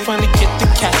classic, trying to get the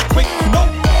cash quick. No,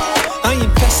 I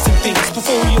invest in things,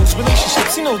 portfolios,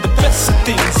 relationships, you know the best of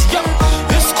things. Yup,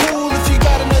 it's cool if you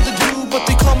got another dude, but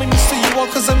they call me Mr. You all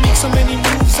cause I make so many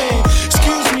moves. And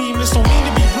excuse me, miss, don't mean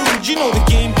to be rude, you know the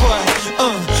game, but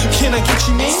can I get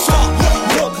your name?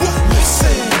 Look,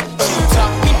 listen.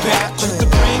 Top me back with the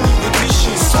brand new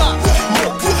edition. Stop,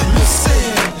 look,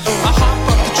 listen. I hop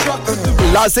up the truck with the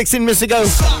last 16 minutes ago.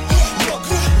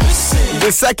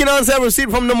 The second answer I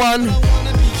received from Numan.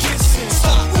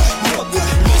 Stop, look,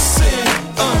 listen.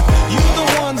 You the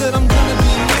one that I'm gonna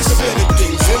be missing. Better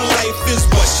things in life is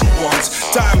what she wants.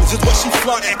 Diamonds is what she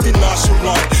flaunt, acting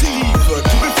nonchalant. Fever,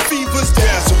 giving fevers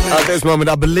dazzling. At this moment,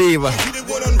 I believe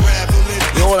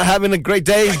you're all having a great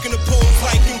day.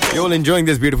 You're all enjoying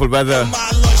this beautiful weather.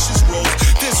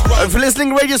 If you're listening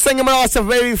to Radio Sangam, I'm going to ask a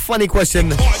very funny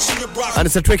question. And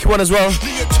it's a tricky one as well.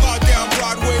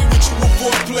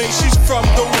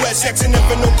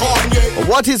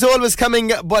 What is always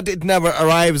coming, but it never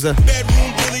arrives?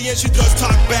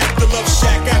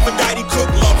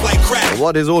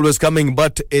 What is always coming,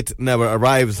 but it never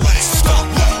arrives?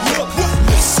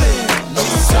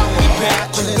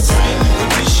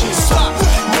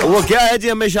 वो क्या है जी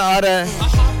हमेशा आ रहा है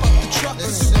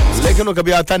लेकिन वो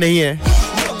कभी आता नहीं है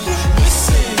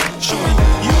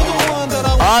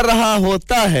आ रहा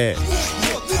होता है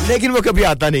लेकिन वो कभी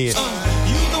आता नहीं है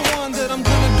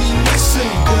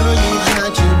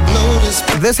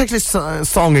This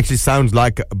song actually sounds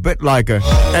like a bit like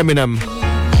Eminem.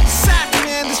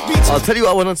 I'll tell you,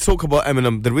 I want to talk about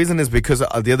Eminem. The reason is because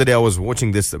the other day I was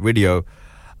watching this video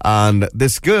and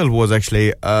this girl was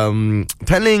actually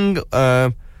talking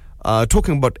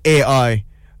about AI,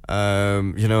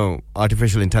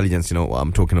 artificial intelligence, you know what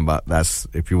I'm talking about. That's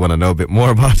if you want to know a bit more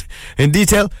about in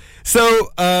detail.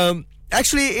 So,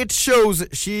 actually it shows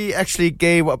she actually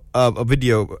gave a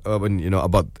video,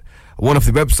 about one of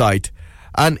the website.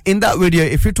 And in that video,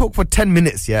 if you talk for 10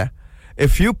 minutes,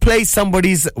 if you play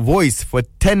somebody's voice for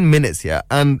 10 minutes,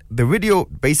 and the video,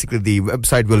 basically the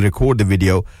website will record the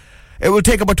video, it will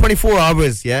take about 24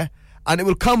 hours, and it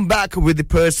will come back with the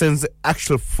person's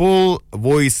actual full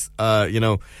voice,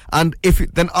 and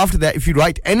then after that, if you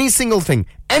write any single thing,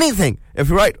 anything, if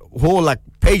you write whole like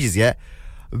pages,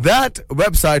 that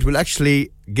website will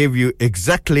actually give you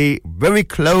exactly very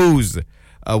close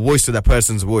voice to that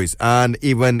person's voice, and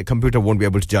even the computer won't be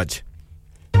able to judge.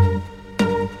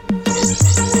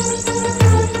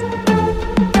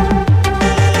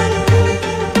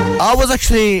 I was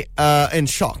actually in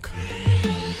shock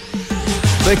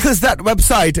because that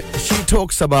website, she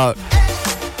talks about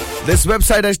this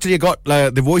website actually got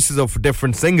the voices of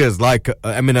different singers like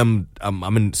Eminem,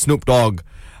 Snoop Dogg,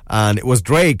 and it was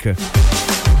Drake.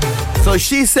 So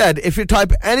she said if you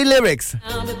type any lyrics,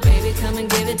 baby, come and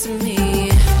give it to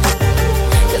me.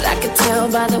 'Cause I can tell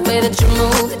by the way that you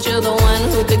move that you're the one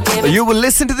who could give it. You will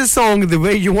listen to the song the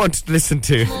way you want to listen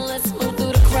to. Let's move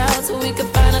through the crowd so we can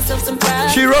find ourselves some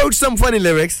pride. She wrote some funny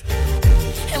lyrics.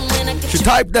 She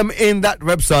typed them in that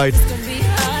website.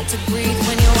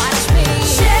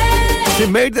 She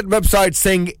made that website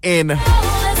sing in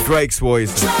Drake's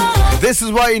voice. This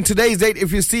is why in today's date,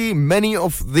 if you see many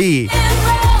of the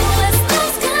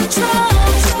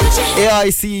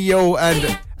AI CEO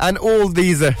and all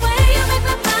these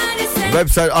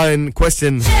websites are in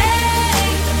question,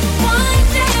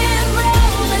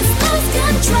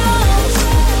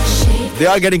 they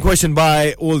are getting questioned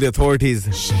by all the authorities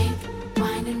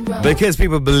because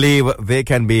people believe they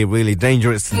can be really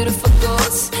dangerous. Beautiful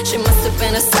ghost, she must have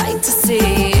been a sight to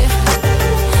see.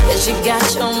 And she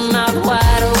got your mouth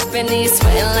wide open, you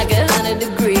sweating like 100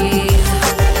 degrees.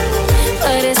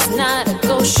 But it's not a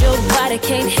ghost. approach your body,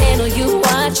 can't handle you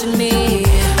watching me.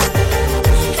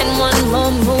 And one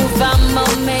more move, I'ma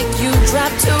make you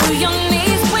drop to your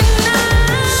knees when I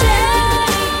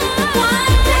shake,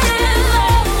 wind and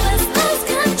roll, let's lose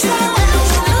control.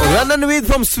 Rananveed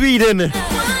from Sweden.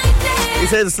 He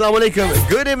says, Assalamu alaikum.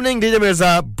 Good evening, DJ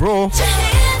Mirza, bro.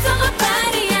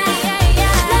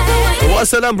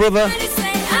 Wassalam, brother.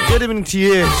 Good evening to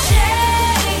you.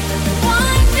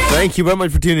 Thank you very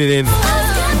much for tuning in.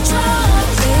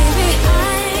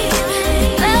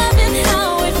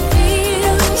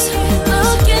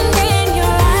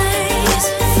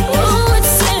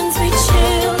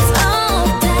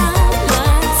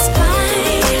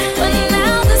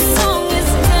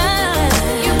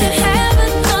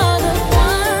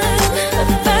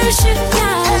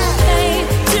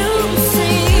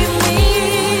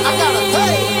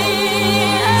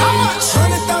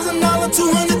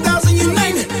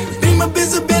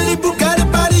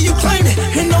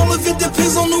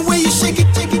 Depends on the way you shake it,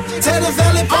 Tell the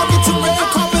valley, park it to red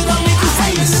carpet, I'll make you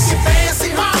famous. Looking fancy,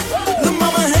 hot. The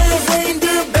mama has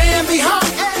reindeer, Bambi, hot.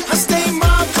 I stay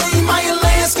my plane, my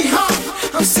Alaska, hot.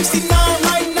 I'm 69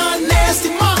 right now, nasty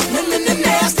mom,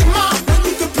 nasty mom.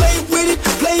 You can play with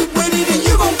it, and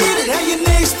you gon' get it. How your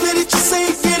legs split it, you say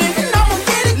get it, and I'ma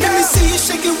get it. Let me see you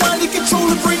shake it, wind it, control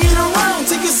it, bring it around.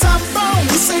 Take it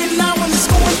southbound, you say it loud when it's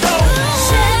going down.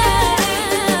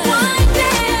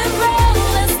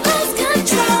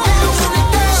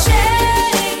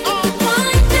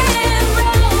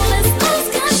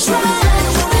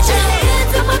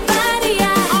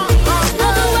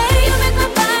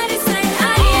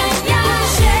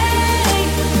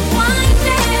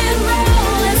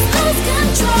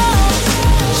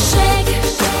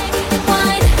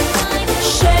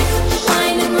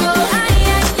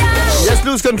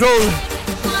 Lose control.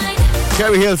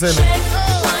 Carrie Hilson.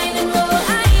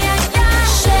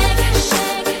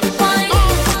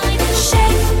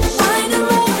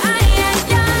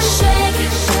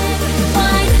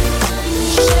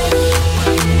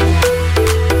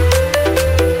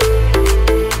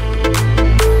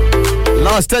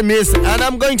 Last 10 minutes, and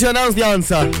I'm going to announce the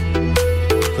answer.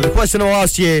 So the question I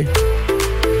asked you,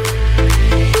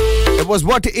 it was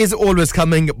what is always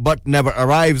coming but never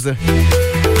arrives.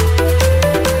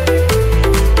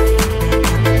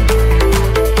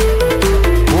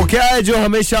 क्या है जो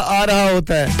हमेशा आ रहा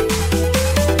होता है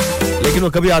लेकिन वो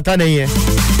कभी आता नहीं है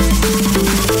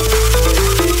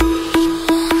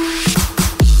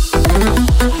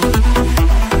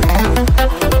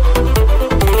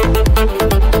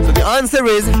So the answer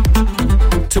is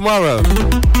tomorrow.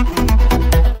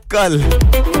 कल.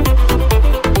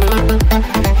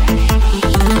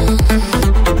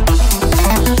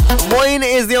 Moin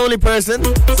is the only person.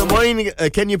 So Moin,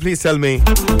 can you please tell me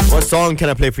what song can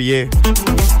I play for you?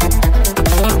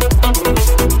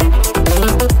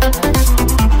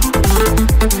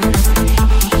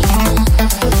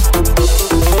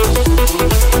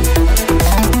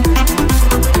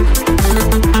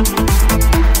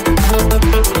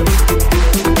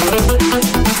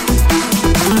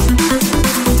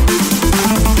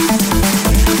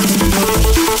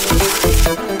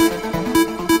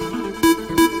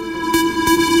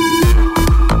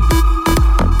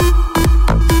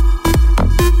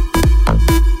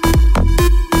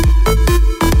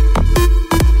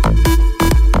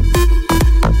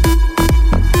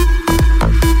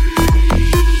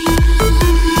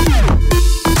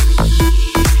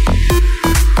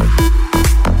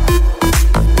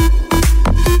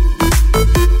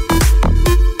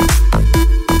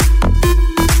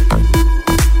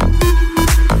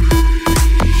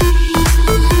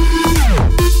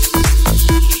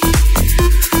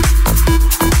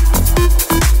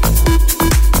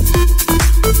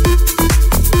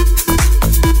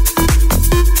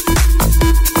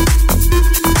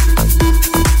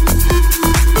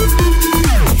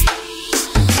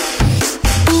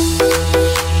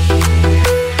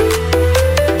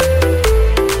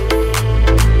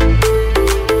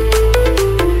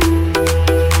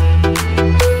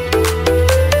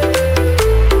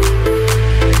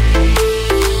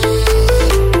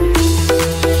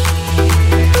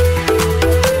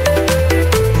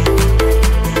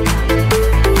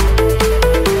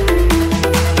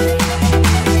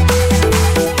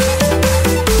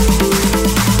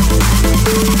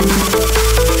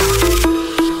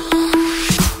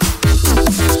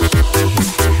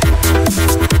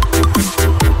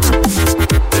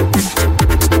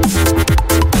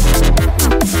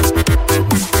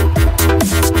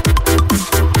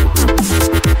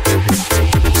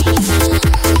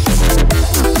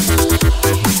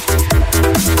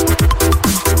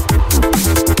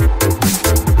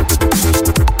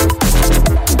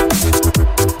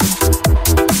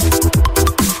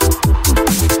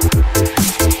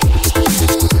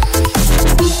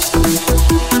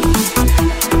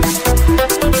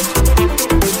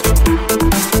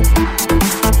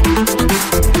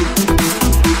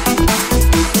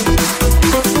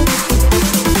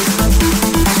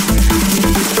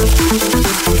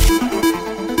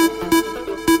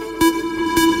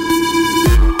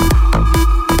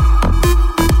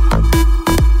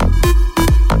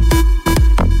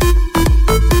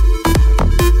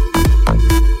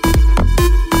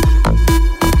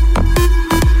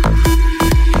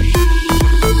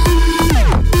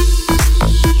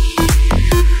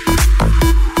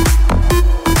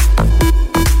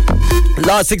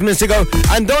 last 6 minutes to go.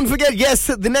 And don't forget, yes,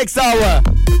 the next hour,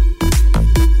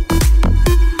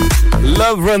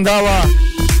 Love Randhawa,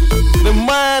 the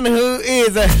man who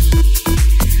is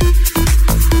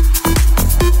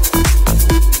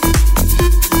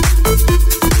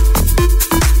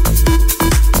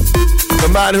the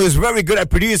man who is very good at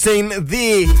producing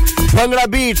the Bhangra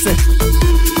beats.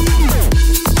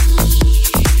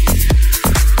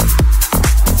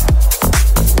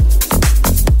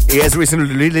 He has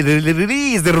recently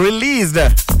released.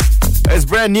 It's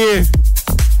brand new.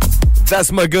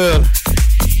 That's My Girl.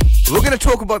 We're going to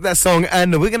talk about that song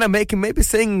and we're going to make him maybe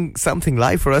sing something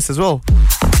live for us as well.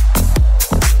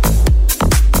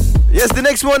 Yes, the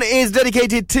next one is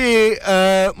dedicated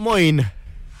to Moin.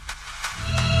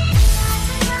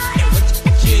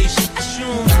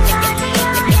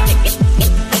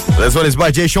 This one is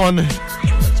by Jay Sean. You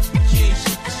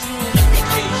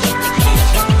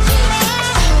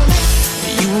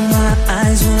were my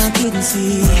eyes when I couldn't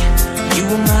see. You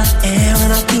were my air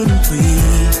when I couldn't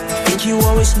breathe. Think you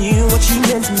always knew what you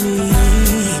meant to me.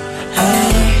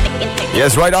 Hey.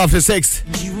 Yes, right after 6.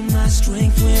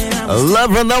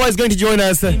 Love Randhawa is going to join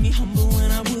us. I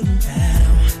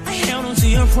held on to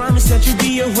your promise that you'd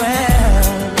be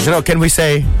around. You know, can we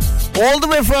say all the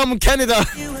way from Canada?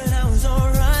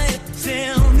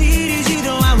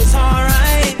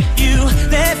 Alright, you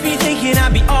left me thinking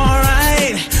I'd be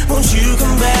alright. Won't you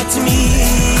come back to me?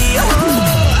 Oh,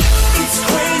 it's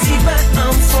crazy, but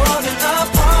I'm falling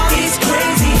apart. It's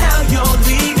crazy how you're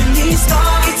leaving me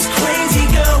scarred. It's crazy,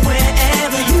 girl,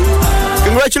 wherever you are.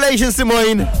 Congratulations to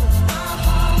Moin.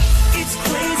 It's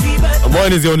crazy, but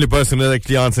Moin is the only person that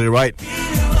actually answered it right.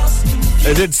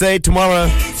 I did say tomorrow.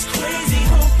 It's crazy,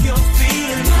 hope you're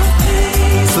feeling my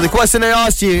pain. So the question I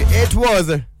asked you, it was,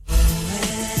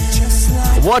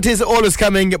 what is always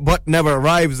coming but never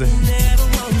arrives?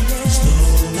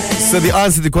 So the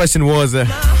answer to the question was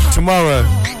tomorrow.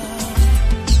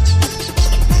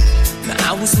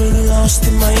 I was really lost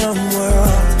in my own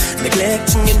world,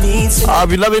 neglecting your needs. I'll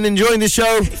be loving and enjoying the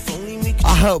show.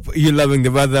 I hope you're loving the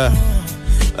weather.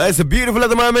 It's beautiful at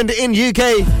the moment in UK.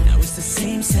 Now it's the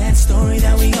same sad story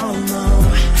that we all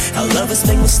know. How lovers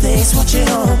make mistakes, watch it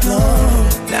all blow.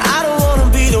 Now I don't wanna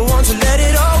be the one to let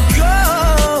it all go.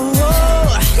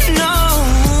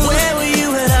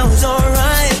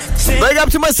 Big up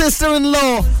to my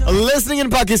sister-in-law listening in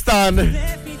Pakistan.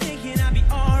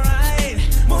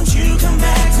 Won't you come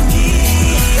back to me?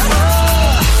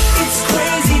 Oh, it's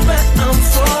crazy, but I'm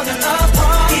falling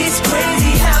apart. It's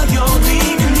crazy how you're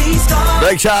leaving me scarred.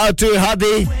 Big shout out to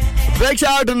Hadi. Big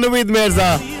shout out to Naveed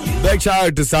Mirza. Big shout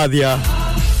out to Sadia.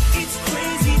 It's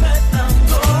crazy, but I'm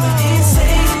going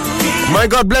insane. May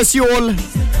God bless you all.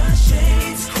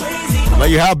 May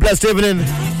you have a blessed evening.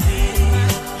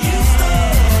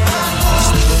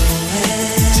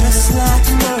 Like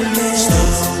a mermaid,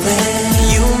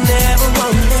 you never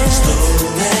won me.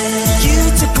 You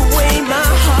took away my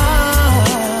heart.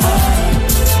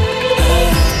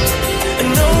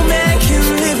 No man can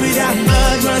live without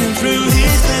blood running through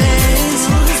his veins.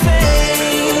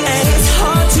 And it's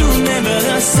hard to remember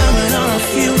the summer or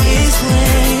feel his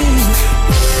rain.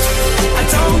 I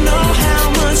don't know how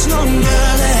much longer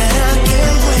that I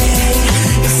can wait.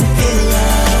 It's a thin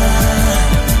line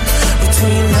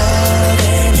between love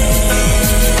and hate.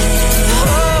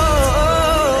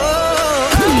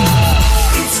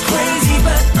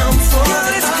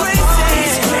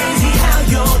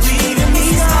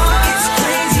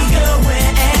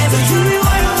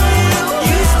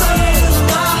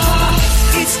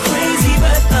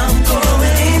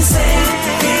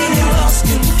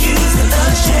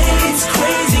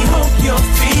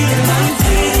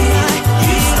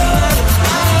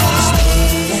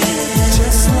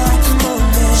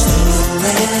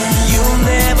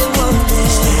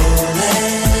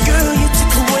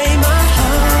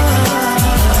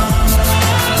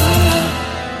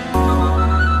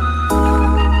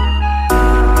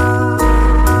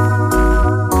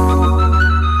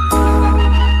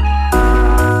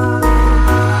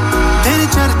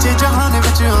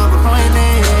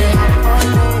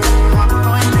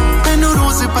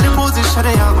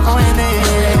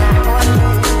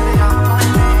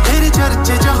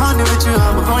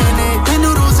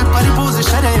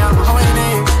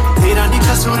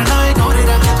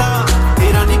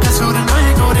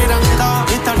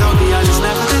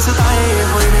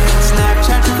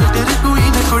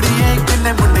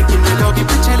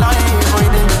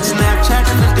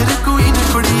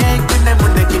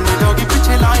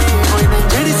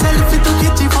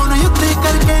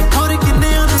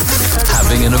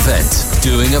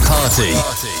 Doing a party,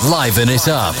 liven it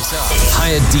up.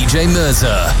 Hire DJ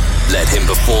Mirza. Let him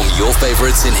perform your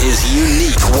favorites in his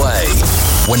unique way.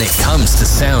 When it comes to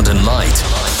sound and light,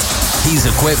 he's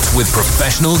equipped with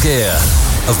professional gear.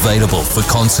 Available for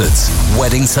concerts,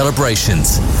 wedding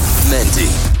celebrations, Mendi,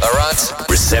 Bharat,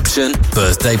 reception,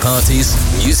 birthday parties,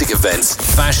 music events,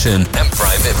 fashion and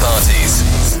private parties.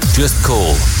 Just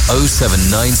call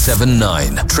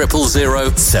 07979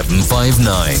 000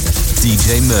 759.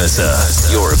 DJ Mirza,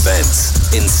 your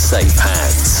events in safe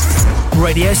hands.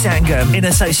 Radio Sangam, in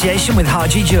association with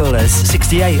Haji Jewellers,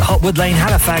 68 Hotwood Lane,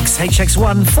 Halifax,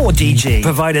 HX1 4DG.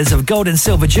 Providers of gold and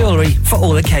silver jewellery for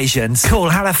all occasions. Call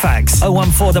Halifax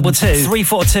 01422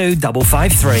 342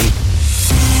 553.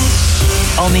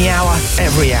 On the hour,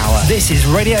 every hour. This is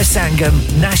Radio Sangam,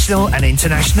 national and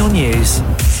international news.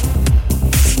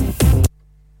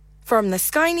 From the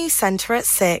Sky News Centre at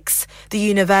 6, the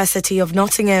University of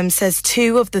Nottingham says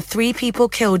 2 of the 3 people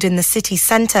killed in the city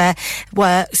centre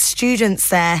were students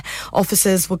there.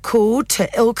 Officers were called to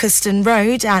Ilkeston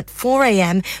Road at 4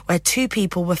 a.m, where 2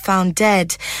 people were found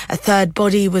dead. A third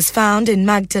body was found in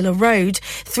Magdala Road.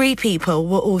 3 people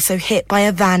were also hit by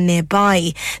a van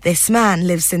nearby. This man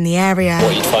lives in the area.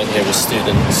 What you'd find here is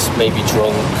students, maybe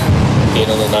drunk, being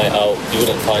on a night out. You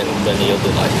wouldn't find many other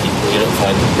people. You don't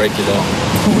find regular.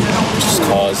 Just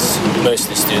cars,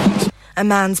 mostly students. A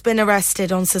man's been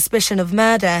arrested on suspicion of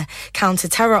murder.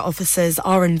 Counter-terror officers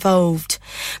are involved.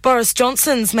 Boris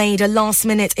Johnson's made a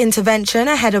last-minute intervention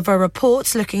ahead of a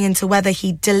report looking into whether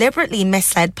he deliberately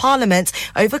misled Parliament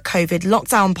over COVID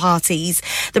lockdown parties.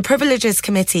 The Privileges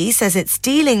Committee says it's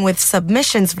dealing with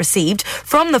submissions received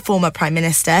from the former Prime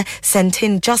Minister sent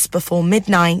in just before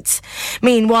midnight.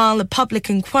 Meanwhile, a public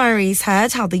inquiry's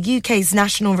heard how the UK's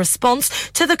national response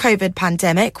to the COVID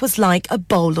pandemic was like a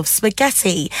bowl of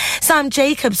spaghetti. Sam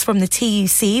Jacobs from the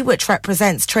TUC, which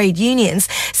represents trade unions,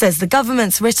 says the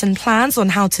government's written plans on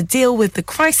how to deal with the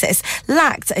crisis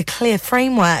lacked a clear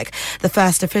framework. The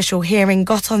first official hearing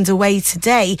got underway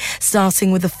today,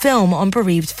 starting with a film on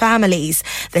bereaved families.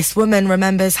 This woman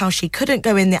remembers how she couldn't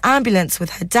go in the ambulance with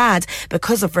her dad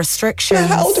because of restrictions. I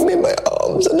held him in my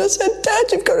arms and I said, Dad,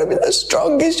 you've got to be the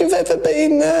strongest you've ever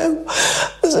been now.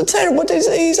 There's a terrible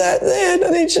disease out there and I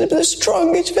need you to be the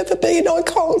strongest you've ever been. I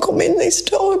can't come in this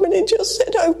time. And he just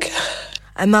said, OK.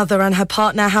 A mother and her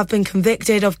partner have been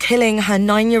convicted of killing her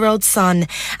 9-year-old son.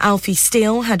 Alfie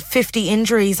Steele had 50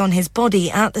 injuries on his body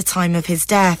at the time of his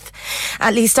death.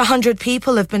 At least 100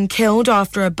 people have been killed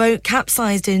after a boat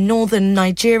capsized in northern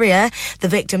Nigeria. The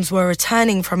victims were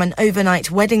returning from an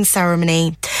overnight wedding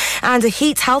ceremony. And a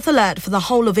heat health alert for the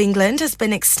whole of England has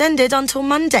been extended until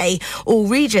Monday. All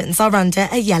regions are under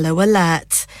a yellow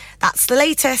alert. That's the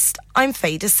latest. I'm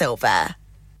Faye De Silva.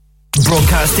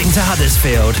 Broadcasting to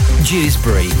Huddersfield,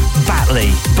 Dewsbury, Batley,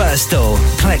 Birstall,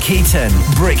 Cleckheaton,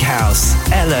 Brickhouse,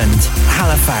 Elland,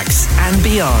 Halifax and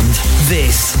beyond.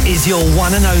 This is your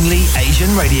one and only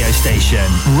Asian radio station.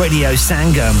 Radio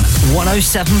Sangam,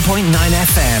 107.9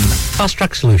 FM. Fast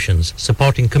Track Solutions,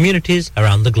 supporting communities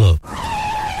around the globe.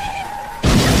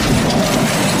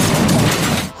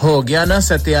 हो गया ना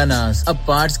सत्यानाश अब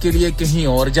parts के लिए कहीं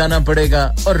और जाना पड़ेगा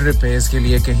और रिपेयर्स के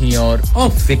लिए कहीं और ओ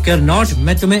फिकर नॉट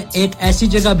मैं तुम्हें एक ऐसी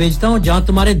जगह भेजता हूं जहां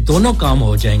तुम्हारे दोनों काम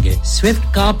हो जाएंगे स्विफ्ट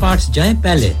कार पार्ट्स जाएं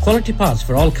पहले quality parts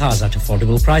for all cars at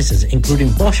affordable prices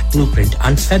including Bosch Blueprint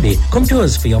and Febby come to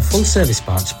us for your full service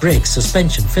parts brakes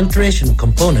suspension filtration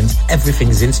components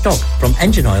everything is in stock from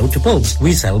engine oil to bulbs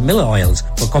we sell Miller oils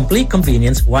for complete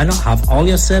convenience why not have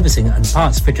all your servicing and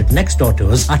parts fitted next door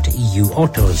to us at EU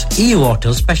Autos EU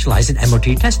Autos specialize in MOT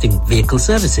testing, vehicle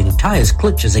servicing, tyres,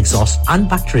 clutches, exhausts and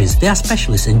batteries. They are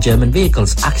specialists in German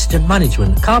vehicles, accident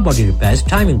management, car body repairs,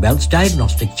 timing belts,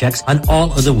 diagnostic checks and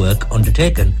all other work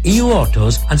undertaken. EU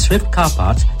Autos and Swift Car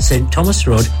Parts, St Thomas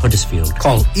Road, Huddersfield.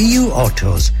 Call EU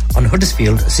Autos on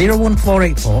Huddersfield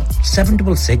 01484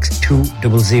 766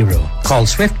 200. Call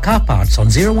Swift Car Parts on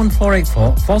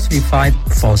 01484 435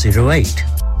 408.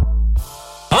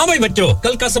 हाँ भाई बच्चों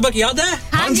कल का सबक याद है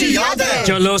हाँ जी याद है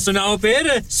चलो सुनाओ फिर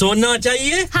सोना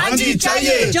चाहिए हाँ जी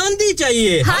चाहिए चांदी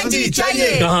चाहिए हाँ जी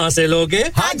चाहिए कहाँ से लोगे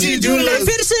हाजी जूलर्स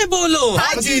फिर से बोलो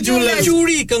हाजी जूलर्स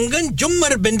चूड़ी कंगन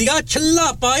झुमर बिंदिया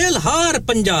छल्ला पायल हार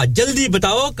पंजा जल्दी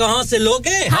बताओ कहाँ से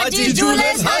लोगे हाजी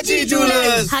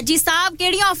जूलर्स हाजी साहब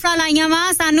केड़ी ऑफर लाईया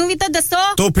वा सानू भी तो दसो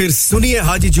तो फिर सुनिए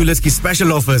हाजी जूलर्स की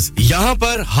स्पेशल ऑफर्स यहाँ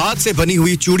पर हाथ से बनी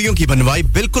हुई चूड़ियों की बनवाई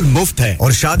बिल्कुल मुफ्त है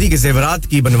और शादी के जेवरात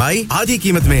की बनवाई आधी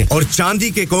कीमत में और चांदी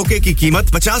के कोके की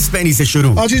कीमत 50 पैसे से शुरू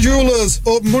Haji Jewelers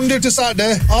open Monday to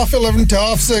Saturday 11:30 to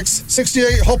 6:30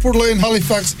 68 Hopwood Lane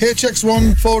Halifax HX1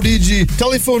 4DG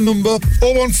telephone number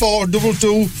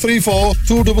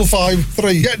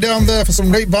 01422342553 get down there for some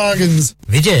great bargains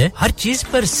विजय हर चीज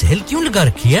पर सेल क्यों लगा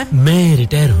रखी है मैं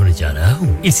रिटायर होने जा रहा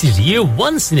हूँ इसीलिए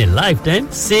once in a life time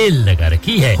cell लगा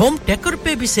रखी है होम डेकोर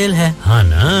पे भी सेल है हाँ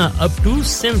ना अप टू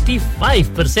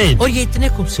 75% और ये इतने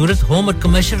खूबसूरत होम और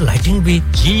कमर्शियल लाइटिंग भी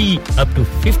जी up to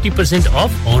 50%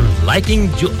 of on lighting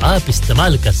जो आप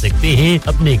इस्तेमाल कर सकते हैं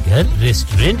अपने घर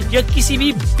रेस्टोरेंट या किसी भी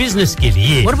बिजनेस के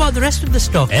लिए What about the rest of the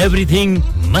stock everything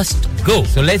must go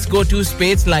so let's go to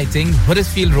Spades Lighting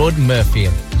Huddersfield Road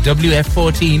Murfield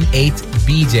WF14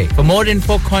 8BJ for more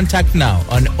info contact now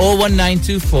on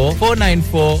 01924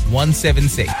 494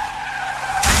 176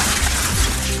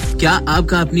 क्या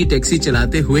आपका अपनी टैक्सी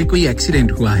चलाते हुए कोई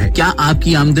एक्सीडेंट हुआ है क्या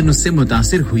आपकी आमदन उससे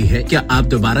मुतासिर हुई है क्या आप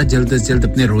दोबारा जल्द से जल्द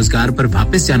अपने रोजगार पर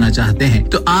वापस जाना चाहते हैं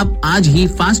तो आप आज ही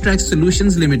फास्ट ट्रैक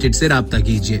सॉल्यूशंस लिमिटेड से राब्ता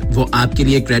कीजिए वो आपके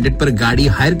लिए क्रेडिट पर गाड़ी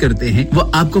हायर करते हैं वो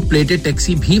आपको प्लेटेड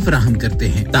टैक्सी भी फराहम करते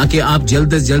हैं ताकि आप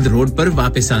जल्द से जल्द रोड पर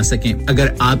वापस आ सकें अगर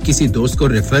आप किसी दोस्त को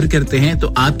रेफर करते हैं तो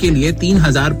आपके लिए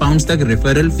 3000 पाउंड तक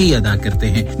रेफरल फी अदा करते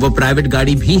हैं वो प्राइवेट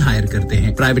गाड़ी भी हायर करते हैं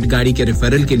प्राइवेट गाड़ी के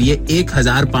रेफरल के लिए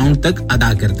 1000 पाउंड तक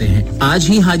अदा करते हैं आज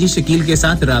ही हाजी शकील के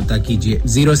साथ राब्ता कीजिए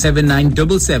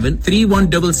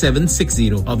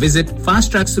 07977317760 और visit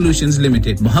fast track solutions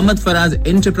limited Mohammad Faraz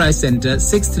enterprise centre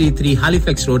 633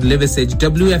 Halifax road Liversedge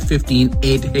WF15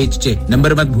 8HJ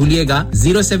number मत भूलिएगा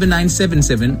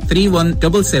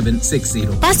 07977317760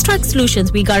 Fast Track Solutions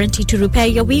we guarantee to repair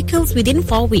your vehicles within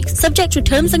 4 weeks subject to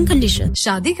terms and conditions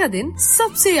शादी का दिन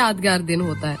सबसे यादगार दिन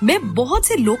होता है मैं बहुत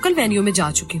से लोकल वेन्यू में जा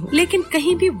चुकी हूँ लेकिन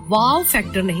कहीं भी वाव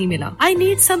फैक्टर नहीं मिला I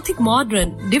need something modern,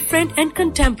 different and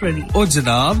contemporary. ओ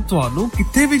जनाब ਤੁਹਾਨੂੰ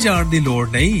ਕਿੱਥੇ ਵੀ ਜਾਣ ਦੀ ਲੋੜ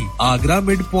ਨਹੀਂ ਆਗਰਾ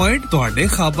ਮਿਡ ਪੁਆਇੰਟ ਤੁਹਾਡੇ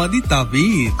ਖਾਬਾਂ ਦੀ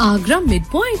ਤਾਬੀਰ आगरा मिड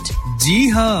पॉइंट जी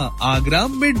हाँ आगरा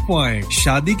मिड पॉइंट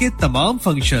शादी के तमाम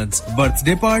functions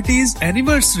birthday parties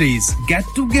anniversaries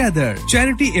get together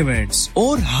charity events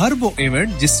और हर वो इवेंट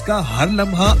जिसका हर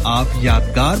लम्हा आप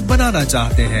यादगार बनाना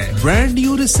चाहते हैं brand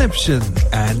new reception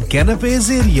and कैनपेज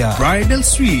area bridal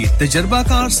sweet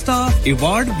तजर्बाकार staff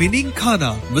award winning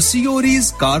खाना वसीओरीज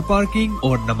कार पार्किंग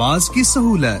और नमाज की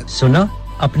सहूलत सुना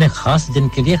अपने खास दिन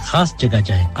के लिए खास जगह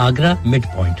जाएं Agra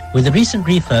Midpoint with a recent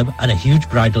refurb and a huge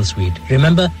bridal suite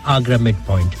remember Agra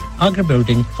Midpoint Agra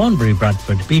Building Thornbury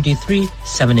Bradford BD3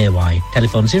 7AY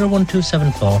telephone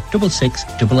 01274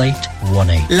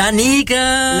 668818 Lanika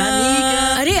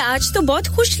अरे आज तो बहुत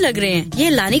खुश लग रहे हैं ये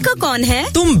लानिका कौन है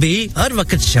तुम भी हर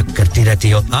वक्त शक करती रहती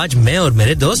हो आज मैं और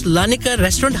मेरे दोस्त लानिका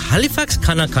रेस्टोरेंट हैलिफैक्स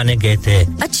खाना खाने गए थे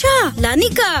अच्छा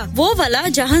लानिका वो वाला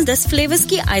जहां 10 फ्लेवर्स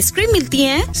की आइसक्रीम मिलती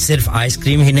है सिर्फ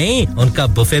आइसक्रीम ही नहीं उनका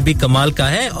बुफे भी कमाल का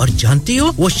है और जानती हो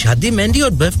वो शादी मेहंदी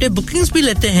और बर्थडे बुकिंग्स भी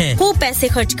लेते हैं खूब पैसे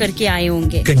खर्च करके आए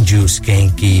होंगे कंजूस कहीं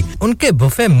की उनके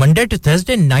buffet Monday to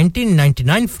Thursday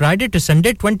 1999 Friday to Sunday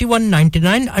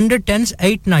 2199 under 10s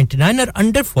 899 और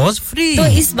अंडर 4s फ्री तो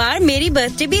इस बार मेरी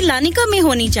बर्थडे भी लानिका में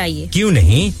होनी चाहिए क्यों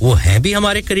नहीं वो है भी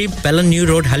हमारे करीब पेलन new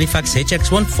road Halifax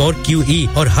HX1 4QE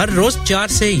और हर रोज 4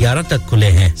 से 11 तक खुले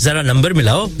हैं जरा नंबर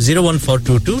मिलाओ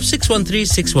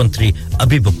 01422613613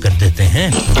 अभी बुक कर देते हैं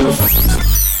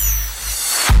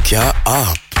क्या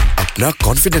आप अपना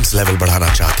कॉन्फिडेंस लेवल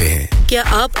बढ़ाना चाहते हैं क्या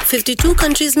आप 52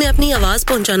 कंट्रीज में अपनी आवाज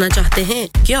पहुंचाना चाहते हैं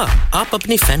क्या आप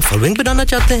अपनी फैन फॉलोइंग बनाना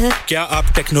चाहते हैं क्या आप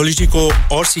टेक्नोलॉजी को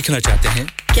और सीखना चाहते हैं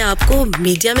क्या आपको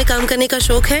मीडिया में काम करने का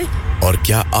शौक है और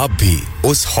क्या आप भी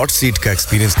उस हॉट सीट का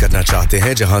एक्सपीरियंस करना चाहते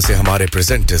हैं जहां से हमारे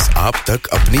प्रेजेंटर्स आप तक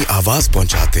अपनी आवाज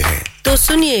पहुंचाते हैं तो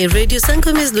सुनिए radio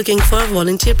Sangam is looking for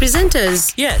volunteer presenters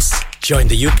yes join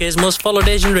the UK's most followed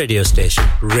Asian radio station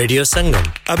Radio Sangam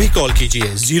अभी कॉल कीजिए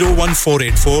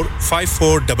 01484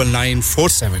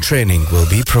 549947 training will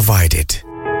be provided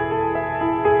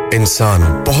इंसान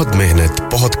बहुत मेहनत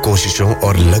बहुत कोशिशों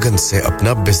और लगन से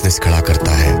अपना बिजनेस खड़ा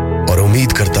करता है और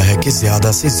उम्मीद करता है कि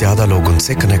ज्यादा से ज्यादा लोग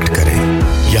उनसे कनेक्ट करें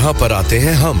यहाँ पर आते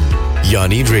हैं हम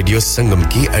यानी रेडियो संगम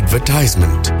की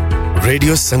एडवर्टाइजमेंट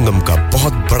रेडियो संगम का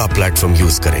बहुत बड़ा प्लेटफॉर्म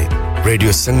यूज करें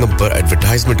रेडियो संगम पर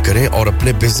एडवर्टाइजमेंट करें और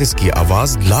अपने बिजनेस की आवाज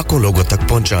लाखों लोगों तक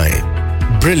पहुंचाएं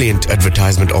Brilliant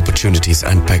advertisement opportunities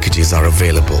and packages are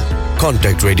available.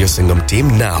 Contact Radio Sangam team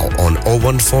now on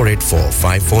 01484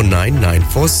 549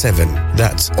 947.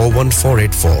 That's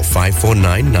 01484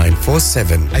 549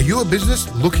 947. Are you a business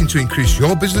looking to increase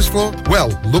your business flow? Well,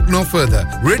 look no further.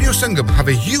 Radio Sangam have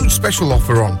a huge special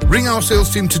offer on. Ring our sales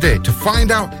team today to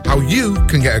find out how you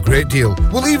can get a great deal.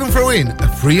 We'll even throw in a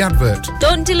free advert.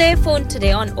 Don't delay, phone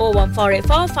today on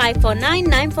 01484 549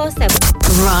 947.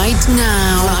 Right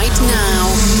now,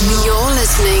 you're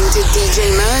listening to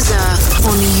DJ Mirza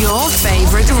on your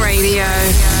favorite radio.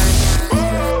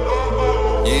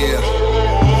 Yeah,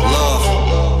 love,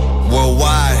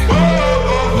 worldwide,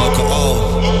 Mocha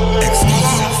O,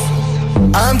 exclusive.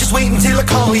 I'm just waiting till I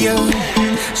call you,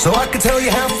 so I can tell you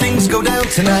how things go down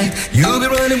tonight. You'll be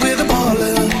running with a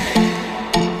baller.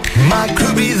 My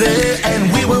crew be there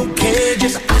and we won't care,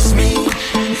 just ask me.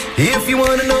 If you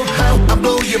wanna know how I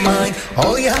blow your mind,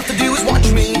 all you have to do is watch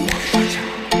me.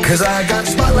 Cause I got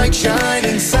spotlight shine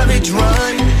and savage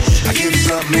rhyme. I give you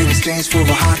something in exchange for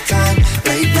a hot time.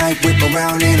 Late night whip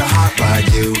around in a hot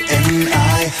ride, you and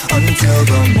I, until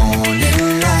the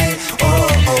morning light. Oh,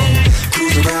 oh,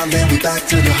 cruise around then we back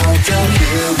to the hotel.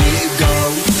 Here we go.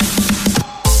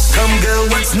 Come girl,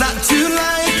 what's not to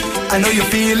like? I know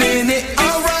you're feeling it,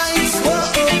 alright.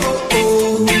 Oh, oh, oh,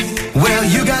 oh. Well,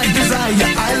 you got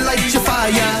desire, I light your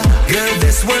fire. Girl,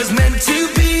 this was meant to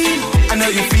be. I know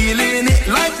you're feeling it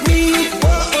like me. Oh,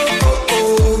 oh, oh,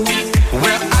 oh.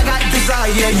 Well, I got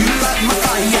desire, you light my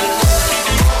fire.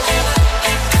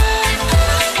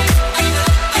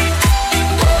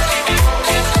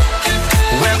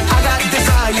 Well, I got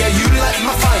desire, you light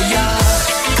my fire.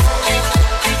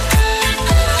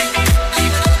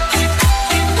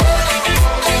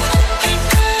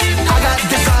 I got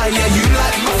desire, you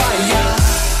light my fire.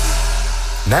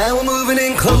 Now we're moving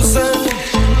in closer.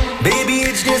 Baby,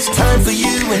 it's just time for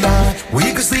you and I. We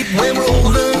can sleep when we're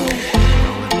older.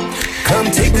 Come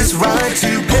take this ride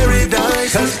to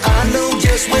paradise. Cause I know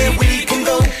just where we can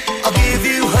go. I'll give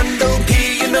you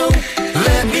 $100, you know.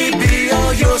 Let me be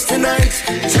all yours tonight.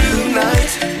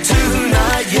 Tonight,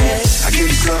 tonight, yes. I give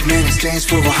you something in exchange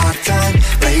for a hot time.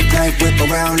 Late night whip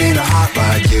around in a hot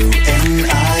ride, you and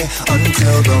I,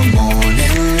 until the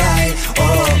morning light.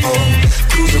 Oh, oh,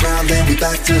 cruise around then we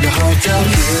back to the hotel.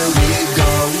 Here we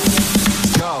go.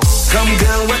 Come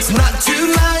girl, what's not to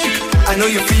like? I know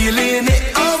you're feeling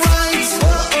it, alright.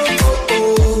 Oh, oh, oh,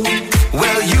 oh.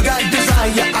 Well, you got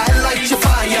desire, I light your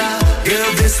fire.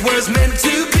 Girl, this was meant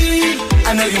to be.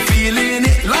 I know you're feeling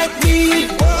it like me.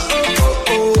 Oh, oh,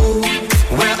 oh, oh.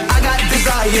 Well, I got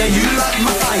desire, you light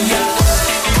my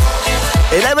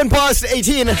fire. 11 past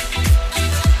 18.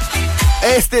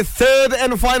 It's the third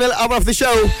and final hour of the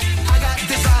show.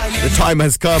 The time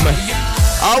has come.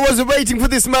 I was waiting for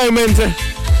this moment.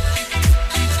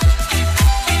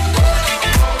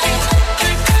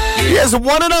 Yes,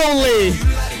 one and only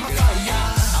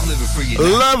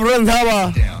Love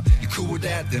Randhawa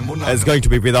is going to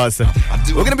be with us.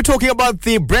 We're going to be talking about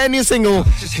the brand new single.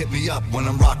 Just hit me up when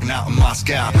I'm rocking out in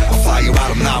Moscow. I'll fly you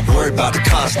out, I'm not worried about the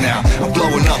cost now. I'm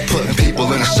blowing up, putting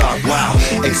people in a shock. Wow,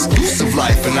 exclusive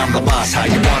life and I'm the boss. How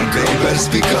you want it, girl? You better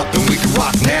speak up and we can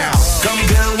rock now. Come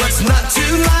girl, what's not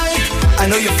to like? I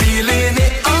know you're feeling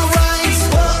it, alright.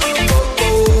 Oh, oh,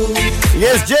 oh, oh.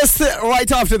 Yes, just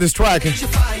right after this track,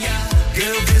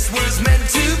 Girl, this was meant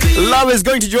to be. Love is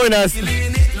going to join us.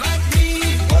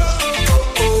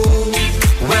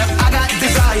 Well, I got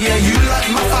desire, you light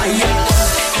my fire.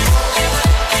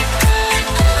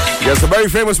 Yes, a very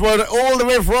famous one all the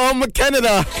way from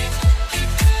Canada.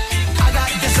 I got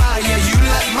desire, you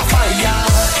light my fire.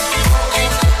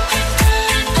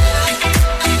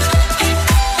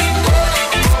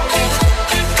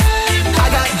 I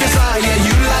got desire,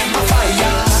 you light my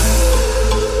fire.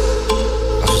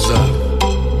 That's what's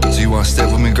up. So you wanna step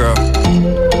with me, girl?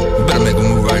 You better make a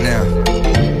move right now.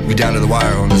 We down to the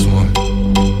wire on this one.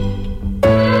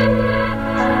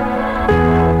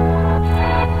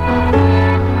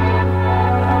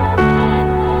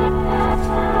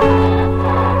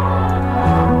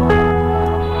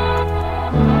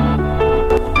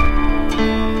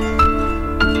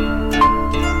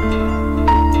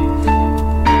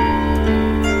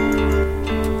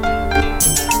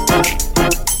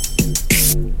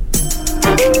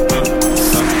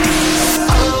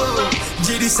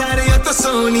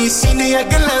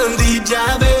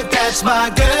 That's my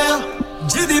girl.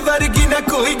 Jidi vargi na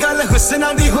koi gal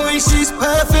husna di hoi. She's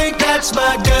perfect. That's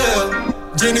my girl.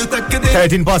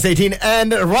 13 past 18,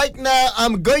 and right now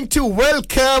I'm going to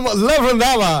welcome Love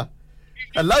Randhawa.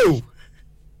 Hello.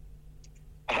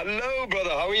 Hello, brother.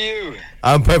 How are you?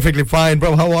 I'm perfectly fine,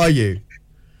 bro. How are you?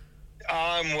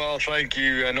 I'm well, thank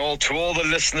you. And to all the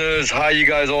listeners, how you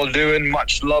guys all doing?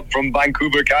 Much love from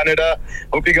Vancouver, Canada.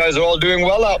 Hope you guys are all doing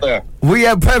well out there. We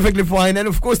are perfectly fine, and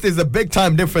of course there's a big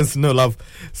time difference, no love.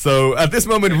 So at this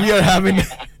moment we are having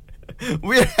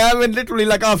literally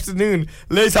like afternoon,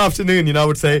 late afternoon, you know, I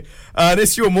would say. And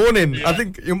it's your morning. Yeah. I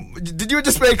think did you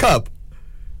just wake up?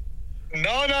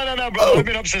 No, bro. I've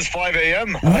been up since 5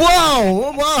 a.m.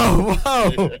 Wow.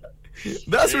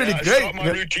 That's really great. I start my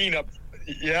routine up.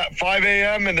 Yeah, 5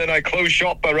 a.m. and then I close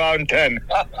shop around 10.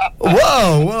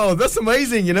 Wow, that's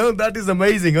amazing, you know, that is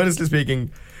amazing, honestly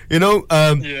speaking. You know,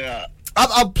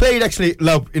 I've played actually.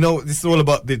 Love, this is all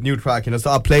about the new track.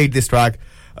 So I played this track,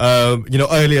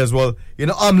 earlier as well.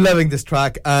 I'm loving this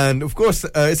track, and of course,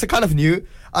 it's a kind of new.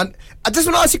 And I just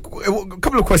want to ask you a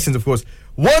couple of questions. Of course,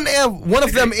 one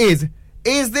of them is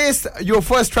this your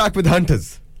first track with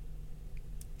Hunters?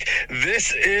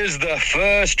 This is the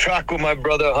first track with my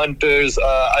brother Hunters.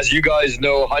 As you guys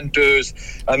know, Hunters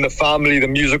and the family, the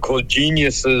musical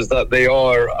geniuses that they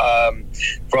are,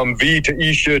 from V to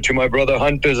Isha to my brother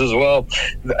Hunters as well.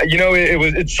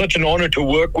 It's such an honor to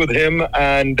work with him,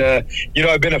 and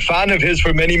I've been a fan of his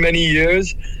for many, many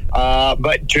years.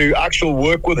 But to actually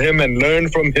work with him and learn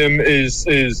from him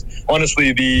is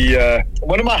honestly the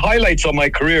one of my highlights of my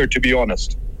career, to be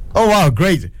honest. Oh wow,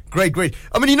 great. I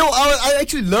mean, I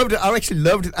actually loved it,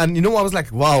 and I was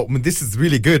like, wow, this is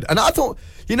really good. And I thought,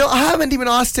 I haven't even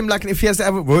asked him like if he has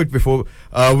ever worked before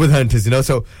with Hunters,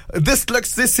 So this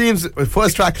seems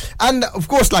first track, and of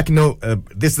course,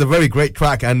 this is a very great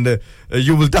track, and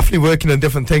you will definitely work on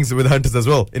different things with Hunters as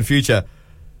well in future.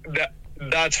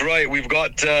 That's right. We've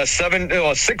got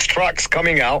 6 tracks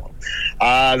coming out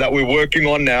that we're working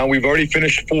on now. We've already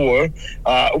finished 4,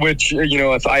 which,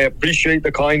 if I appreciate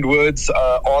the kind words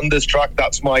on this track.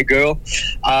 That's my girl.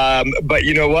 But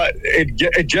you know what?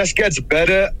 It just gets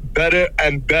better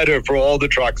and better for all the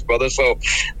tracks, brother. So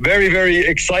very, very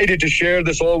excited to share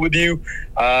this all with you.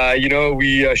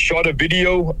 We shot a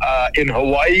video in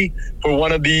Hawaii for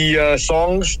one of the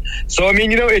songs. So, I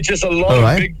mean, it's just a lot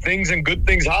of big things and good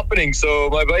things happening. So,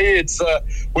 my boy,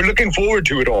 we're looking forward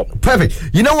to it all.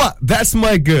 Perfect. You know what? That's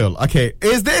my girl. Okay.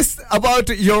 Is this about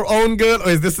your own girl, or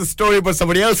is this a story about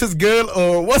somebody else's girl,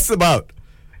 or what's it about?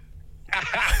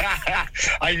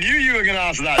 I knew you were going to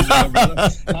ask that, brother.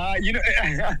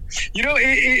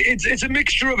 It's a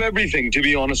mixture of everything, to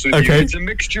be honest with you. It's a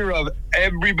mixture of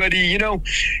everybody, in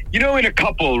a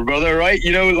couple, brother, right?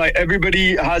 Like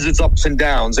everybody has its ups and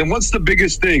downs. And what's the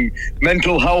biggest thing?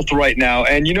 Mental health right now.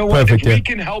 And you know what? If we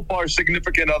can help our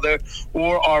significant other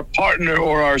or our partner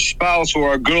or our spouse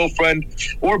or our girlfriend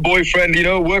or boyfriend,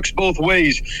 works both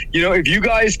ways. If you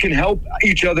guys can help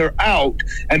each other out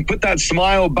and put that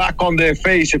smile back on their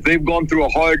face if they've gone through a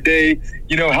hard day,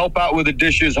 help out with the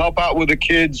dishes, help out with the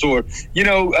kids, or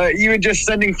even just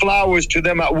sending flowers to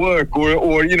them at work,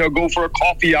 or go for a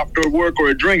coffee after work or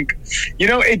a drink.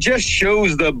 It just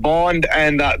shows the bond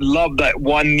and that love that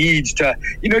one needs to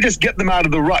just get them out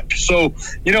of the rut. So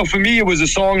for me, it was a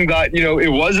song that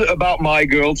it was about my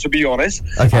girl, to be honest,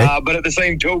 but at the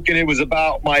same token, it was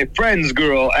about my friend's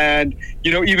girl, and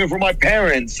even for my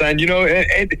parents, and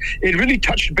it really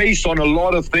touched base on a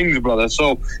lot of things, brother.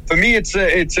 So for me, it's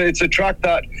a track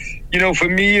that for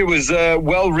me it was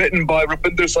well written by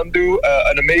Rupinder Sandhu,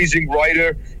 an amazing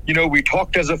writer. We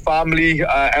talked as a family,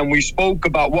 and we spoke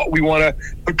about what we want to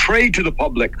portray to the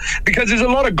public, because there's a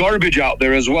lot of garbage out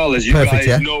there as well, as you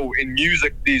guys know, in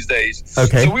music these days. So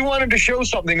we wanted to show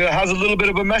something that has a little bit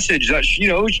of a message that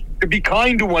to be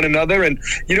kind to one another and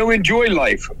enjoy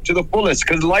life to the fullest,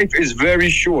 because life is very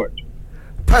short.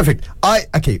 Perfect.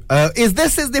 Is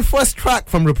this the first track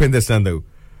from Rupinder Sandhu?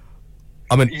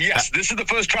 Yes, this is the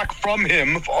first track from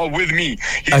him with me.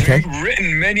 He's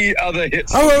written many other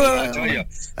hits. Itne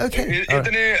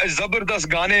zabardast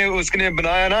gaane uskne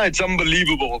banaya na, it's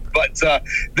unbelievable. But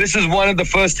this is one of the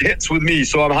first hits with me,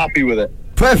 so I'm happy with it.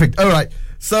 Perfect. All right.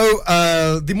 So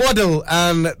the model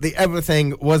and the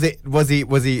everything, was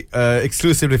he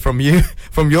exclusively from you,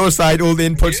 from your side? All the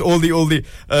inputs, all the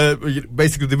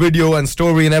basically the video and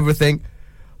story and everything.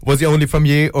 Was it only from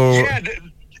you, or?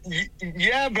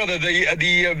 Yeah, brother.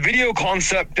 The video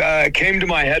concept came to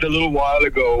my head a little while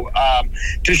ago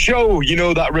to show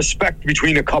that respect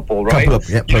between a couple, right?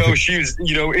 She's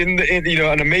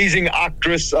an amazing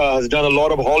actress, has done a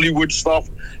lot of Hollywood stuff,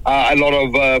 a lot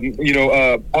of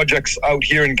projects out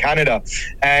here in Canada,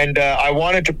 and I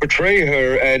wanted to portray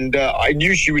her, and I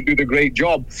knew she would do the great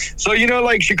job. So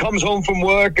she comes home from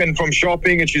work and from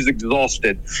shopping, and she's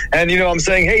exhausted, and I'm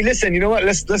saying, hey, listen, you know what?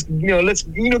 Let's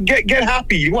get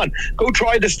happy. Come on, go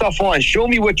try this stuff on. Show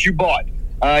me what you bought.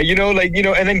 And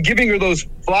then giving her those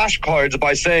flashcards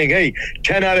by saying, hey,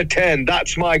 10 out of 10,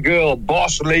 that's my girl,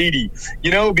 boss lady,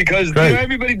 because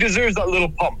everybody deserves that little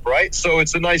pump, right? So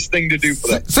it's a nice thing to do for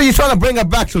them. So you're trying to bring her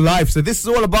back to life. So this is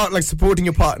all about supporting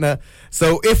your partner.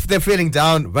 So if they're feeling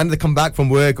down, when they come back from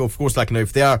work, of course,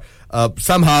 if they are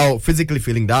somehow physically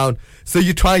feeling down, so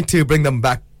you're trying to bring them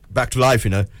back to life,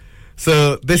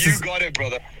 So this is... You got it,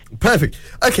 brother. Perfect.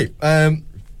 Okay.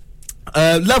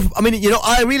 Love,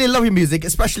 I really love your music,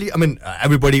 especially,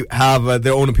 everybody have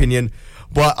their own opinion,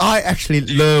 but I actually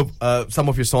love some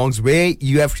of your songs where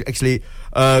you have actually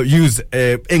use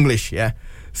English,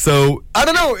 So I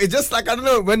don't know. It's just like I don't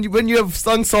know when you have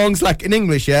sung songs like in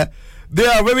English, yeah, they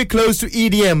are very close to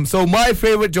EDM. So my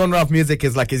favorite genre of music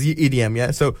is EDM,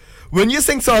 yeah. So when you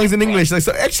sing songs in English, like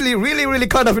so actually really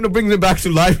kind of brings me back to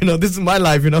life. This is my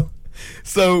life,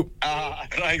 So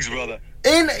thanks, brother.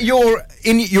 In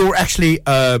your actually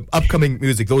upcoming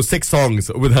music, those 6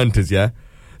 songs with Hunters, yeah.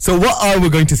 So what are we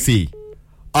going to see?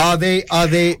 Are they?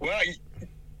 Well,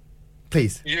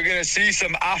 please. You're gonna see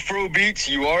some Afro beats.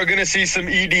 You are gonna see some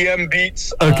EDM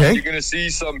beats. Okay. You're gonna see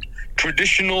some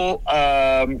traditional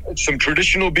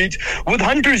beats. With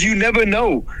Hunters, you never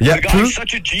know. Yeah, the guy's true,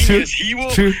 such a genius. True, he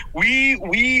will. true.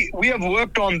 We have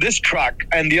worked on this track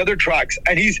and the other tracks,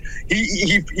 and he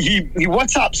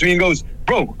WhatsApps me and goes,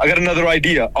 "Bro, I got another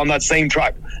idea on that same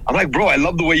track." I'm like, "Bro, I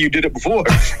love the way you did it before."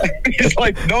 He's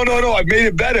like, No, I made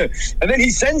it better. And then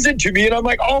he sends it to me, and I'm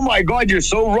like, "Oh my God, you're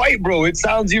so right, bro. It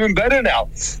sounds even better now."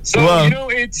 So wow.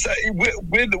 It's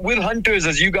with Hunters,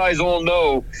 as you guys all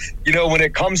know, when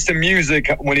it comes to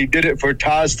music, when he did it for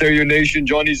Taz, Stereo Nation,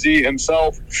 Johnny Z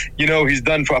himself, he's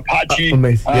done for Apache.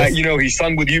 Amazing. Yes. He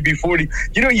sung with UB40.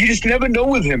 You just never know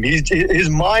with him. His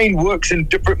mind works in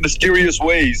different mysterious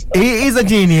ways. He is a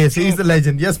genius. He's a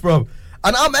legend. Yes, bro.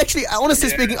 And I'm actually, honestly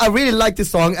speaking, I really like this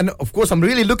song, and of course, I'm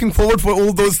really looking forward for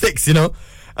all those 6,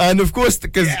 and of course,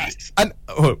 because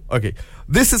okay,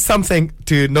 this is something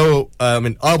to know. I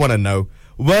want to know,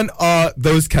 when are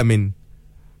those coming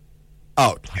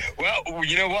out? Well,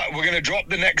 you know what? We're going to drop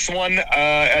the next one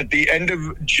at the end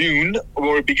of June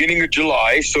or beginning of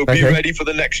July. So be ready for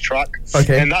the next track.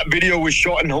 Okay. And that video was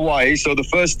shot in Hawaii. So the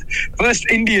first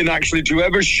Indian actually to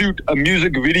ever shoot a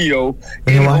music video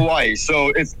in Hawaii. So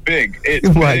it's big. It's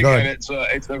big, and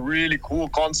it's a really cool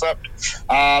concept.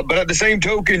 But at the same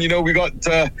token, we got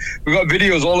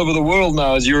videos all over the world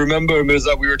now. As you remember,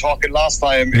 Mirza, we were talking last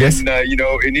time. Yes.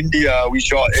 In India, we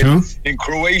shot in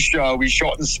Croatia, we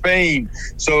shot in Spain.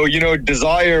 So,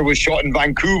 Desire was shot in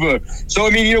Vancouver. So,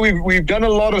 we've done a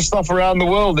lot of stuff around the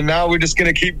world, and now we're just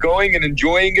going to keep going and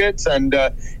enjoying it. And,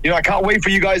 I can't wait for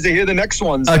you guys to hear the next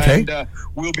ones. Okay. And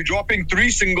we'll be dropping 3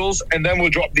 singles, and then we'll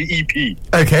drop the EP.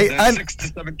 Okay. The and 6 to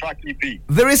 7 track EP.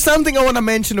 There is something I want to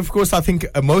mention. Of course, I think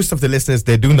most of the listeners,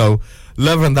 they do know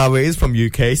Love Randawa is from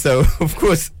UK. So, of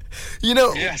course,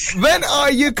 yes. When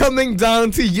are you coming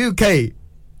down to UK?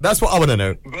 That's what I want to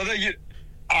know. Brother, you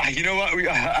know what?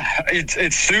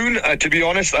 It's soon. To be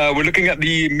honest, we're looking at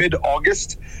the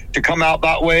mid-August to come out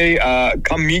that way.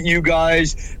 Come meet you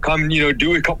guys. Come,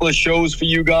 do a couple of shows for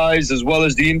you guys as well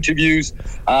as the interviews.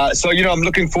 So I'm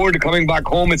looking forward to coming back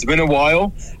home. It's been a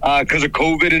while because of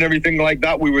COVID and everything like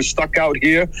that. We were stuck out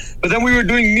here, but then we were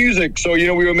doing music. So we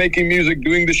were making music,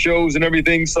 doing the shows and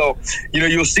everything. So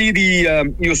you'll see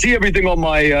everything on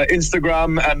my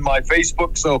Instagram and my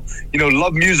Facebook. So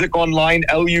Love Music Online,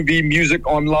 LUV Music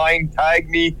Online. Tag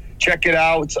me, check it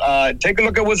out, take a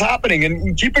look at what's happening,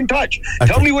 and keep in touch.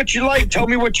 Okay. Tell me what you like, tell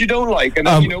me what you don't like, and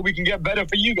then we can get better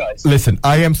for you guys. Listen,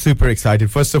 I am super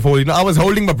excited. First of all, I was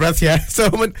holding my breath here, so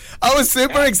I was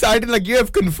super excited. Like, you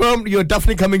have confirmed you're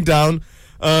definitely coming down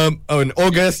in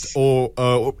August,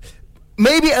 or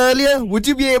maybe earlier. Would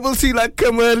you be able to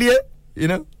come earlier? You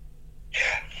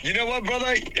know what,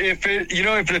 brother? If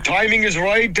the timing is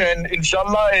right and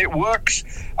inshallah it works,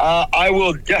 I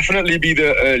will definitely be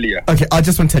there earlier. Okay, I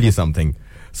just want to tell you something.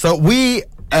 So we,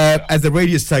 as a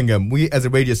Radio Sangam,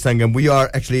 we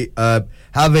are actually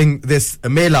having this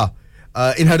Mela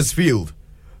in Huddersfield.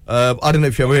 I don't know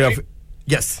if you're aware of.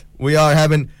 Yes, we are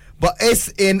having, but it's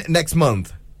in next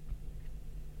month.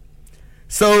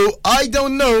 So I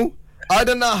don't know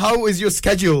how is your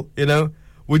schedule.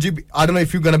 Would you be, I don't know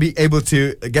if you're going to be able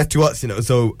to get to us,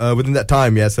 so within that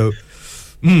time, yeah, so,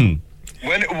 When,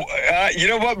 you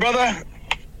know what, brother?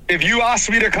 If you ask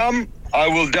me to come, I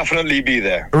will definitely be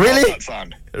there. Really? How's that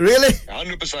sound? Really?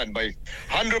 100%, mate.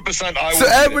 100% I will. So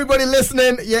everybody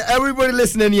listening,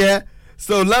 yeah.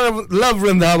 So Love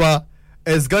Randawa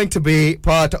is going to be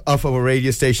part of our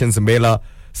radio station's Mela,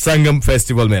 Sangam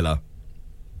Festival Mela.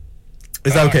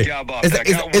 Is that okay? Is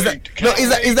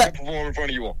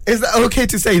that okay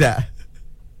to say that?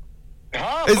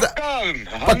 Pakka.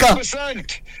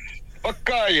 100%.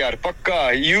 Pakka, yaar,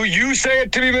 pakka. You say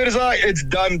it to me, Mirza. It's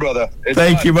done, brother.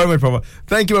 Thank you very much, brother.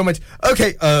 Thank you very much.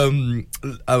 Okay,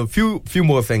 a few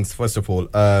more things. First of all,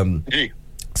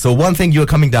 so one thing, you're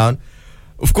coming down.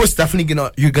 Of course,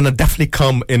 you're gonna definitely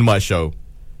come in my show.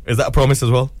 Is that a promise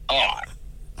as well?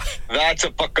 That's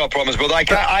a pakka promise, brother.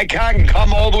 I can't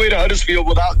come all the way to Huddersfield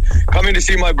without coming to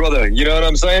see my brother. You know what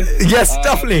I'm saying? Yes,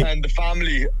 definitely. And the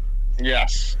family.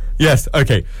 Yes. Yes.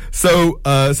 Okay. So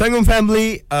Sangam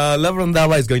family, Love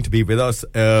Randawa is going to be with us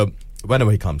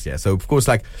whenever he comes. Yeah. So of course,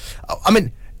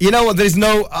 you know, there is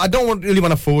no. I don't really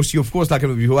want to force you. Of course, like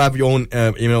you have your own,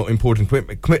 important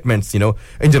commitments, in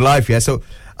your life. Yeah. So,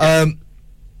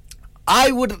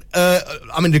 I would,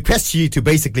 request you to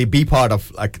basically be part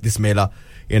of like this mela.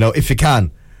 If you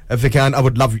can, I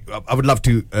would love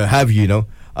to have you.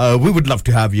 We would love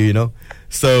to have you.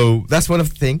 So that's one of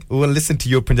the things. We will listen to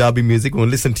your Punjabi music. We will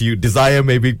listen to you. Desire,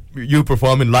 maybe you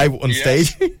performing live on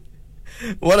stage.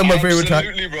 One of my favorite tracks.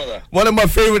 Absolutely, brother. One of my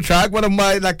favorite track. One of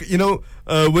my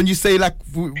when you say like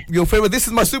your favorite. This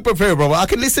is my super favorite, brother. I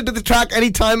can listen to the track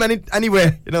anytime,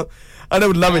 anywhere. And I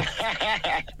would love it.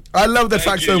 I love the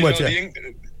track so much.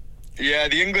 Yeah,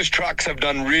 the English tracks have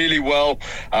done really well.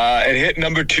 It hit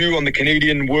number 2 on the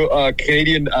Canadian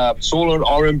soul and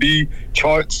R&B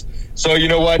charts. So you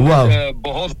know what? Wow.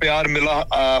 Bahut pyar mila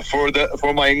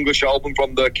for my English album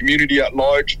from the community at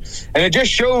large, and it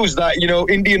just shows that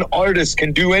Indian artists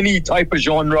can do any type of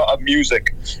genre of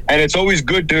music, and it's always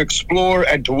good to explore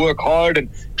and to work hard and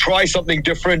try something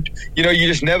different. You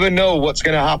just never know what's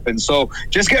going to happen. So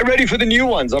just get ready for the new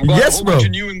ones. I've got a whole bunch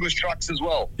of new English tracks as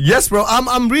well. Yes, bro.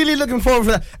 I'm really looking forward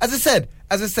for that. As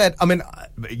I said, I mean,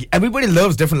 everybody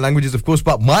loves different languages, of course,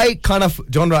 but my kind of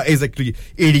genre is actually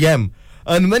EDM.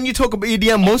 And when you talk about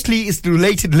EDM, mostly it's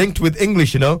linked with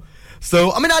English,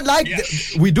 So, I mean,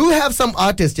 we do have some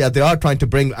artists, they are trying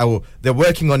to they're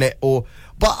working on it,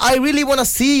 but I really want to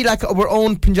see, like, our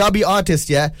own Punjabi artists,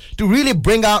 to really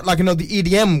bring out, like, the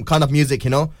EDM kind of music,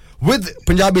 with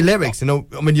Punjabi lyrics, I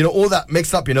mean, all that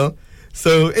mixed up,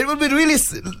 So, it would be really,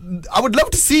 I would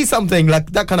love to see something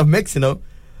like that kind of mix,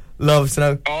 Love,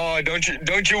 Oh,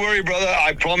 don't you worry, brother.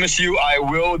 I promise you, I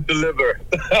will deliver.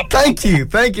 Thank you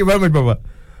very much, Baba.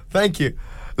 Thank you,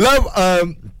 love.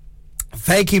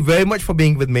 Thank you very much for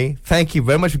being with me. Thank you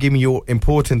very much for giving me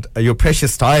your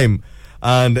precious time,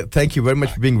 and thank you very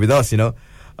much for being with us. Do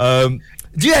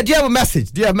you have a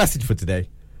message? Do you have a message for today?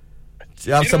 Do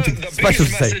you have something special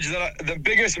to say? The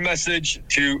biggest message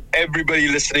to everybody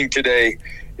listening today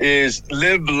is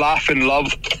live, laugh, and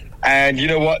love. And you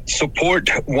know what?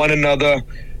 Support one another,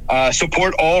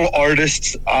 support all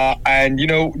artists, and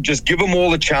just give them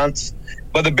all a chance.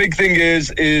 But the big thing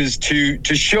is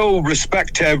to show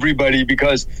respect to everybody,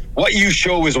 because what you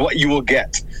show is what you will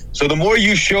get. So the more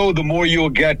you show, the more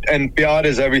you'll get, and pyar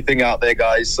is everything out there,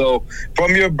 guys. So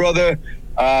from your brother,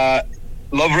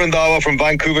 Love Randawa from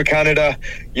Vancouver, Canada.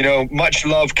 Much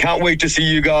love. Can't wait to see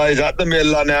you guys at the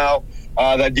Mela now.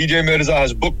 That DJ Mirza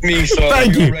has booked me, so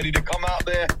I'm ready to come out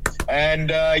there. And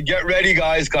get ready,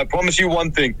 guys. I promise you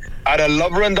one thing. At a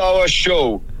Love Randawa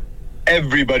show,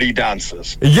 everybody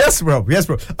dances. Yes, bro.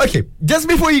 Okay, just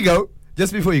before you go,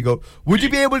 would you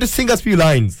be able to sing us a few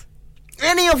lines?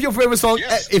 Any of your favorite songs?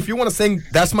 Yes. If you want to sing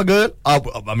That's My Girl, I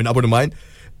wouldn't mind.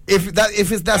 If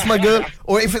it's That's My Girl,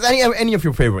 or if it's any of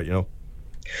your favorite,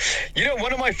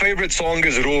 one of my favorite songs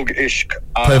is Rog Ishq.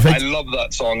 Perfect. I love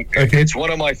that song. Okay. It's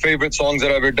one of my favorite songs that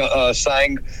I've ever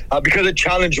sang because it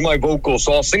challenged my vocals.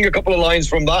 So I'll sing a couple of lines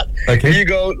from that. Okay. Here you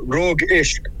go, Rog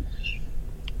Ishq.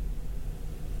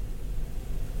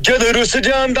 Jad rus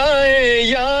janda hai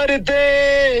yaar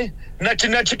te nach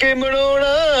nach ke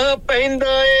manauna painda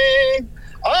hai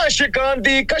आशिकां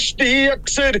दी कश्ती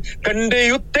अक्सर कंडे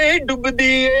उत्ते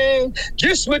डुबदी है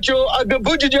जिस्म चो अग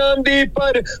बुझ जांदी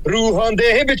पर रूहां दे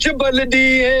विच बलदी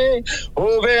है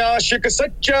होवे आशिक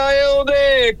सच्चा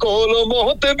ओदे कोलों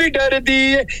मौत भी डरदी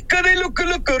है कदे लुक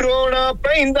लुक रोना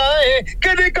पैंदा है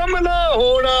कदे कमला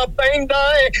होना पैंदा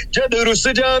है जद रुस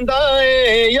जांदा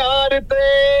है यार ते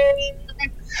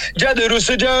जद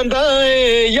रुस जांदा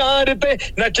है यार ते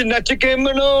नच नच के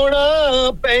मनाउणा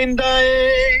पैंदा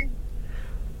है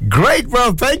Great,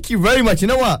 bro. Thank you very much. You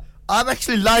know what? I've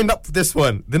actually lined up for this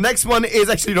one. The next one is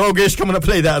actually Rogesh coming to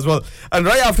play that as well. And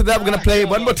right after that, we're going to play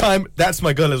one more time. That's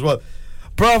My Girl as well.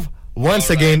 Bro,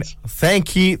 once again,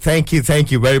 thank you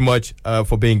very much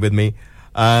for being with me.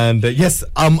 And yes,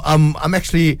 I'm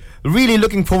actually really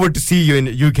looking forward to see you in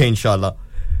UK, inshallah.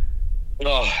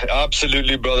 Oh,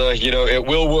 absolutely, brother. It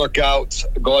will work out,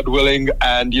 God willing.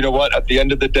 And you know what? At the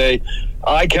end of the day,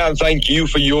 I can't thank you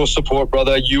for your support,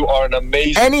 brother. You are an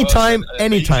amazing anytime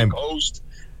host.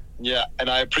 Yeah, and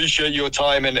I appreciate your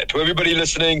time. And to everybody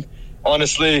listening,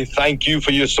 honestly, thank you for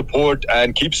your support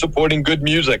and keep supporting good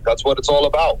music. That's what it's all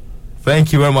about.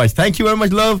 Thank you very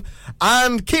much, love.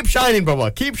 And keep shining,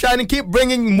 brother. Keep shining. Keep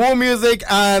bringing more music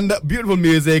and beautiful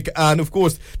music. And of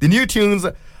course, the new tunes.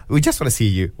 We just want to see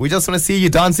you. We just want to see you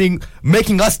dancing,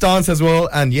 making us dance as well.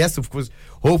 And yes, of course,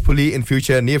 hopefully in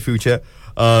near future,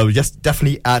 just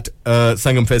definitely at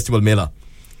Sangam Festival Mela.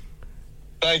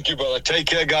 Thank you, brother. Take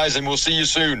care, guys, and we'll see you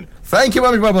soon. Thank you,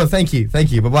 brother. Thank you.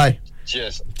 Bye-bye.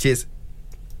 Cheers.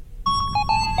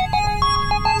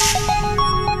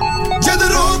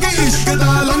 इश्क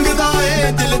दा लंघदा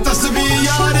ए दिल तस्वीर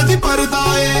यार दी परदा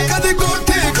ए कदे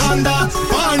कोठे खांदा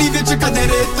पानी विच कदे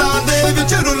रेतां दे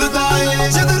विच रुलदा ए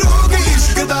जद रोग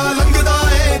इश्क दा लंघदा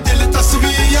ए दिल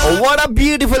तस्वीर यार What a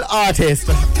beautiful artist.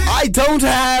 I don't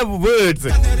have words.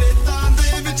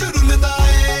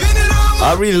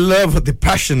 I really love the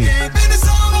passion.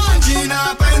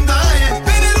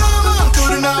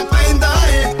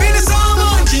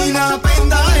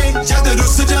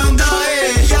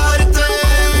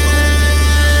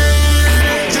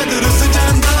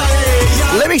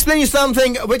 Let me explain you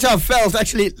something which I felt.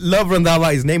 Actually, Love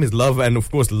Randhawa, his name is Love, and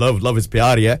of course love is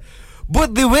pyar, yeah.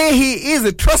 But the way he is,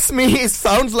 trust me, it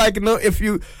sounds like, you know, if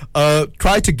you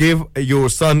try to give your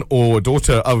son or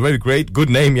daughter a very great, good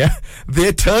name, yeah,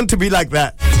 they turn to be like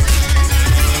that.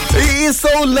 He is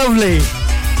so lovely.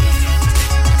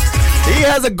 He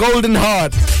has a golden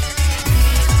heart.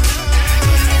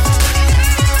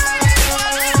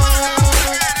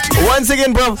 Once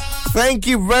again, bro, thank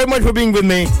you very much for being with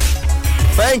me.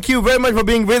 Thank you very much for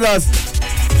being with us.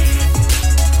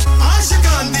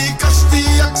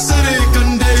 ਅਕਸਰ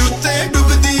ਕੰਡੇ ਉੱਤੇ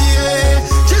ਡੁੱਬਦੀ ਏ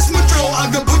ਜਿਸਮ ਚੋਂ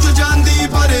ਅੱਗ ਬੁਝ ਜਾਂਦੀ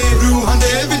ਪਰ ਰੂਹਾਂ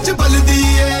ਦੇ ਵਿੱਚ ਬਲਦੀ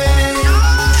ਏ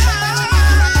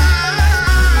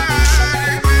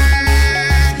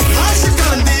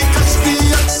ਆਸ਼ਿਕਾਂ ਦੀ ਕਸ਼ਤੀ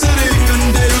ਅਕਸਰ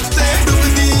ਕੰਡੇ ਉੱਤੇ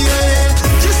ਡੁੱਬਦੀ ਏ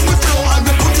ਜਿਸਮ ਚੋਂ ਅੱਗ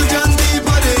ਬੁਝ ਜਾਂਦੀ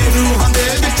ਪਰ ਰੂਹਾਂ ਦੇ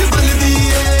ਵਿੱਚ ਬਲਦੀ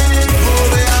ਏ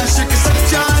ਹੋਵੇ ਆਸ਼ਿਕ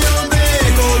ਸੱਚਾ ਉਹਦੇ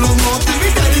ਕੋਲੋਂ ਮੌਤ ਵੀ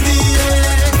ਡਰਦੀ ਏ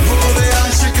ਹੋਵੇ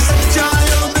ਆਸ਼ਿਕ ਸੱਚਾ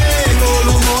ਉਹਦੇ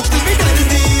ਕੋਲੋਂ ਮੌਤ ਵੀ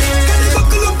ਡਰਦੀ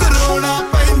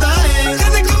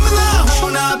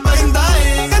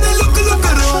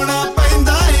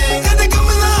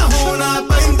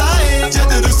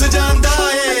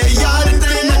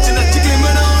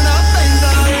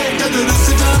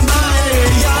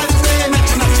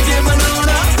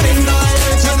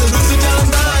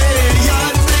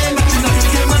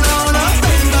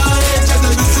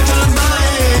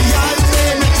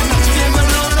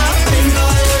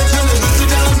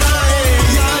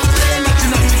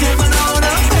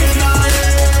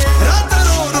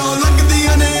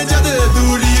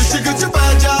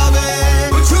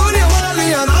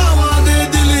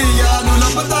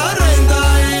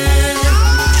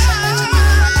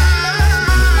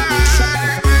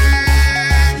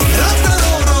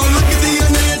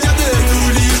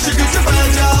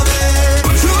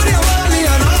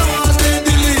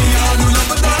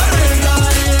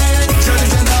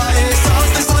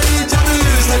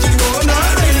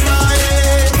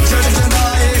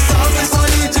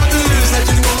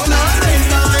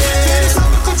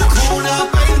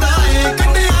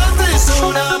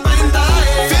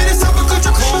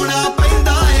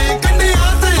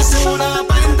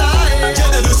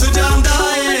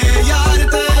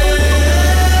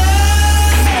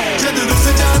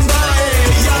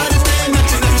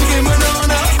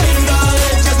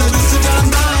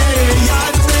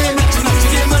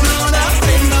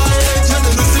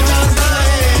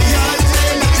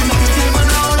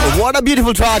What a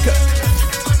beautiful track.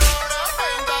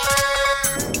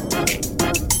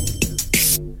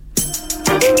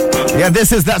 Yeah,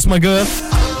 this is That's My Girl.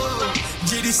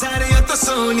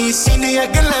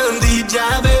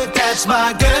 That's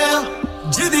my girl.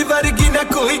 Jidi vargi na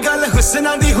koi gal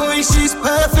husna di hoi, she's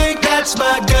perfect. That's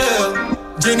my girl.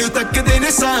 Jinu takde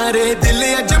ne sare dil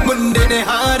aj munde ne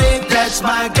hare. That's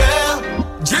my girl.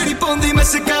 Jidi pondi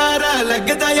mascara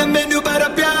lagda ya menu bara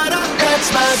pyara. That's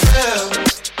my girl.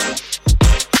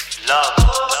 Love.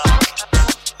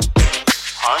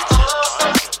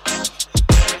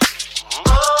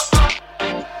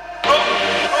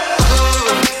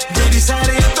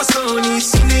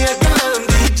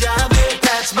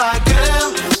 That's my girl.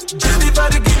 Jidi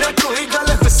vargi na koi gal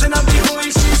husna di hoi,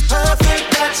 she's perfect.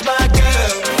 That's my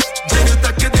girl. Jinu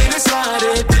takde ne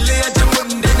sare dil aj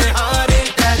munde ne hare.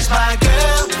 That's my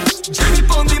girl. Jidi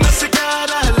pondi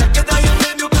mascara lagda ya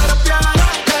menu bara pyara.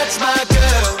 That's my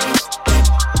girl.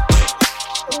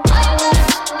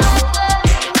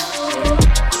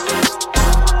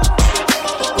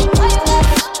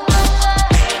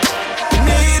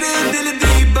 Mere dil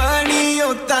di bani o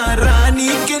tarani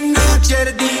kinnu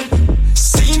chirdi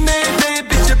सीने दे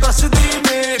बिच बसदी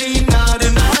मेरी नार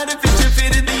नार बिच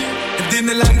फिरदी दिन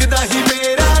लंघदा ही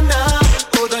मेरा ना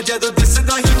ओदा जदों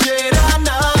दिसदा ही चेहरा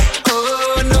ना ओ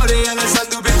नोरे वाला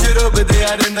संग बिच रोबदे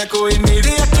आ रंदा कोई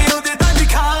मेरे अखे ओदे तां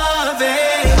दिखावे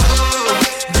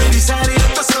मेरी सारी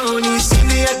तो सोनी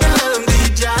सीने अगलांदी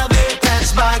जावे.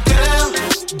 That's my girl.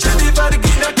 जदी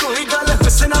वर्गी ना कोई गल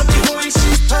हसना दी होई,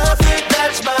 she's perfect.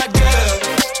 That's my girl.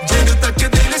 Jinu तक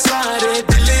दिल सारे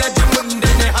दिल अज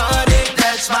मुंडे ने हारे.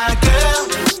 That's my girl.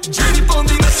 Jidi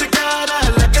pondi mascara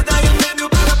lagda ya menu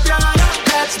bara pyara.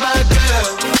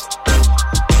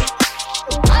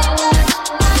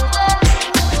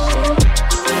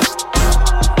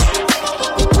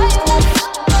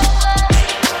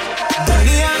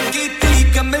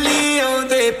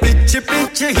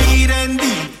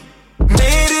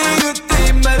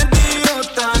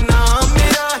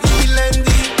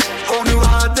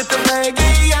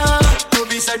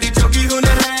 ਹੁਣ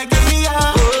ਰਹਿ ਗਈਆਂ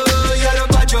ਓ ਯਾਰ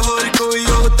ਬਾਜੋ ਹੋਰ ਕੋਈ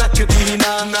ਉਹ ਤੱਕਦੀ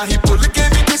ਨਾ ਹੀ ਭੁੱਲ ਕੇ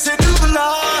ਵੀ ਕਿਸੇ ਨੂੰ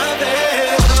ਬੁਲਾਵੇ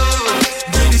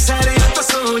ਜਿਹੜੀ ਸਾਰਿਆਂ ਤੋਂ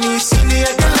ਸੋਹਣੀ ਸੀਨੇ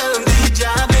ਅਗਲਾਂ ਦੀ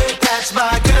ਜਾਵੇ that's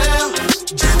my girl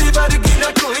ਜਿਹਦੀ ਵਰਗੀ ਨਾ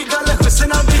ਕੋਈ ਗੱਲ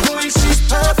ਹੁਸਨਾ ਦੀ ਹੋਈ she's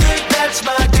perfect that's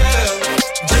my girl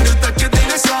ਜਿਹਨੂੰ ਤੱਕਦੇ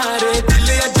ਨੇ ਸਾਰੇ ਦਿਲ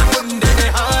ਅੱਜ ਮੁੰਡੇ ਨੇ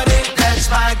ਹਾਰੇ that's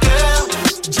my girl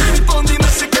ਜਿਹੜੀ ਪਾਉਂਦੀ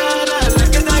ਮਸਕਾਰਾ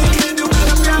ਲੱਗਦਾ ਹੀ ਮੈਨੂੰ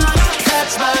ਬੜਾ ਪਿਆਰਾ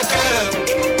that's my girl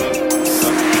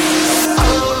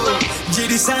oh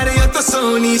ਜਿਹੜੀ ਸਾਰਿਆਂ ਤੋਂ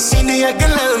ਸੋਹਣੀ ਸੀਨੇ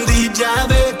ਅਗਲਾਂ ਦੀ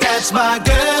ਜਾਵੇ that's my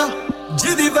girl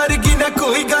ਜਿਹਦੀ ਵਰਗੀ ਨਾ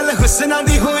ਕੋਈ ਗੱਲ ਹੁਸਨਾ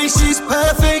ਦੀ ਹੋਈ she's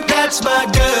perfect that's my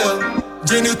girl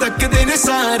ਜਿਹਨੂੰ ਤੱਕਦੇ ਨੇ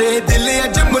ਸਾਰੇ ਦਿਲ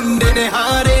ਅੱਜ ਮੁੰਡੇ ਨੇ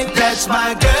ਹਾਰੇ that's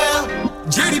my girl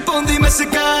ਜਿਹੜੀ ਪਾਉਂਦੀ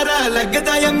ਮਸਕਾਰਾ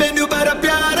ਲੱਗਦਾ ਏ ਮੈਨੂੰ ਬੜਾ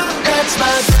ਪਿਆਰਾ that's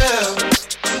my girl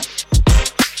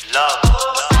love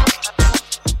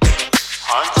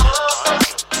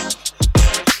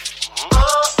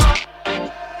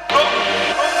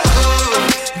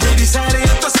ਜਿਹੜੀ ਸਾਰੇ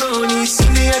ਤੋਂ ਸੋਹਣੀ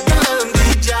ਸੀਨੇ ਅਗਲਾਂ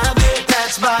ਦੀ ਜਾਵੇ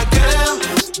that's my girl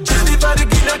ਜਿਹਦੀ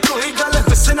ਵਰਗੀ ਨਾ ਕੋਈ ਗੱਲ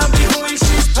ਹੁਸਨਾ ਦੀ ਹੋਈ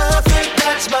she's perfect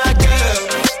that's my girl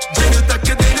ਜਿਹਨੂੰ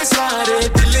ਤੱਕਦੇ ਨੇ ਸਾਰੇ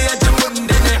ਦਿਲ ਅੱਜ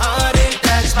ਮੁੰਡੇ ਨੇ ਹਾਰੇ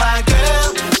that's my girl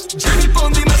ਜਿਹੜੀ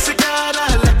ਪਾਉਂਦੀ ਮਸਕਾਰਾ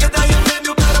ਲੱਗਦਾ ਏ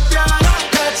ਮੈਨੂੰ ਬੜਾ ਪਿਆਰਾ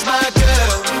that's my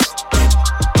girl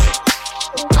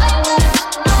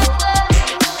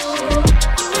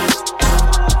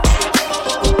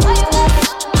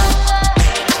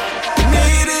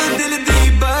ਮੇਰੇ ਦਿਲ ਦੀ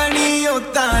ਬਾਣੀ ਉਹ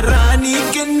ਤਾਂ ਰਾਣੀ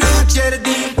ਕਿੰਨੂੰ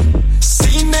ਚੜਦੀ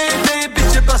ਸੀਨੇ ਦੇ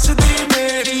ਵਿੱਚ ਬਸਦੀ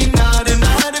ਮੇਰੀ ਨਾਰ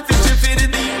ਨਾਰ ਵਿੱਚ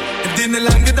ਫਿਰਦੀ ਦਿਨ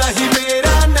ਲੰਘਦਾ ਹੀ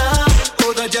ਮੇਰਾ ਨਾ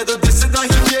ਉਹਦਾ ਜਦੋਂ ਦਿਸਦਾ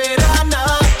ਹੀ ਚਿਹਰਾ ਨਾ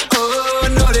ਉਹ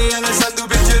ਨੋਰੇ ਵਾਲਾ ਸੰਦੂ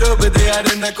ਵਿੱਚ ਰੁੱਬਦੇ ਆ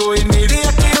ਰਹਿੰਦਾ ਕੋਈ ਨੇੜੇ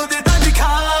ਆ ਕੇ ਉਹਦੇ ਤਾਂ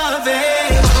ਦਿਖਾਵੇ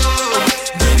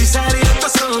ਜਿਹੜੀ ਸਾਰੇ ਤੋਂ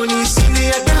ਸੋਹਣੀ ਸੀਨੇ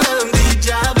ਅਗਲਾਂ ਦੀ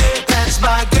ਜਾਵੇ that's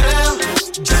my girl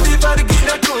ਜਿਹਦੀ ਵਰਗੀ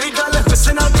ਨਾ ਕੋਈ ਗੱਲ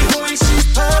ਹੁਸਨਾ ਦੀ ਹੋਈ she's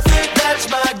perfect that's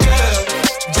my girl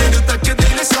ਜਿਹਨੂੰ ਤੱਕਦੇ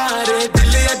ਨੇ ਸਾਰੇ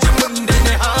ਦਿਲ ਅੱਜ ਮੁੰਡੇ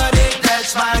ਨੇ ਹਾਰੇ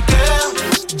that's my girl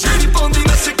ਜਿਹੜੀ ਪਾਉਂਦੀ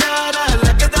ਮਸਕਾਰਾ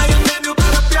ਲੱਗਦਾ ਏ ਮੈਨੂੰ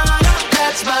ਬੜਾ ਪਿਆਰਾ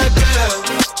that's my girl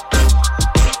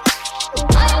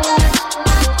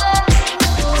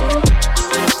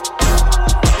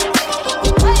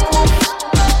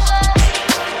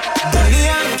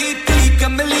ਦੁਨੀਆ ਕੀਤੀ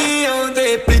ਕਮਲੀ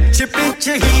ਆਉਂਦੇ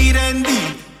ਪਿੱਛੇ ਹੀ ਰਹਿੰਦੀ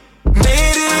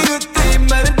ਮੇਰੇ ਉੱਤੇ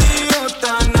ਮਰਦੀ ਉਹ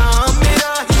ਤਾਂ ਨਾਮ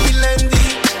ਮੇਰਾ ਹੀ ਲੈਂਦੀ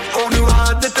ਉਹਨੂੰ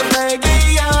ਆਦਤ ਪੈ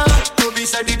ਗਈ ਆ ਉਹ ਵੀ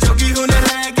ਸਾਡੀ ਜੋਗੀ ਹੁਣ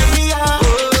ਰਹਿ ਗਈ ਆ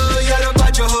ਓ ਯਾਰ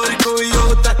ਬਾਜੋ ਹੋਰ ਕੋਈ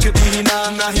ਉਹ ਤੱਕਦੀ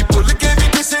ਨਾ ਹੀ ਭੁੱਲ ਕੇ ਵੀ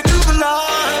ਕਿਸੇ ਨੂੰ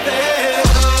ਬੁਲਾਵੇ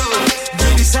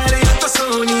ਜਿਹੜੀ ਸਾਰੇ ਤੋਂ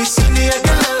ਸੋਹਣੀ ਸੀਨੇ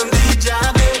ਅਗਲਾਂ ਦੀ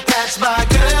ਜਾਵੇ that's my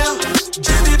girl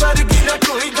ਜਿਹਦੀ ਵਰਗੀ ਨਾ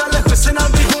ਕੋਈ ਗੱਲ ਹੁਸਨਾ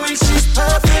ਦੀ ਹੋਈ she's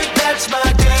perfect that's my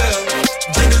girl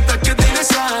ਜਿਹਨੂੰ ਤੱਕਦੇ ਨੇ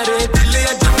ਸਾਰੇ ਦਿਲ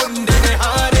ਅੱਜ ਮੁੰਡੇ ਨੇ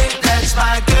ਹਾਰੇ that's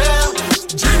my girl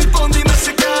ਜਿਹੜੀ ਪਾਉਂਦੀ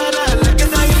ਮਸਕਾਰਾ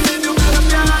ਲੱਗਦਾ ਏ ਮੈਨੂੰ ਬੜਾ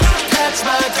ਪਿਆਰਾ that's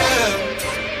my girl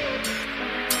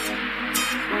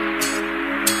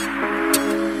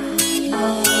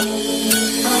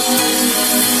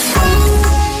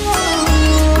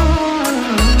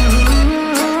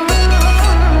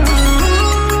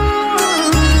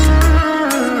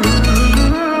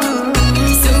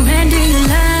Surrender your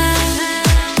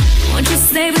life. Won't you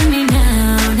stay with me now?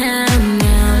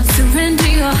 Surrender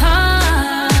your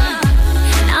heart,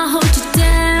 and I'll hold you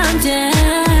down.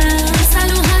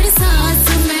 सालों हर सांस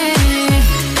में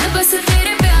मैं बस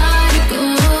तेरे प्यार को,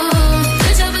 तो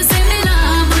जब से मिला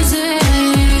मुझे,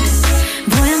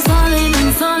 boy I'm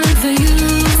falling for you.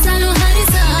 सालों हर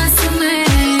सांस में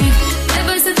मैं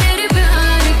बस तेरे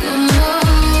प्यार को,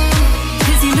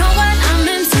 'cause you know what I'm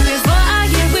into before I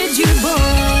get with you, boy.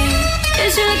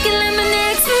 Is you looking like my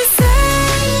next mistake?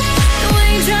 The way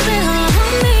you drop it on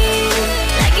me,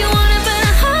 like you wanna put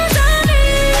a hold on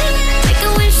it. Make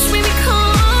a wish, baby,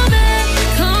 call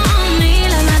me.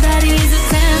 Like my body is a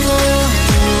temple.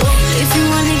 If you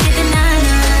wanna get the night,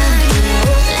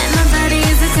 like my body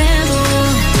is a temple.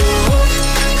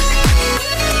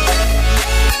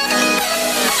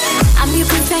 I'm your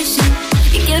confession,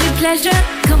 your guilty pleasure.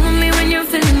 Come with me when you're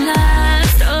feeling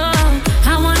lost. Oh,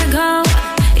 I wanna go.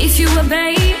 If you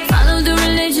obey, follow the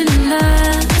religion of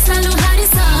love. सालों हर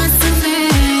सांस में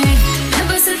मैं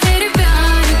बस तेरे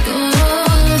प्यार को,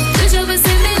 तो जब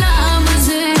से मिला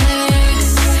मुझे,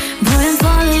 boy I'm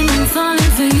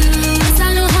falling for you.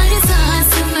 सालों हर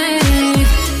सांस में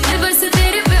मैं बस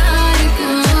तेरे प्यार को,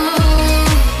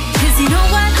 'cause you know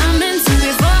what I'm into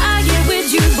before I get with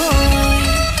you, boy.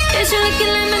 Is you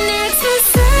looking like my next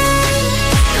mistake?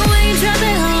 The way you drop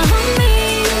it on me,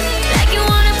 like you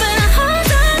wanna put a hold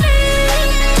on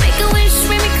it.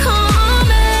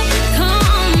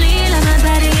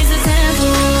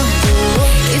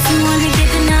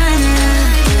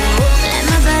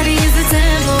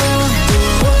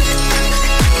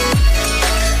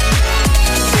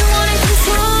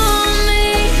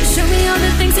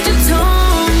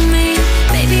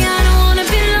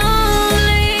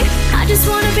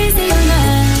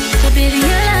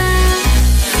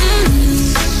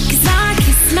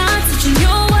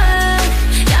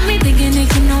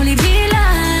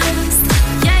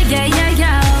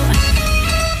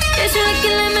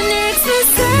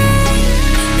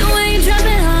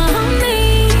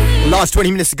 past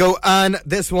 20 minutes ago, and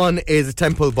this one is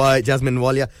Temple by Jasmine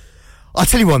Walia. I'll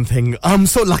tell you one thing. I'm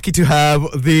so lucky to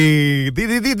have the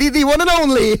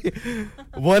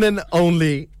one and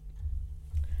only.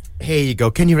 Here you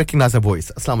go. Can you recognize her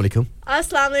voice? Assalamu alaikum.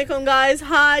 Assalamu alaikum, guys.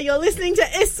 Hi, you're listening to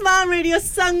Isman Radio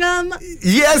Sangam.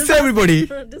 Yes, everybody.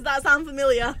 Does that sound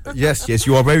familiar? Yes,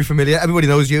 you are very familiar. Everybody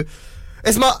knows you.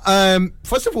 Isma,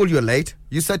 first of all, you're late.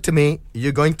 You said to me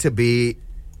you're going to be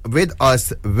with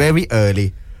us very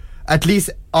early, at least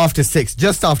after 6,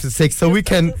 just after 6, so we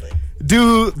can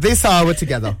do this hour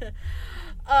together.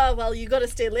 Well, you gotta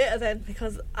stay later then,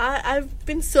 because I've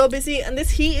been so busy and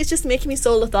this heat is just making me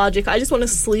so lethargic. I just want to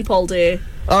sleep all day.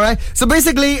 Alright, so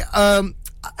basically,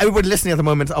 everybody listening at the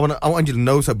moment, I want you to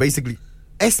know, so basically,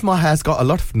 Esma has got a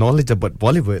lot of knowledge about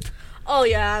Bollywood. Oh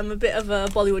yeah, I'm a bit of a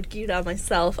Bollywood geezer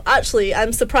myself. Actually,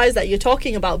 I'm surprised that you're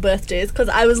talking about birthdays, because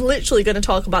I was literally going to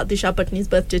talk about Disha Patni's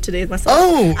birthday today myself.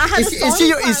 Oh,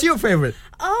 is she your favourite?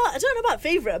 I don't know about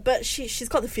favourite, but she's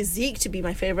got the physique to be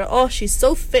my favourite. Oh, she's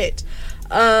so fit.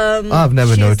 I've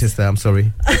never noticed that, I'm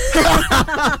sorry.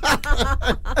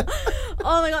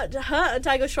 Oh my god, her and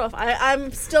Tiger Shroff.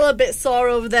 I'm still a bit sore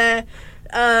over their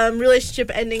relationship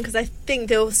ending, because I think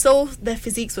their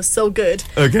physiques were so good.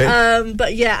 Okay.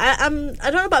 But yeah, I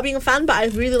don't know about being a fan, but I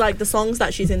really like the songs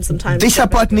that she's in sometimes. Disha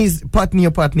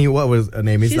Patni, what was her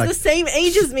name? She's the same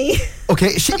age as me.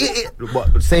 Okay,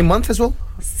 what, same month as well?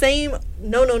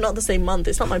 No, not the same month.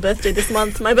 It's not my birthday this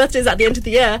month. My birthday's at the end of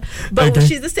the year. But okay.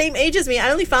 She's the same age as me.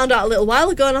 I only found out a little while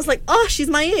ago, and I was like, oh, she's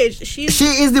my age. She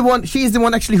is the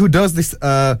one actually who does this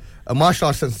martial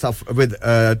arts and stuff with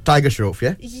Tiger Shroff,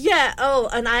 yeah? Yeah,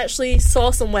 and I actually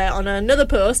saw somewhere on another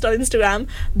post on Instagram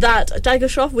that Tiger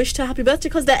Shroff wished her happy birthday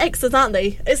because they're exes, aren't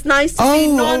they? It's nice to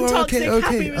see non-toxic,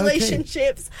 happy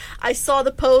relationships. I saw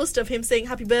the post of him saying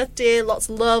happy birthday, lots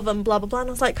of love and blah, blah, blah, and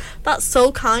I was like, that's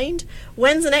so kind.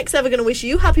 When's an ex ever going to wish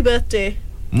you happy birthday?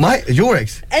 Your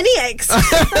ex? Any ex?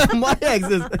 My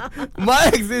exes,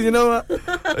 you know,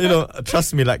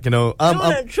 trust me, like, you know.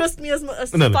 Don't trust me as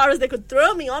far as they could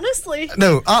throw me, honestly.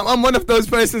 No, I'm one of those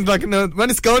persons, like, you know, when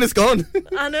it's gone, it's gone.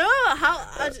 I know.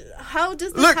 How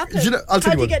does this happen? You know, how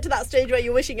do you get to that stage where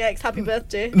you're wishing your ex happy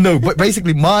birthday? No, but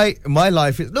basically my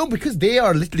life is, because they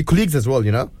are literally colleagues as well,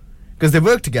 you know, because they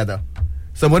work together.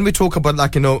 So when we talk about,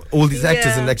 like, you know, all these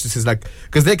actors and actresses, like,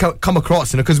 because they come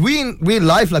across, you know, because we in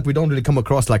life, like, we don't really come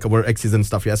across, like, our exes and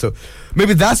stuff, yeah, so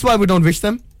maybe that's why we don't wish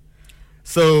them.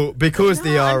 So, because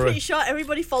they are... I'm pretty sure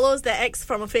everybody follows their ex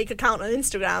from a fake account on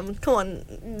Instagram. Come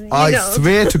on, I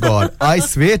swear to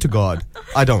God,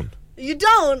 I don't. You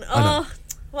don't? I don't.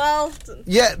 Well,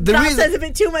 yeah, that says a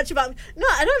bit too much about me. No,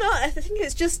 I don't know. I think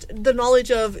it's just the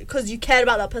knowledge of, because you care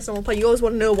about that person at one point, you always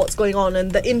want to know what's going on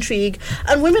and the intrigue.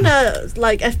 And women are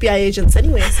like FBI agents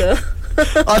anyway, so.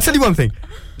 I'll tell you one thing.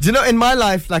 Do you know, in my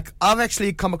life, like, I've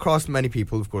actually come across many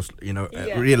people, of course, you know,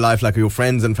 real life, like your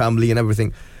friends and family and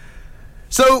everything.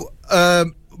 So,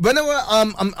 whenever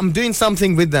I'm doing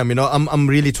something with them, you know, I'm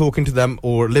really talking to them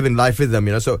or living life with them,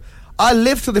 you know, so I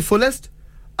live to the fullest.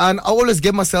 And I always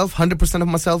give myself 100% of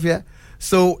myself, yeah.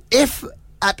 So if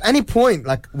at any point,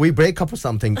 like, we break up or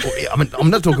something, or, I mean,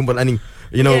 I'm not talking about any,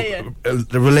 you know,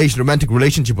 romantic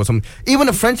relationship or something, even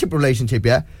a friendship relationship,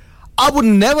 yeah, I would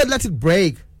never let it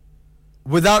break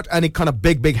without any kind of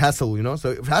big hassle, you know.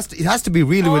 So it has to be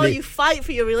really, really. You fight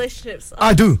for your relationships.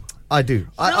 I do.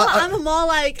 I'm more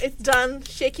like, it's done,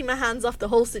 shaking my hands off the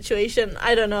whole situation.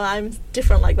 I don't know, I'm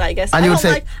different like that, I guess. And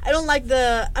I don't like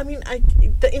the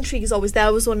the intrigue is always there. I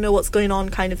always want to know what's going on,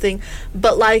 kind of thing.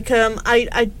 But like,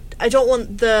 I don't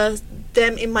want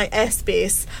them in my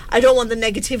airspace. I don't want the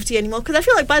negativity anymore, because I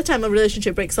feel like by the time a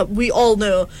relationship breaks up, we all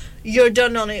know you're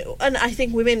done on it. And I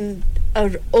think women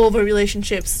are over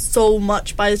relationships so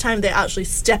much. By the time they actually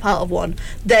step out of one,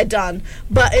 they're done.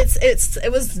 But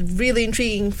it was really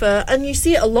intriguing and you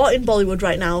see it a lot in Bollywood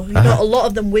right now. You know, a lot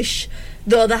of them wish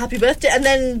the other happy birthday, and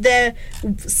then their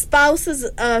spouses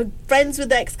are friends with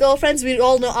their ex-girlfriends. We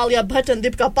all know Alia Bhatt and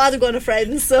Deepika Padukone are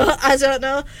friends, so I don't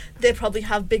know, they probably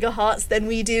have bigger hearts than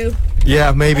we do.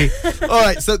 Yeah, maybe.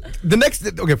 Alright, so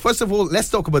first of all, let's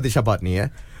talk about Disha Patni, yeah?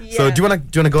 So do you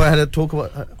wanna go ahead and talk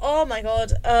about her? Oh my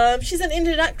god, she's an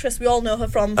Indian actress. We all know her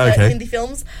from Hindi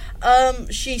films.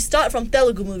 She started from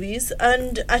Telugu movies,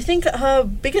 and I think her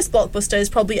biggest blockbuster is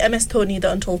probably MS Dhoni,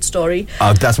 The Untold Story.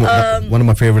 That's one of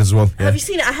my favorites as well. Yeah. Have you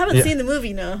seen it? I haven't seen the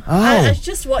movie, no. Oh, I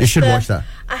just watched you should watch that.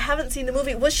 I haven't seen the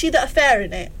movie. Was she the affair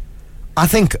in it? I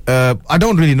think, I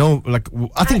don't really know, like,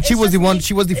 I think she was the one,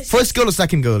 she was the first girl or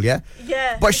second girl, yeah?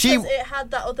 Yeah, but it had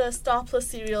that other Star Plus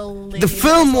serial lady. The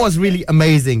film was really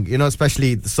amazing, you know,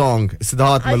 especially the song,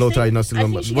 Siddharth Malhotra, you know,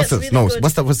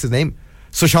 what's his name?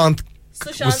 Sushant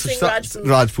Sushant Singh Rajput.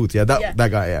 Rajput, yeah,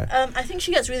 that guy, yeah. I think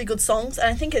she gets really good songs, and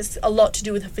I think it's a lot to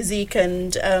do with her physique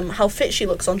and how fit she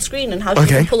looks on screen and how she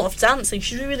can pull off dancing.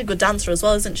 She's a really good dancer as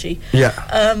well, isn't she?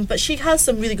 Yeah. But she has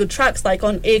some really good tracks, like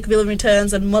on Ek Villain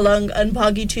Returns and Malang and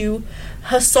Bhagi 2.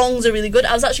 Her songs are really good.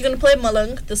 I was actually going to play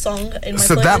Malang, the song, in my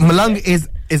So playlist. that Malang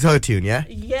is her tune, yeah?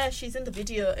 Yeah, she's in the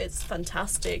video. It's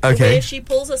fantastic. Okay. The way she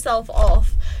pulls herself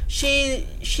off,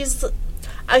 she's.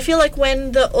 I feel like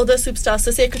when the other superstars,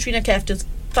 so say Katrina Kaif does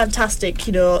fantastic,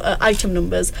 item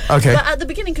numbers. Okay. But at the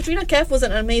beginning, Katrina Kaif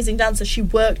wasn't an amazing dancer. She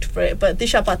worked for it. But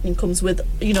Disha Patni comes with,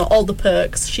 all the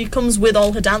perks. She comes with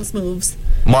all her dance moves.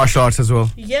 Martial arts as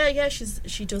well. Yeah,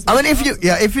 she does. I mean,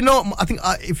 if you know, I think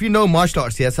if you know martial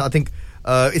arts, yes, I think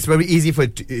it's very easy for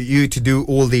you to do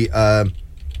all the,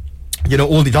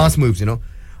 all the dance moves.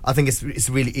 I think it's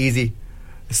really easy.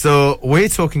 So we're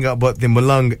talking about the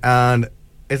Malang, and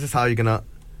is this how you're gonna?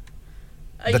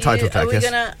 The title track,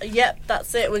 yes. Yep,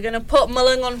 that's it. We're gonna put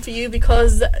Malang on for you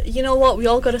because you know what? We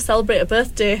all got to celebrate a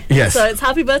birthday. Yes. So it's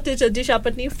happy birthday to Disha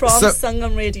Patni from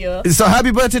Sangam Radio. So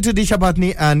happy birthday to Disha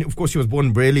Patni, and of course she was born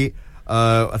in Bareilly.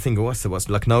 I think it was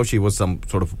Lucknow. She was some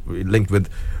sort of linked with.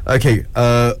 Okay,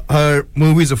 her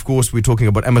movies, of course, we're talking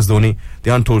about MS Dhoni,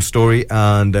 The Untold Story,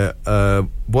 and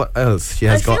what else she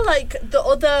has got? I feel like the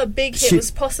other big hit was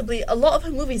possibly a lot of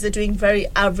her movies are doing very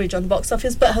average on the box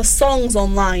office, but her songs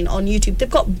online on YouTube, they've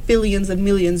got billions and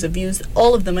millions of views.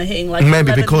 All of them are hitting like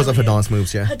maybe because of her dance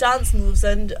moves, yeah. Her dance moves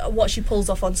and what she pulls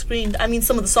off on screen. I mean,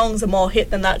 some of the songs are more hit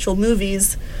than the actual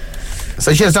movies.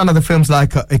 So she has done other films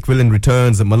like Ek Villain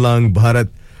Returns, Malang, Bharat,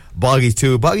 Bhagi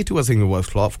 2. Bhagi 2 I think it was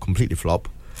completely flop.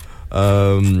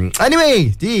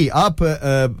 Anyway,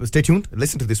 stay tuned,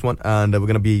 listen to this one, and we're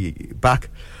going to be back.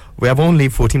 We have only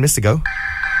 14 minutes to go.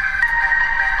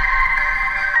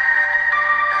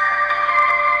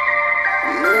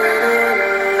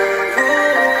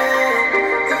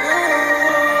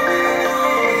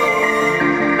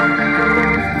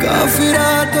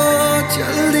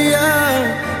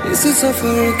 इस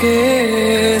सफर के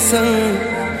संग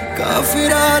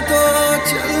काफिरा तो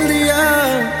चल दिया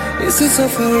इस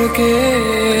सफर के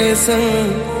संग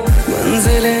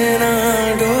मंजिले ना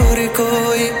डोर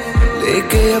कोई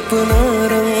लेके अपना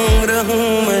रंग रहूं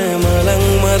मैं मलंग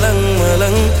मलंग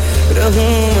मलंग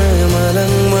रहूं मैं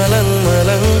मलंग मलंग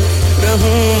मलंग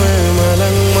रहूं मैं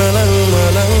मलंग मलंग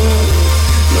मलंग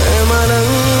मैं मलंग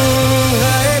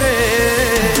है रे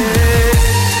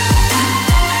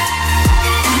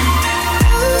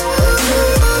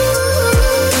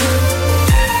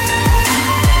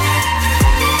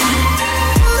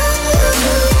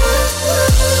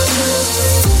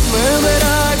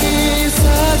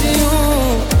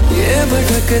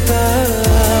भटकता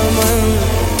मन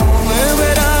मैं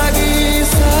बैरागी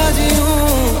साजी हूँ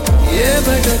ये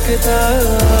भटकता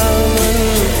मन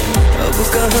अब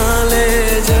कहाँ ले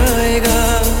जाएगा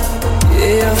ये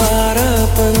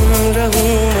आवारापन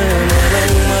रहूं मैं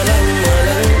मलंग मलंग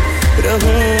मलंग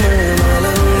रहूं मैं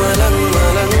मलंग मलंग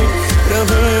मलंग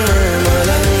रहूं मैं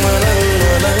मलंग मलंग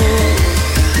मलंग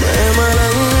मैं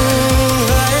मलंग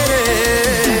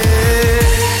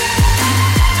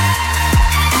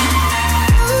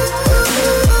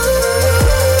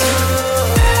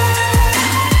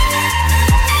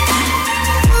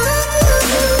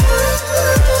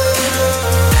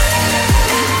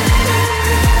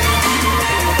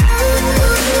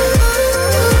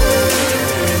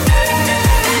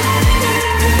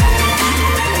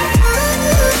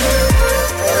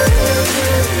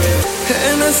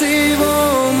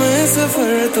नसीबों में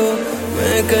सफर तो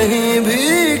मैं कहीं भी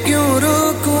क्यों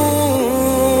रुकूं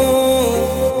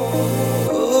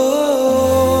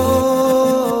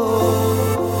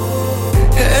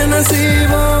है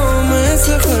नसीबों में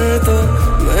सफर तो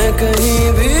मैं कहीं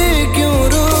भी क्यों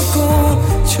रुकूं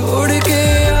छोड़ के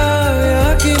आया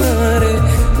किनारे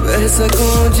बह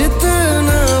सकूं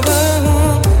जितना बहूं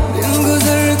दिन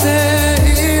गुजरते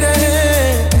ही रहे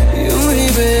यूं ही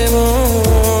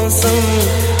बेमौसम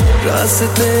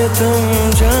रास्ते थम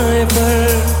जाए पर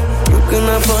रुक न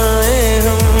पाए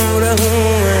हम रहूं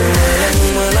मैं मलंग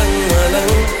मलंग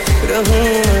मलंग रहूं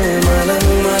मैं मलंग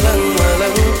मलंग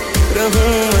मलंग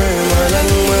रहूं मैं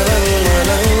मलंग मलंग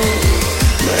मलंग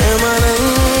मैं मलंग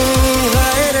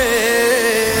हाय रे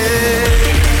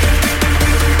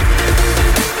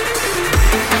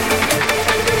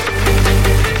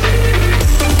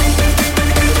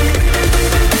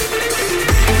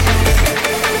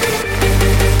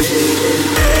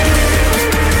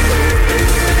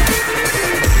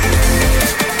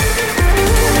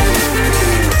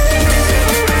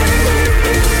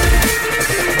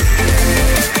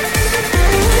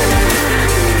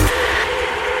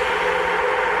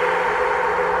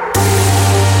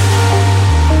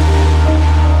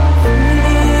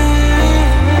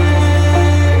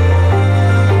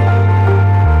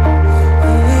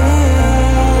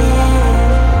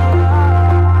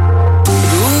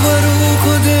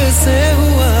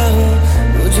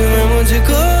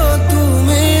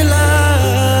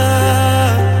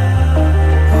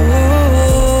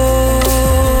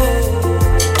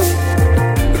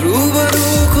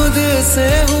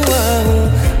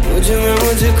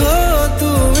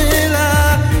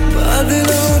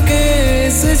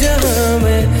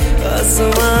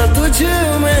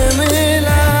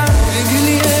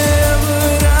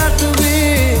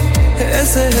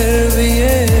भी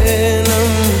ये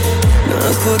नम ना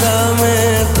खुदा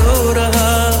मैं तो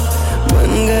रहा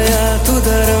बन गया तू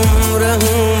धर्म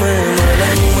रहूं मैं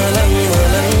मलंग मलंग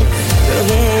मलंग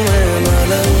रहूं मैं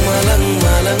मलंग मलंग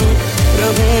मलंग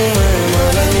रहूं मैं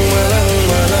मलंग मलंग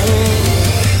मलंग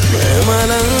मैं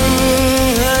मलंग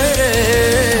है रे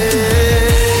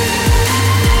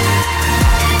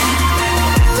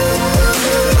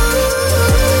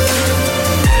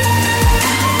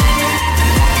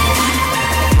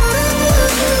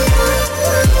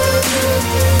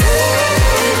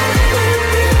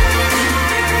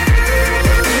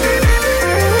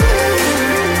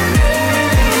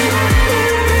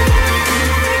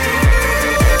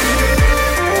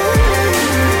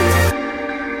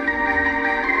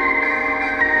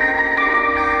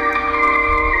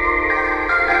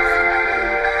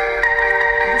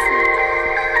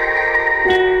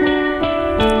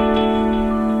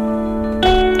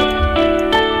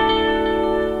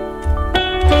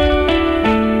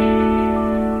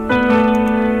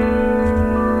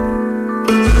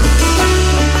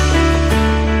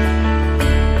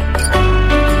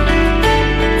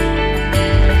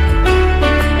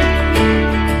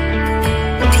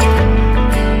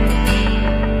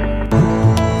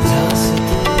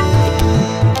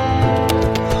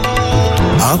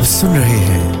आप सुन रहे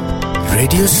हैं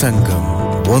रेडियो संगम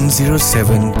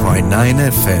 107.9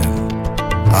 FM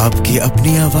आपकी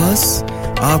अपनी आवाज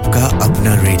आपका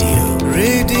अपना radio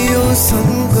radio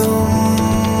Sangam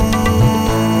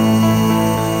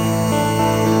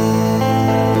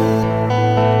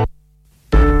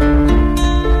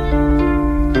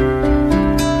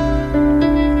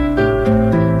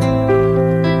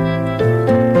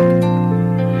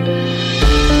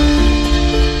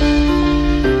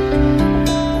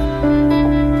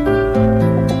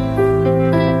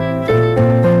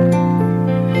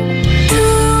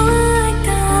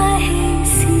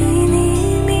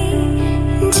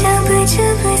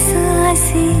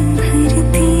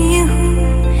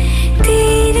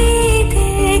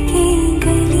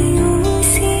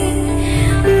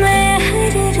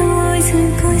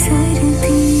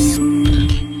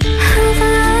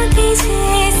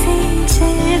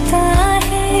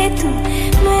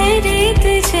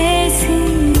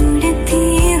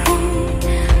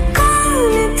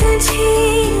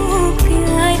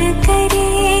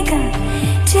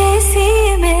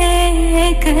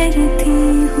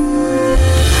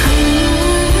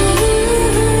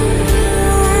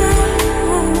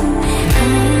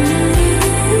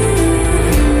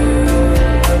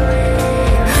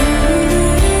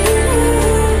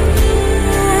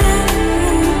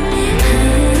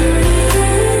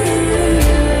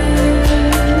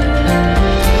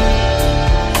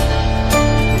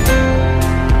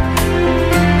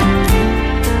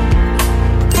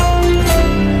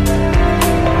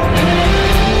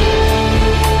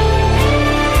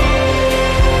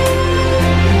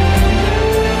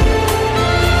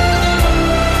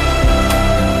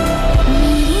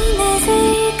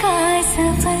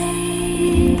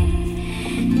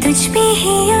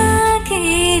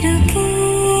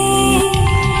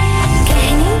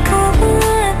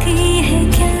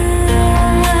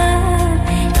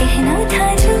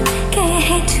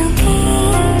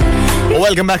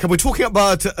Welcome back. We're talking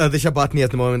about Disha Patni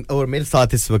at the moment. और मेरे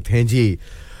साथ इस वक्त हैं जी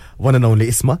one and only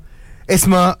Isma.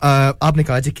 Isma, आपने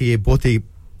कहा जी कि ये बहुत ही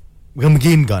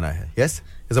गमगीन गाना है. Yes?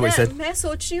 Is that what you said? मैं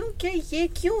सोच रही हूँ कि ये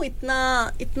क्यों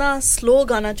इतना स्लो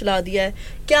गाना चला दिया है.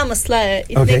 क्या मसला है?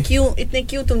 इतने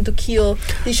क्यों तुम दुखी हो?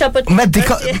 दिशा पटनी मैं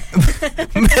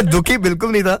दुखी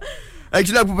बिल्कुल नहीं था.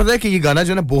 एक्चुअली आपको पता है कि ये गाना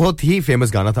जो है ना बहुत ही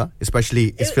फेमस गाना था स्पेशली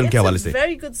इस फिल्म के हवाले से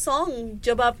वेरी गुड सॉन्ग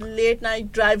जब आप लेट नाइट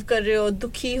ड्राइव कर रहे हो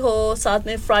दुखी हो साथ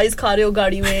में फ्राइज खा रहे हो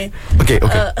गाड़ी में okay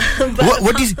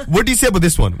what do you say about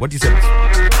this one what do you say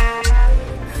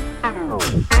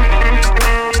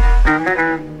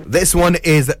this one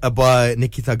is by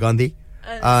Nikita Gandhi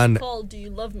and called Do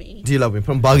You Love Me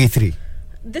from Baghi 3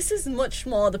 This is much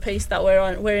more the pace that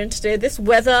we're in today. This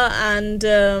weather and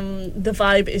the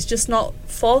vibe is just not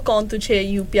for कौन तुझे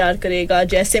यूं प्यार करेगा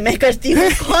जैसे मैं करती हूँ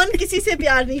कौन किसी से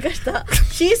प्यार नहीं करता.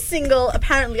 She's single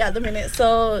apparently at the minute, so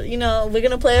you know we're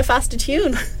gonna play a faster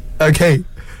tune. Okay,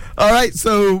 all right.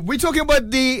 So we're talking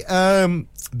about the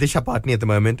Disha Patni at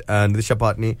the moment, and Disha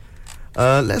Patni.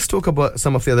 Let's talk about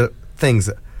some of the other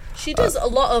things. She does a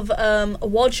lot of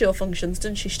award show functions,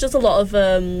 doesn't she? She does a lot of,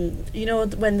 you know,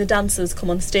 when the dancers come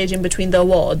on stage in between the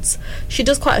awards. She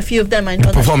does quite a few of them. I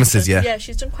know performances, yeah. Yeah, yeah,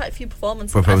 she's done quite a few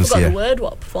performances. I forgot the word.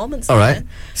 What performance? All right.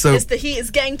 So it's the heat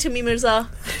is getting to me, Mirza.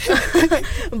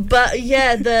 But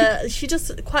yeah, she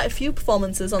does quite a few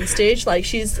performances on stage. Like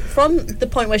she's from the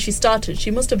point where she started.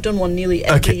 She must have done one nearly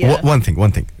every year. One thing.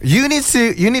 You need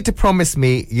to promise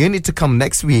me. You need to come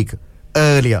next week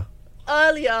earlier.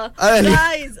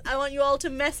 Guys, I want you all to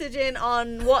message in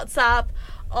on WhatsApp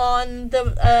on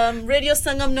the Radio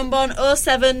Sangam number on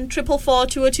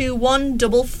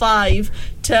 07444202155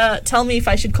 to tell me if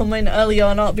I should come in earlier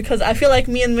or not, because I feel like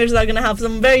me and Mirza are going to have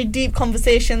some very deep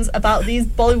conversations about these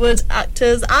Bollywood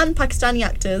actors and Pakistani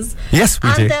actors. Yes,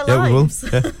 we do. Their lives. We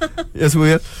will. Yeah. Yes, we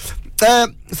will.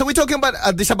 So we're talking about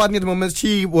Disha Patani at the moment.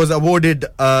 She was awarded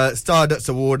Stardust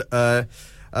Award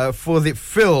for the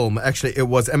film. Actually, it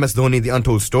was MS Dhoni, The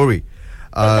Untold Story.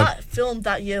 That film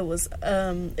that year was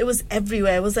it was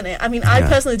everywhere, wasn't it? I mean, I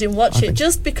personally didn't watch it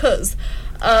just because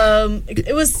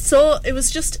it was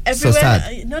just everywhere. So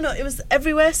sad. It was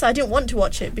everywhere, so I didn't want to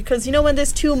watch it because you know when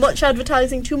there's too much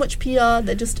advertising, too much PR,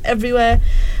 they're just everywhere.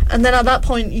 And then at that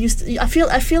point, I feel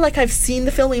like I've seen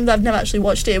the film even though I've never actually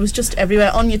watched it. It was just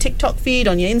everywhere on your TikTok feed,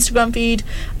 on your Instagram feed,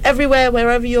 everywhere,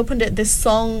 wherever you opened it. This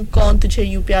song "Kaun Tujhe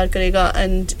Yu Pyar Karega"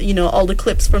 and you know all the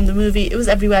clips from the movie. It was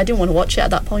everywhere. I didn't want to watch it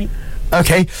at that point.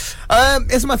 Okay,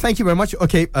 Isma, thank you very much.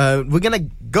 Okay, we're gonna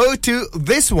go to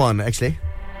this one actually.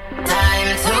 Time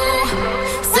to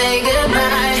say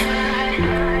goodbye,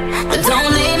 but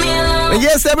don't leave me alone.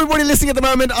 Yes, everybody listening at the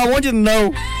moment, I want you to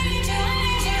know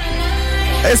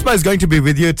Isma is going to be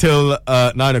with you till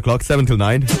 9 o'clock, 7 till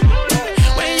 9.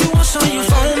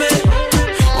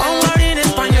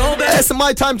 It's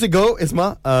my time to go,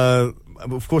 Isma.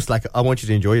 Of course, like I want you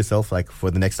to enjoy yourself, like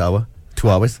for the next hour, 2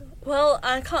 hours. Well,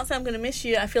 I can't say I'm going to miss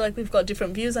you. I feel like we've got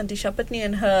different views on Disha Patani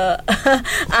and her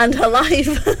and her life.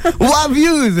 What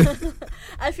views?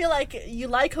 I feel like you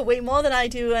like her way more than I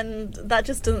do, and that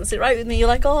just doesn't sit right with me. You're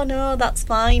like, oh no, that's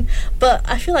fine. But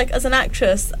I feel like as an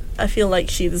actress, I feel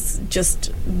like she's just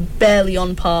barely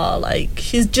on par. Like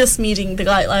she's just meeting the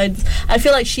guidelines. I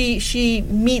feel like she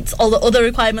meets all the other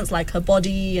requirements, like her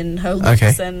body and her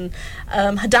looks and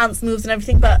her dance moves and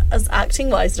everything. But as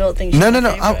acting wise, I don't think. No.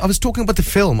 I was talking about the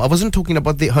film. I wasn't talking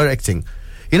about her acting.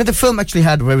 You know, the film actually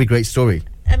had a very great story.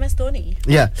 MS Dhoni.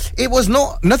 Yeah, it was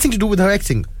nothing to do with her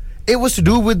acting. It was to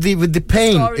do with the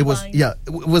pain. It was it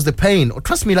was the pain.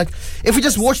 Trust me, like if we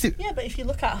just watched it. Yeah, but if you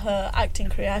look at her acting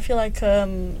career, I feel like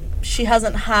she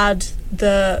hasn't had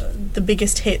the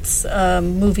biggest hits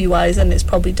movie wise, and it's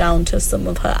probably down to some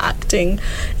of her acting.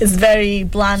 It's very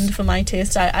bland for my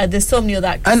taste. There's so many other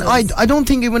actresses. And I don't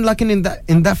think even like in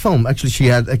that film actually she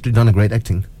had actually done a great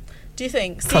acting. Do you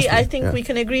think? See, I think we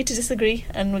can agree to disagree,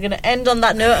 and we're going to end on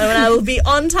that note, and I will be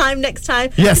on time next time.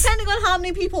 Yes. Depending on how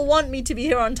many people want me to be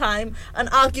here on time and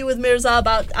argue with Mirza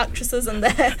about actresses and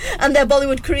their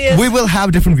Bollywood careers. We will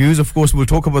have different views, of course. We'll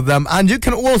talk about them, and you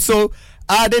can also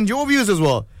add in your views as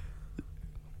well.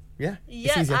 Yeah.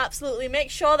 Yes, absolutely.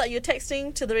 Make sure that you're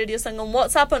texting to the Radio Sangam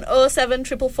WhatsApp on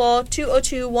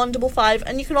 07444202155,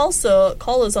 and you can also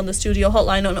call us on the studio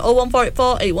hotline on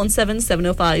 01484 817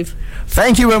 705.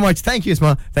 Thank you very much. Thank you,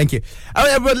 Isma. Thank you. All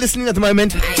right, everyone listening at the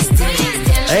moment,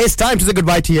 it's time to say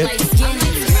goodbye to you.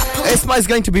 Isma is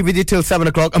going to be with you till 7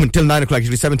 o'clock. I mean, till 9 o'clock,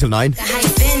 usually 7 till 9.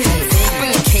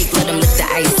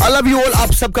 I love you all.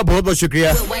 आप सबका बहुत बहुत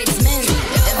शुक्रिया.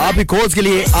 आपकी calls के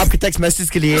लिए, आपके text message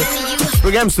के लिए,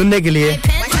 प्रोग्राम सुनने के लिए.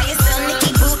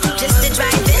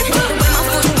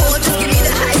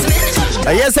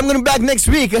 Yes, I'm going to be back next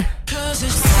week.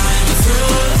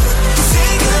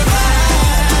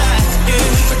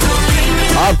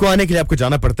 आपको आने के लिए आपको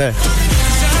जाना पड़ता है.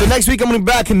 So next week I'm going to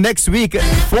be back next week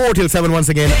 4 till 7 once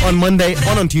again on Monday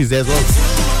and on Tuesday as well.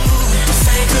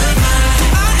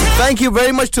 Thank you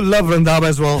very much to Love Randhava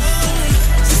as well.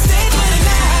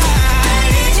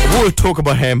 We'll talk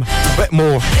about him a bit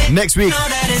more next week.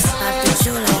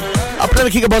 अपना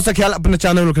रखिएगा बहुत सा ख्याल, अपने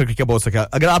channel में रखिएगा बहुत सा ख्याल.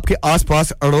 अगर आपके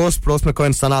आसपास अड़ोस पड़ोस में कोई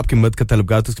इंसान आपकी मदद का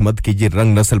तलबगार तो उसकी मदद कीजिए.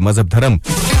 रंग, नस्ल, मजहब, धर्म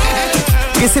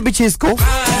किसी भी चीज को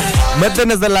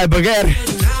मद्देनजर लाए बगैर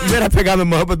मेरा पैगाम है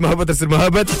मोहब्बत, मोहब्बत और सिर्फ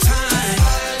मोहब्बत.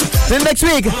 Till next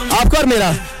week, आपको और मेरा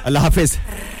अल्लाह हाफिज.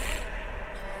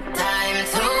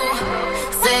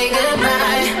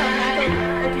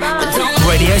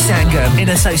 Radio Sangam in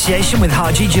association with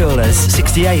Haji Jewellers,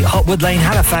 68 Hotwood Lane,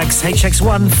 Halifax,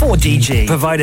 HX1 4DG. Provided